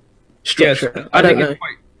same structure. Yes, I don't know.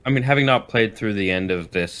 Having not played through the end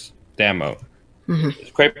of this demo,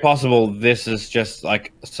 it's quite possible this is just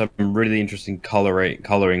like some really interesting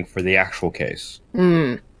coloring for the actual case.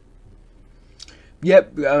 Yep,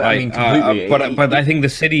 I mean completely. But I think the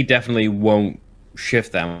city definitely won't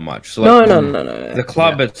shift that much. So No. the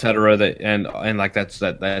club, etc. That and like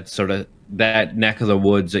that sort of that neck of the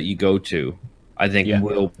woods that you go to, I think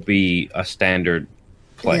will be a standard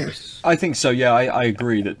place. I think so. Yeah, I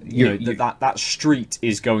agree that that street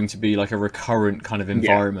is going to be like a recurrent kind of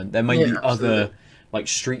environment. There may be other like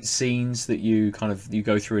street scenes that you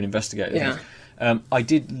go through and investigate. Yeah. I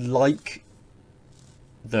did like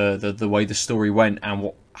the way the story went and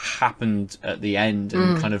what happened at the end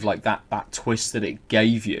and kind of like that twist that it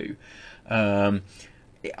gave you.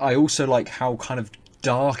 I also like how kind of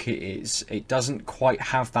dark it is. It doesn't quite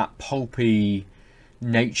have that pulpy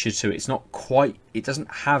nature to it. It's not quite. It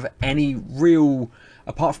doesn't have any real,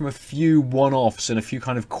 apart from a few one-offs and a few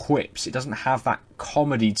kind of quips. It doesn't have that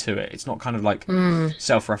comedy to it. It's not kind of like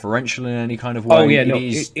self-referential in any kind of way. Oh yeah,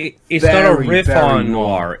 it's not a riff on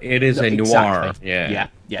noir. It is a noir. Exactly. Yeah,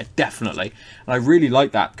 definitely. And I really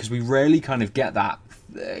like that because we rarely kind of get that.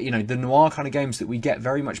 The noir kind of games that we get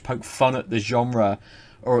very much poke fun at the genre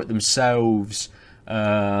or at themselves.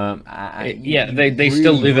 They really,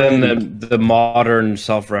 still live in the modern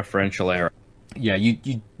self-referential era. Yeah,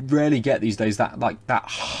 you rarely get these days that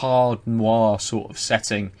hard noir sort of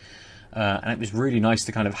setting, and it was really nice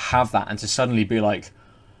to kind of have that and to suddenly be like,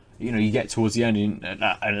 you get towards the end and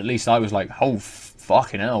at least I was like, oh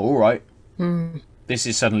fucking hell, all right, this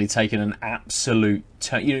is suddenly taking an absolute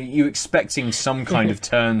turn. You expecting some kind of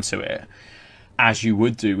turn to it, as you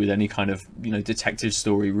would do with any kind of detective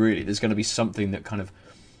story. Really, there's going to be something that kind of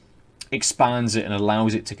expands it and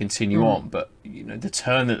allows it to continue on. But the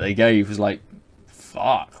turn that they gave was like,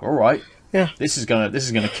 fuck, all right, this is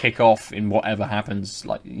gonna kick off in whatever happens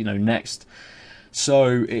next.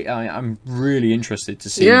 So I'm really interested to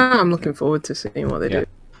see. Yeah, I'm looking forward to seeing what they do.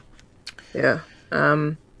 Yeah.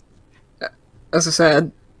 As I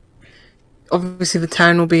said, obviously the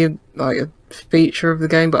town will be like a feature of the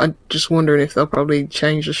game, but I'm just wondering if they'll probably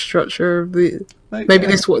change the structure of the. Maybe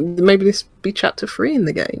this be chapter 3 in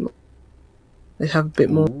the game. They have a bit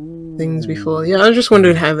more things before. Yeah, I'm just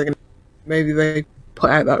wondering how they're gonna. Maybe they put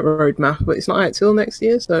out that roadmap, but it's not out till next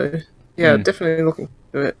year. So yeah, definitely looking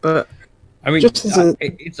to it. But I mean,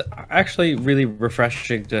 it's actually really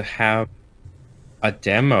refreshing to have a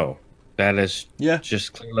demo that is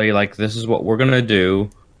just clearly like, this is what we're gonna do.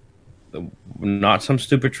 Not some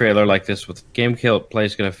stupid trailer like this with gameplay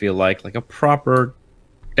is going to feel like a proper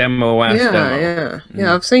demo. Yeah.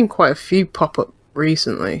 I've seen quite a few pop up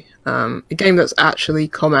recently. A game that's actually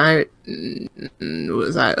come out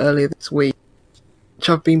was out earlier this week, which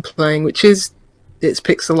I've been playing. it's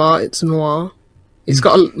pixel art, it's noir. It's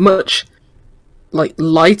got a much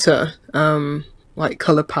lighter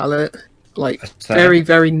color palette, very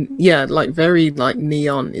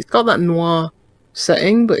neon. It's got that noir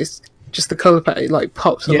setting, but it's just the color palette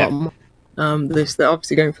pops a lot more. They're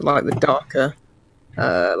obviously going for the darker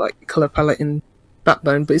color palette in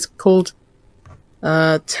Backbone, but it's called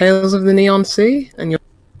Tales of the Neon Sea, and you're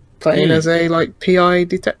playing as a PI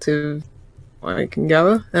detective, I can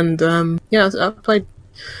gather. And I played.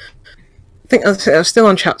 I think I was still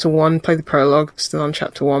on chapter 1. Played the prologue, still on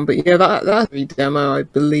chapter 1. But yeah, that's a demo, I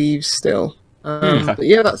believe, still. But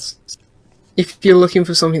yeah, that's if you're looking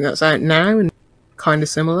for something that's out now and kind of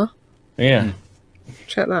similar. Yeah,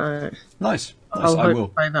 check that out. Nice. I will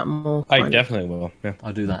play that more. I definitely will. Yeah,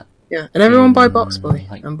 I'll do that. Yeah, and everyone buy Box Boy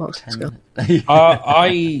and Box Skill.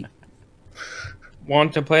 I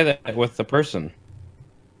want to play that with the person,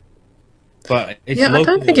 but it's I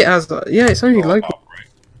don't think it has that. Yeah, it's only local. Right.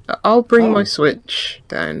 I'll bring my Switch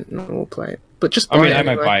down and we'll play it. But just buy it I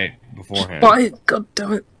might buy it beforehand. Buy it, god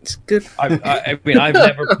damn it, it's good. I mean, I've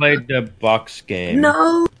never played the box game.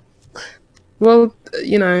 No. Well,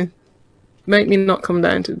 make me not come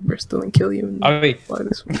down to Bristol and kill you. And buy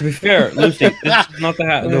this one. To be fair, Lucy, this is not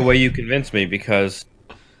the way you convince me, because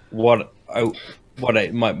my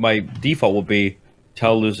default will be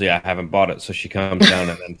tell Lucy I haven't bought it, so she comes down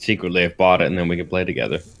and then secretly I've bought it, and then we can play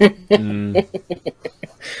together.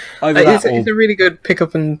 It's a really good pick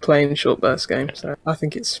up and play in short burst game, so I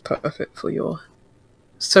think it's perfect for your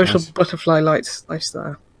social butterfly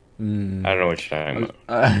lifestyle. I don't know what you're talking about.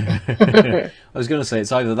 I was going to say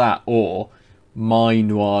it's either that or my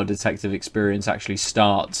noir detective experience actually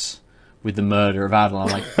starts with the murder of Aadil.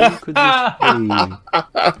 I'm like, who could this be?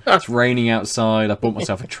 It's raining outside. I bought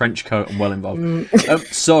myself a trench coat. I'm well involved.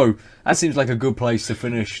 So that seems like a good place to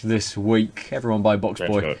finish this week. Everyone buy Box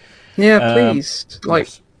Boy. Yeah, please.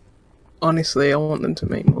 Honestly, I want them to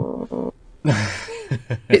make more.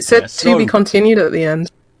 It said to be continued at the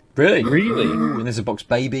end. Really? Ooh, and there's a box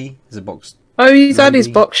baby. There's a box. Oh, he's had his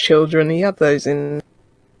box children. He had those in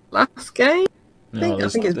last game. I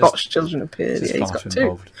think his botched children appeared. Yeah, he's got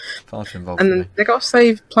two. Far too involved. And they got to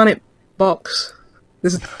save Planet Box.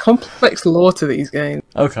 There's a complex lore to these games.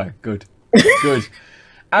 Okay, good. Good.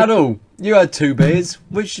 Aadil, you had 2 beers.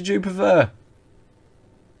 Which did you prefer?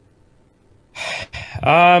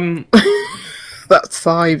 That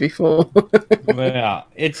sigh before. Yeah,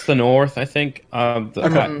 it's the North, I think.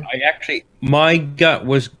 My gut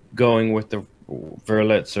was going with the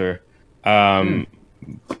Wurlitzer,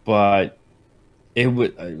 but it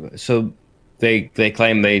would. So they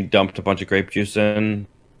claim they dumped a bunch of grape juice in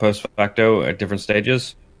post facto at different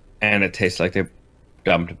stages, and it tastes like they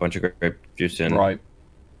dumped a bunch of grape juice in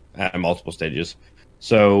at multiple stages.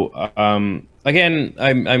 So again,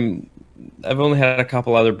 I've only had a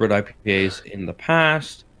couple other brut IPAs in the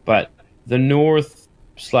past, but the North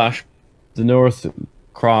Cross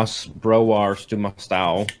Browars to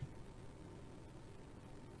Mostow.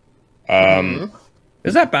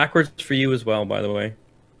 Is that backwards for you as well, by the way?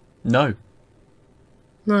 No,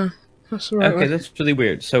 that's right. Okay, that's really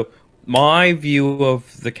weird. So my view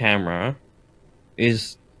of the camera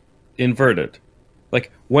is inverted.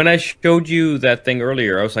 Like, when I showed you that thing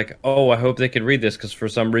earlier, I was like, oh, I hope they can read this, because for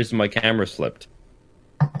some reason my camera slipped.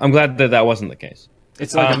 I'm glad that wasn't the case.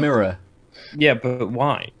 it's like a mirror. Yeah, but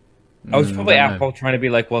why? I was probably Apple trying to be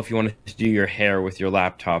like, well, if you want to do your hair with your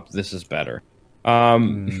laptop, this is better.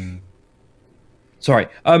 Sorry.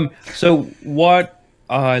 So what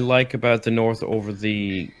I like about the North over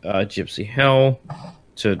the Gipsy Hill,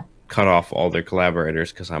 to cut off all their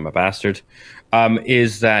collaborators because I'm a bastard,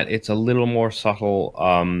 is that it's a little more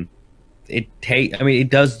subtle. It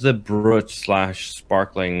does the brut /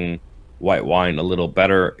 sparkling white wine a little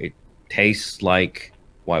better. It tastes like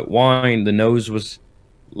white wine. The nose was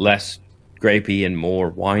less grapey and more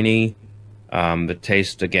winey. The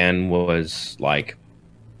taste again was like,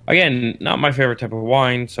 again, not my favorite type of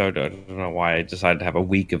wine, so I don't know why I decided to have a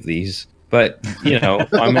week of these. But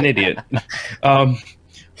I'm an idiot.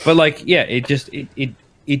 But like, yeah, it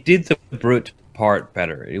did the brut part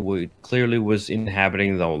better. It clearly was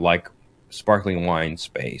inhabiting the like sparkling wine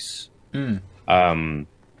space.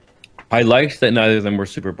 I liked that neither of them were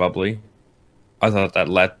super bubbly. I thought that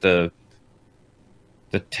let the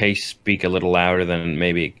taste speak a little louder than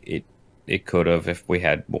maybe it could have if we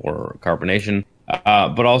had more carbonation.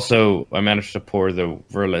 But also, I managed to pour the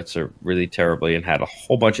Wurlitzer really terribly and had a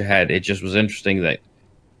whole bunch of head. It just was interesting that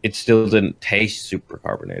it still didn't taste super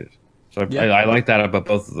carbonated. So I like that about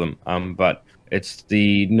both of them. But it's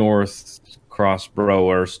the North Cross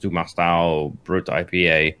Brewers to Mostow Brut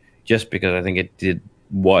IPA, just because I think it did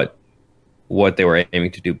what they were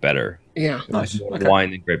aiming to do better. Yeah. Nice. More Okay.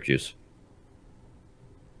 wine than grape juice.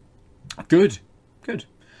 Good.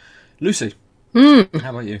 Lucy, how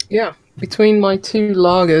about you? Yeah. Between my 2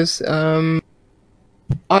 lagers,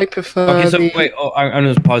 I prefer. Okay, so wait, I'm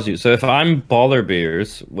going to pause you. So if I'm baller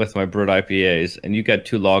beers with my brut IPAs and you got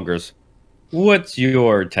 2 lagers, what's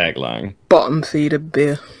your tagline? Bottom feeder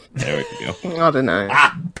beer. There we go. I don't know.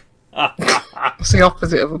 It's the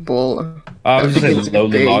opposite of a baller. I was Begins just with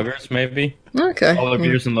lowly B. lagers, maybe. Okay. Baller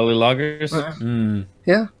beers and lowly lagers.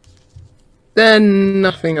 Yeah. They're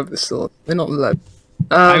nothing of the sort. They're not low.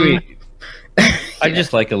 I mean, I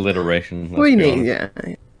just like alliteration. We need, yeah.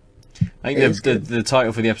 I think the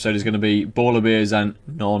title for the episode is going to be Baller Beers and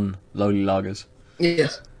Non-Lowly Lagers.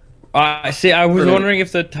 Yes. See, I was wondering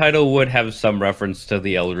if the title would have some reference to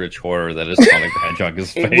the eldritch horror that is Sonic the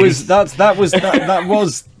Hedgehog's face. That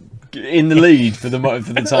was in the lead for the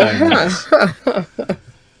time.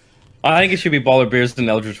 I think it should be Baller Beers and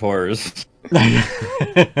Eldritch Horrors.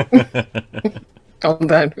 I'm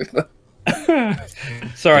down with that.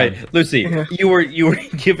 Sorry, Lucy. Yeah. You were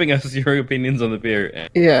giving us your opinions on the beer.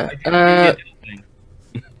 Yeah.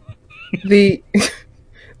 The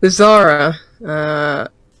Tzara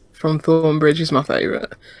from Thornbridge is my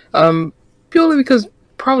favourite. Purely because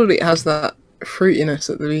probably it has that fruitiness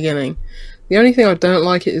at the beginning. The only thing I don't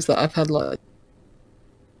like it is that I've had like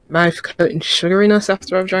mouth coating sugariness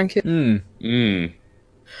after I've drank it.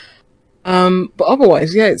 But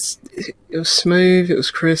otherwise, yeah, it was smooth, it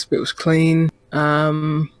was crisp, it was clean.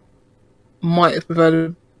 Might have preferred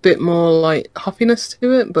a bit more like hoppiness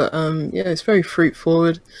to it, but yeah, it's very fruit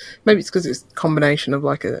forward. Maybe it's because it's a combination of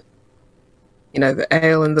like the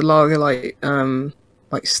ale and the lager like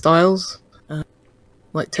styles,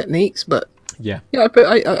 like techniques. But yeah, I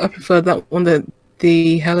preferred that one.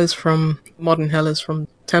 The Hellers from Modern Hellers from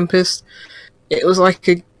Tempest. It was like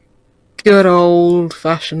a good old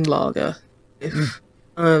fashioned lager. If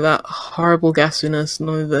none of that horrible gassiness,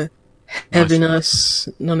 none of the heaviness,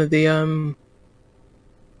 none of the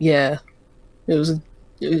yeah. It was a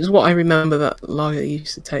is what I remember that lager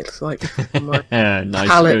used to taste like before my Nice,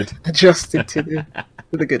 palate good. adjusted to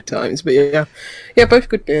the good times. But yeah, both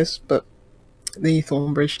good beers, but the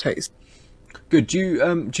Thornbridge taste. Good. Do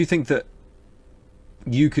you think that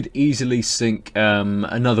you could easily sink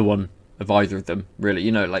another one of either of them? Really,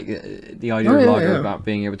 like the idea of lager about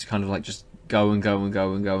being able to kind of like just go and go and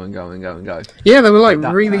go and go and go and go and go. Yeah, they were like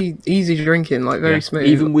really easy drinking, like very smooth.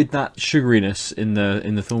 Even with that sugariness in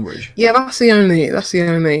the Thornbridge. Yeah, that's the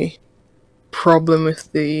only problem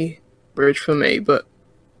with the bridge for me. But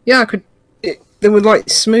yeah, they were like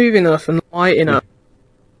smooth enough and light enough.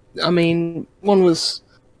 I mean, one was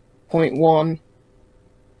 0.1,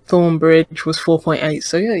 Thornbridge was 4.8.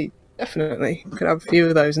 So yeah, you definitely could have a few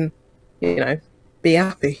of those and be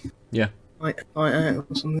happy. Yeah, night out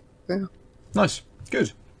or something. Yeah. Nice,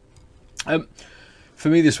 good. For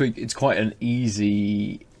me this week, it's quite an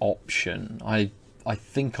easy option. I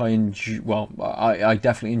think I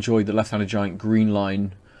definitely enjoyed the Left-Handed Giant Green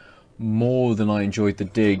Line more than I enjoyed the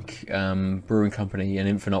Dig Brewing Company and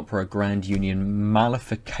Infant Opera Grand Union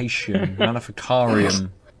Maleficarum.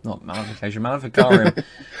 Not Malefication, Maleficarum.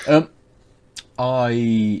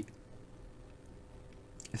 I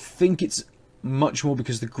think it's much more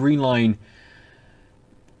because the Green Line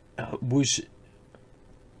was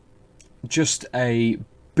just a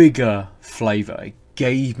bigger flavour. It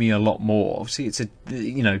gave me a lot more. Obviously, it's a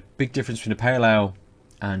big difference between a pale ale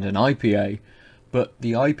and an IPA, but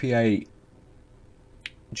the IPA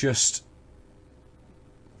just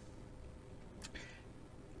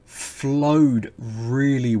flowed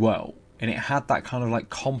really well, and it had that kind of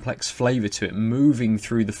like complex flavour to it, moving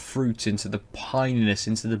through the fruit into the pininess,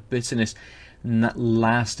 into the bitterness, and that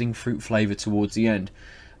lasting fruit flavour towards the end.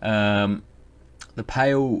 The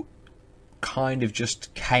pale kind of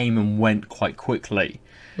just came and went quite quickly,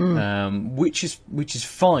 which is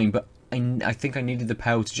fine, but I think I needed the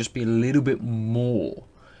pale to just be a little bit more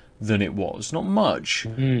than it was. Not much,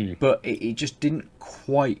 but it just didn't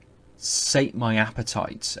quite sate my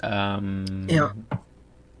appetite. Yeah.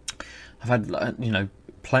 I've had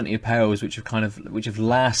plenty of pales which have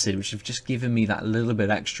lasted, which have just given me that little bit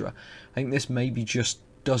extra. I think this maybe just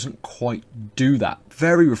doesn't quite do that.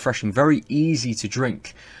 Very refreshing, very easy to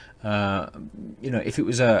drink. If it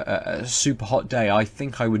was a super hot day, I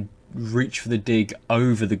think I would reach for the Dig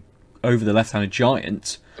over the Left-Handed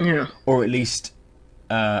Giant. Yeah. Or at least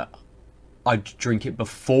I'd drink it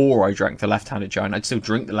before I drank the Left-Handed Giant. I'd still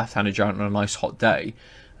drink the Left-Handed Giant on a nice hot day.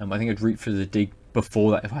 I think I'd reach for the Dig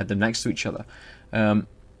before that if I had them next to each other.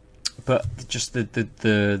 But just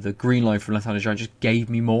the Green Line from Left-Handed Giant just gave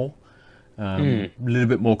me more. A little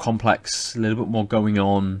bit more complex, a little bit more going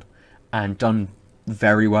on, and done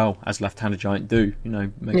very well as Left-Handed Giant do.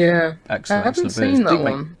 Make excellent beers. Seen that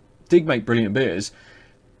one. Dig make brilliant beers.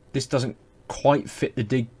 This doesn't quite fit the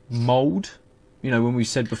Dig mould. When we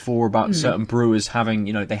said before about certain brewers having,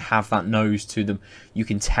 they have that nose to them, you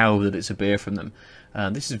can tell that it's a beer from them.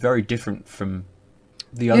 This is very different from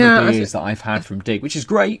the other beers that I've had from Dig, which is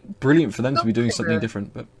great, brilliant for them to be doing something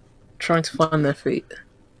different. But trying to find their feet.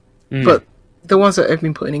 But the ones that have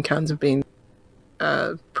been putting in cans have been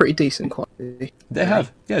pretty decent quality. They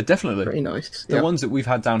have, yeah, definitely. Pretty nice. The ones that we've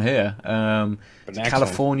had down here,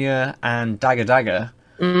 California and Dagger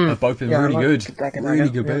have both been really good. Really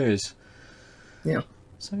good beers. Yeah.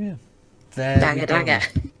 So, yeah. Dagger.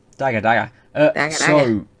 Dagger.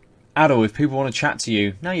 So, Aadil, if people want to chat to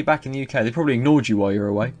you, now you're back in the UK, they probably ignored you while you were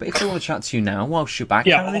away, but if they want to chat to you now, whilst you're back,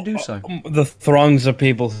 how do they do so? The throngs of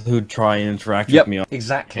people who try and interact with me.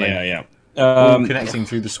 Exactly. Yeah. All connecting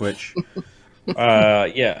through the Switch. I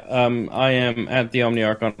am at the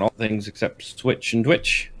Omniarch on all things except Switch and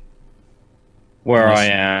Twitch, where I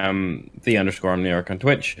am the _Omniarch on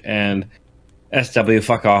Twitch, and SW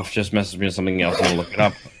fuck off just messaged me with something else and I'll look it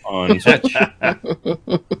up on Switch.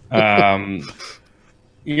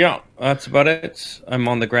 Yeah, that's about it. I'm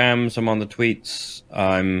on the grams, I'm on the tweets,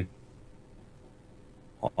 I'm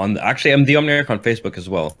the Omniarch on Facebook as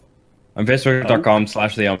well. I'm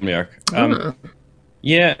facebook.com/the Omniarch.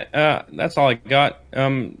 That's all I got.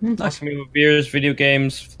 Nice. Talking about beers, video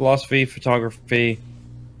games, philosophy, photography.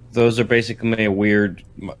 Those are basically a weird.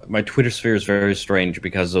 My Twitter sphere is very strange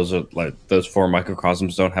because those four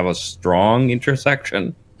microcosms don't have a strong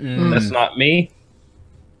intersection. That's not me.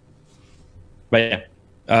 But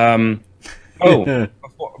yeah.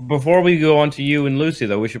 Before we go on to you and Lucy,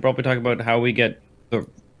 though, we should probably talk about how we get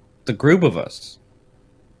the group of us.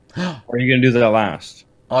 Or are you going to do that last?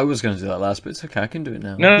 I was going to do that last, but it's okay. I can do it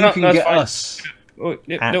now. No, you can get fine. us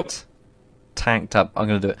at Tanked Up. I'm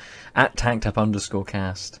going to do it at Tanked Up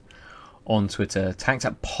 _cast on Twitter, Tanked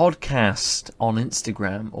Up Podcast on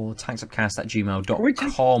Instagram, or tankedupcast@gmail.com. Are we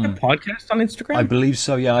Tanked Up Podcast on Instagram? I believe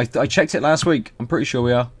so, yeah. I checked it last week. I'm pretty sure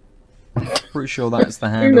we are. Pretty sure that's the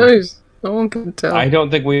Who handle. knows? No one can tell. I don't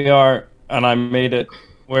think we are, and I made it.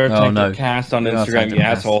 We're Tanked Up Cast on Instagram, you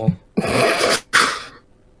asshole.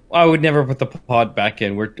 I would never put the pod back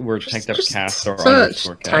in. We're Tanked Up Cast or search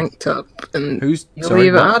 _cast. Tanked Up, and Who's you'll sorry?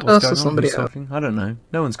 either add What's us or going on? somebody Who's else. talking? I don't know.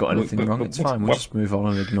 No one's got anything wrong. It's fine. We'll just move on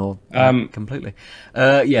and ignore completely.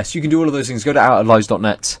 Yes, you can do all of those things. Go to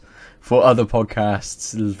outoflives.net for other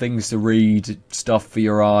podcasts, things to read, stuff for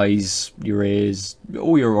your eyes, your ears,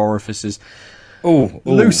 all your orifices. Oh,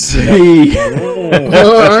 Lucy!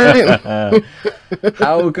 Alright.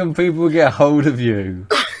 How can people get hold of you?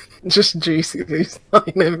 Just juicy who's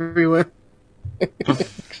lying everywhere.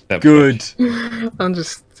 Good. I'm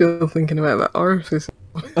just still thinking about that orifice.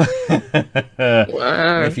 Wow.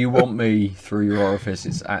 If you want me through your orifice,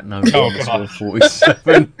 it's at no God.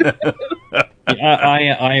 47.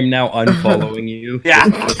 I am now unfollowing you. Yeah.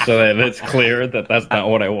 Just so that it's clear that that's not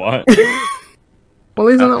what I want. Well,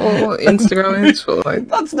 isn't that what Instagram is for? Like,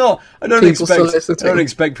 That's not. I don't People expect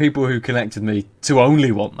expect people who connected me to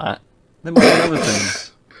only want that. There might be other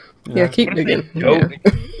things. yeah, keep digging. Joke.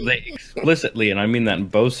 Yeah. They explicitly, and I mean that in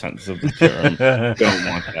both senses of the term, don't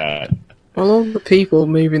want that. Well, all the people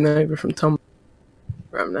moving over from Tumblr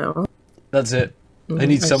now. That's it. They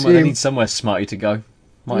need I somewhere. They assume. need somewhere smarty to go.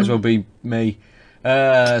 Might as well be me.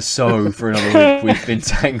 So for another week, we've been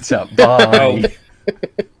tanked up. Bye.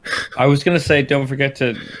 I was going to say, don't forget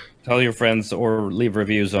to tell your friends or leave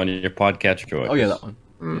reviews on your podcatcher choice. Oh yeah, that one.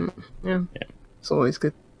 Yeah, it's always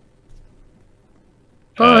good.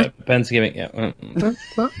 Bye. Ben's giving. Yeah.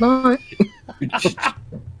 Bye.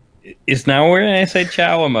 Is now where I say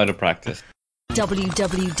ciao? I'm out of practice.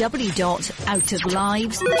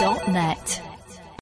 www.outoflives.net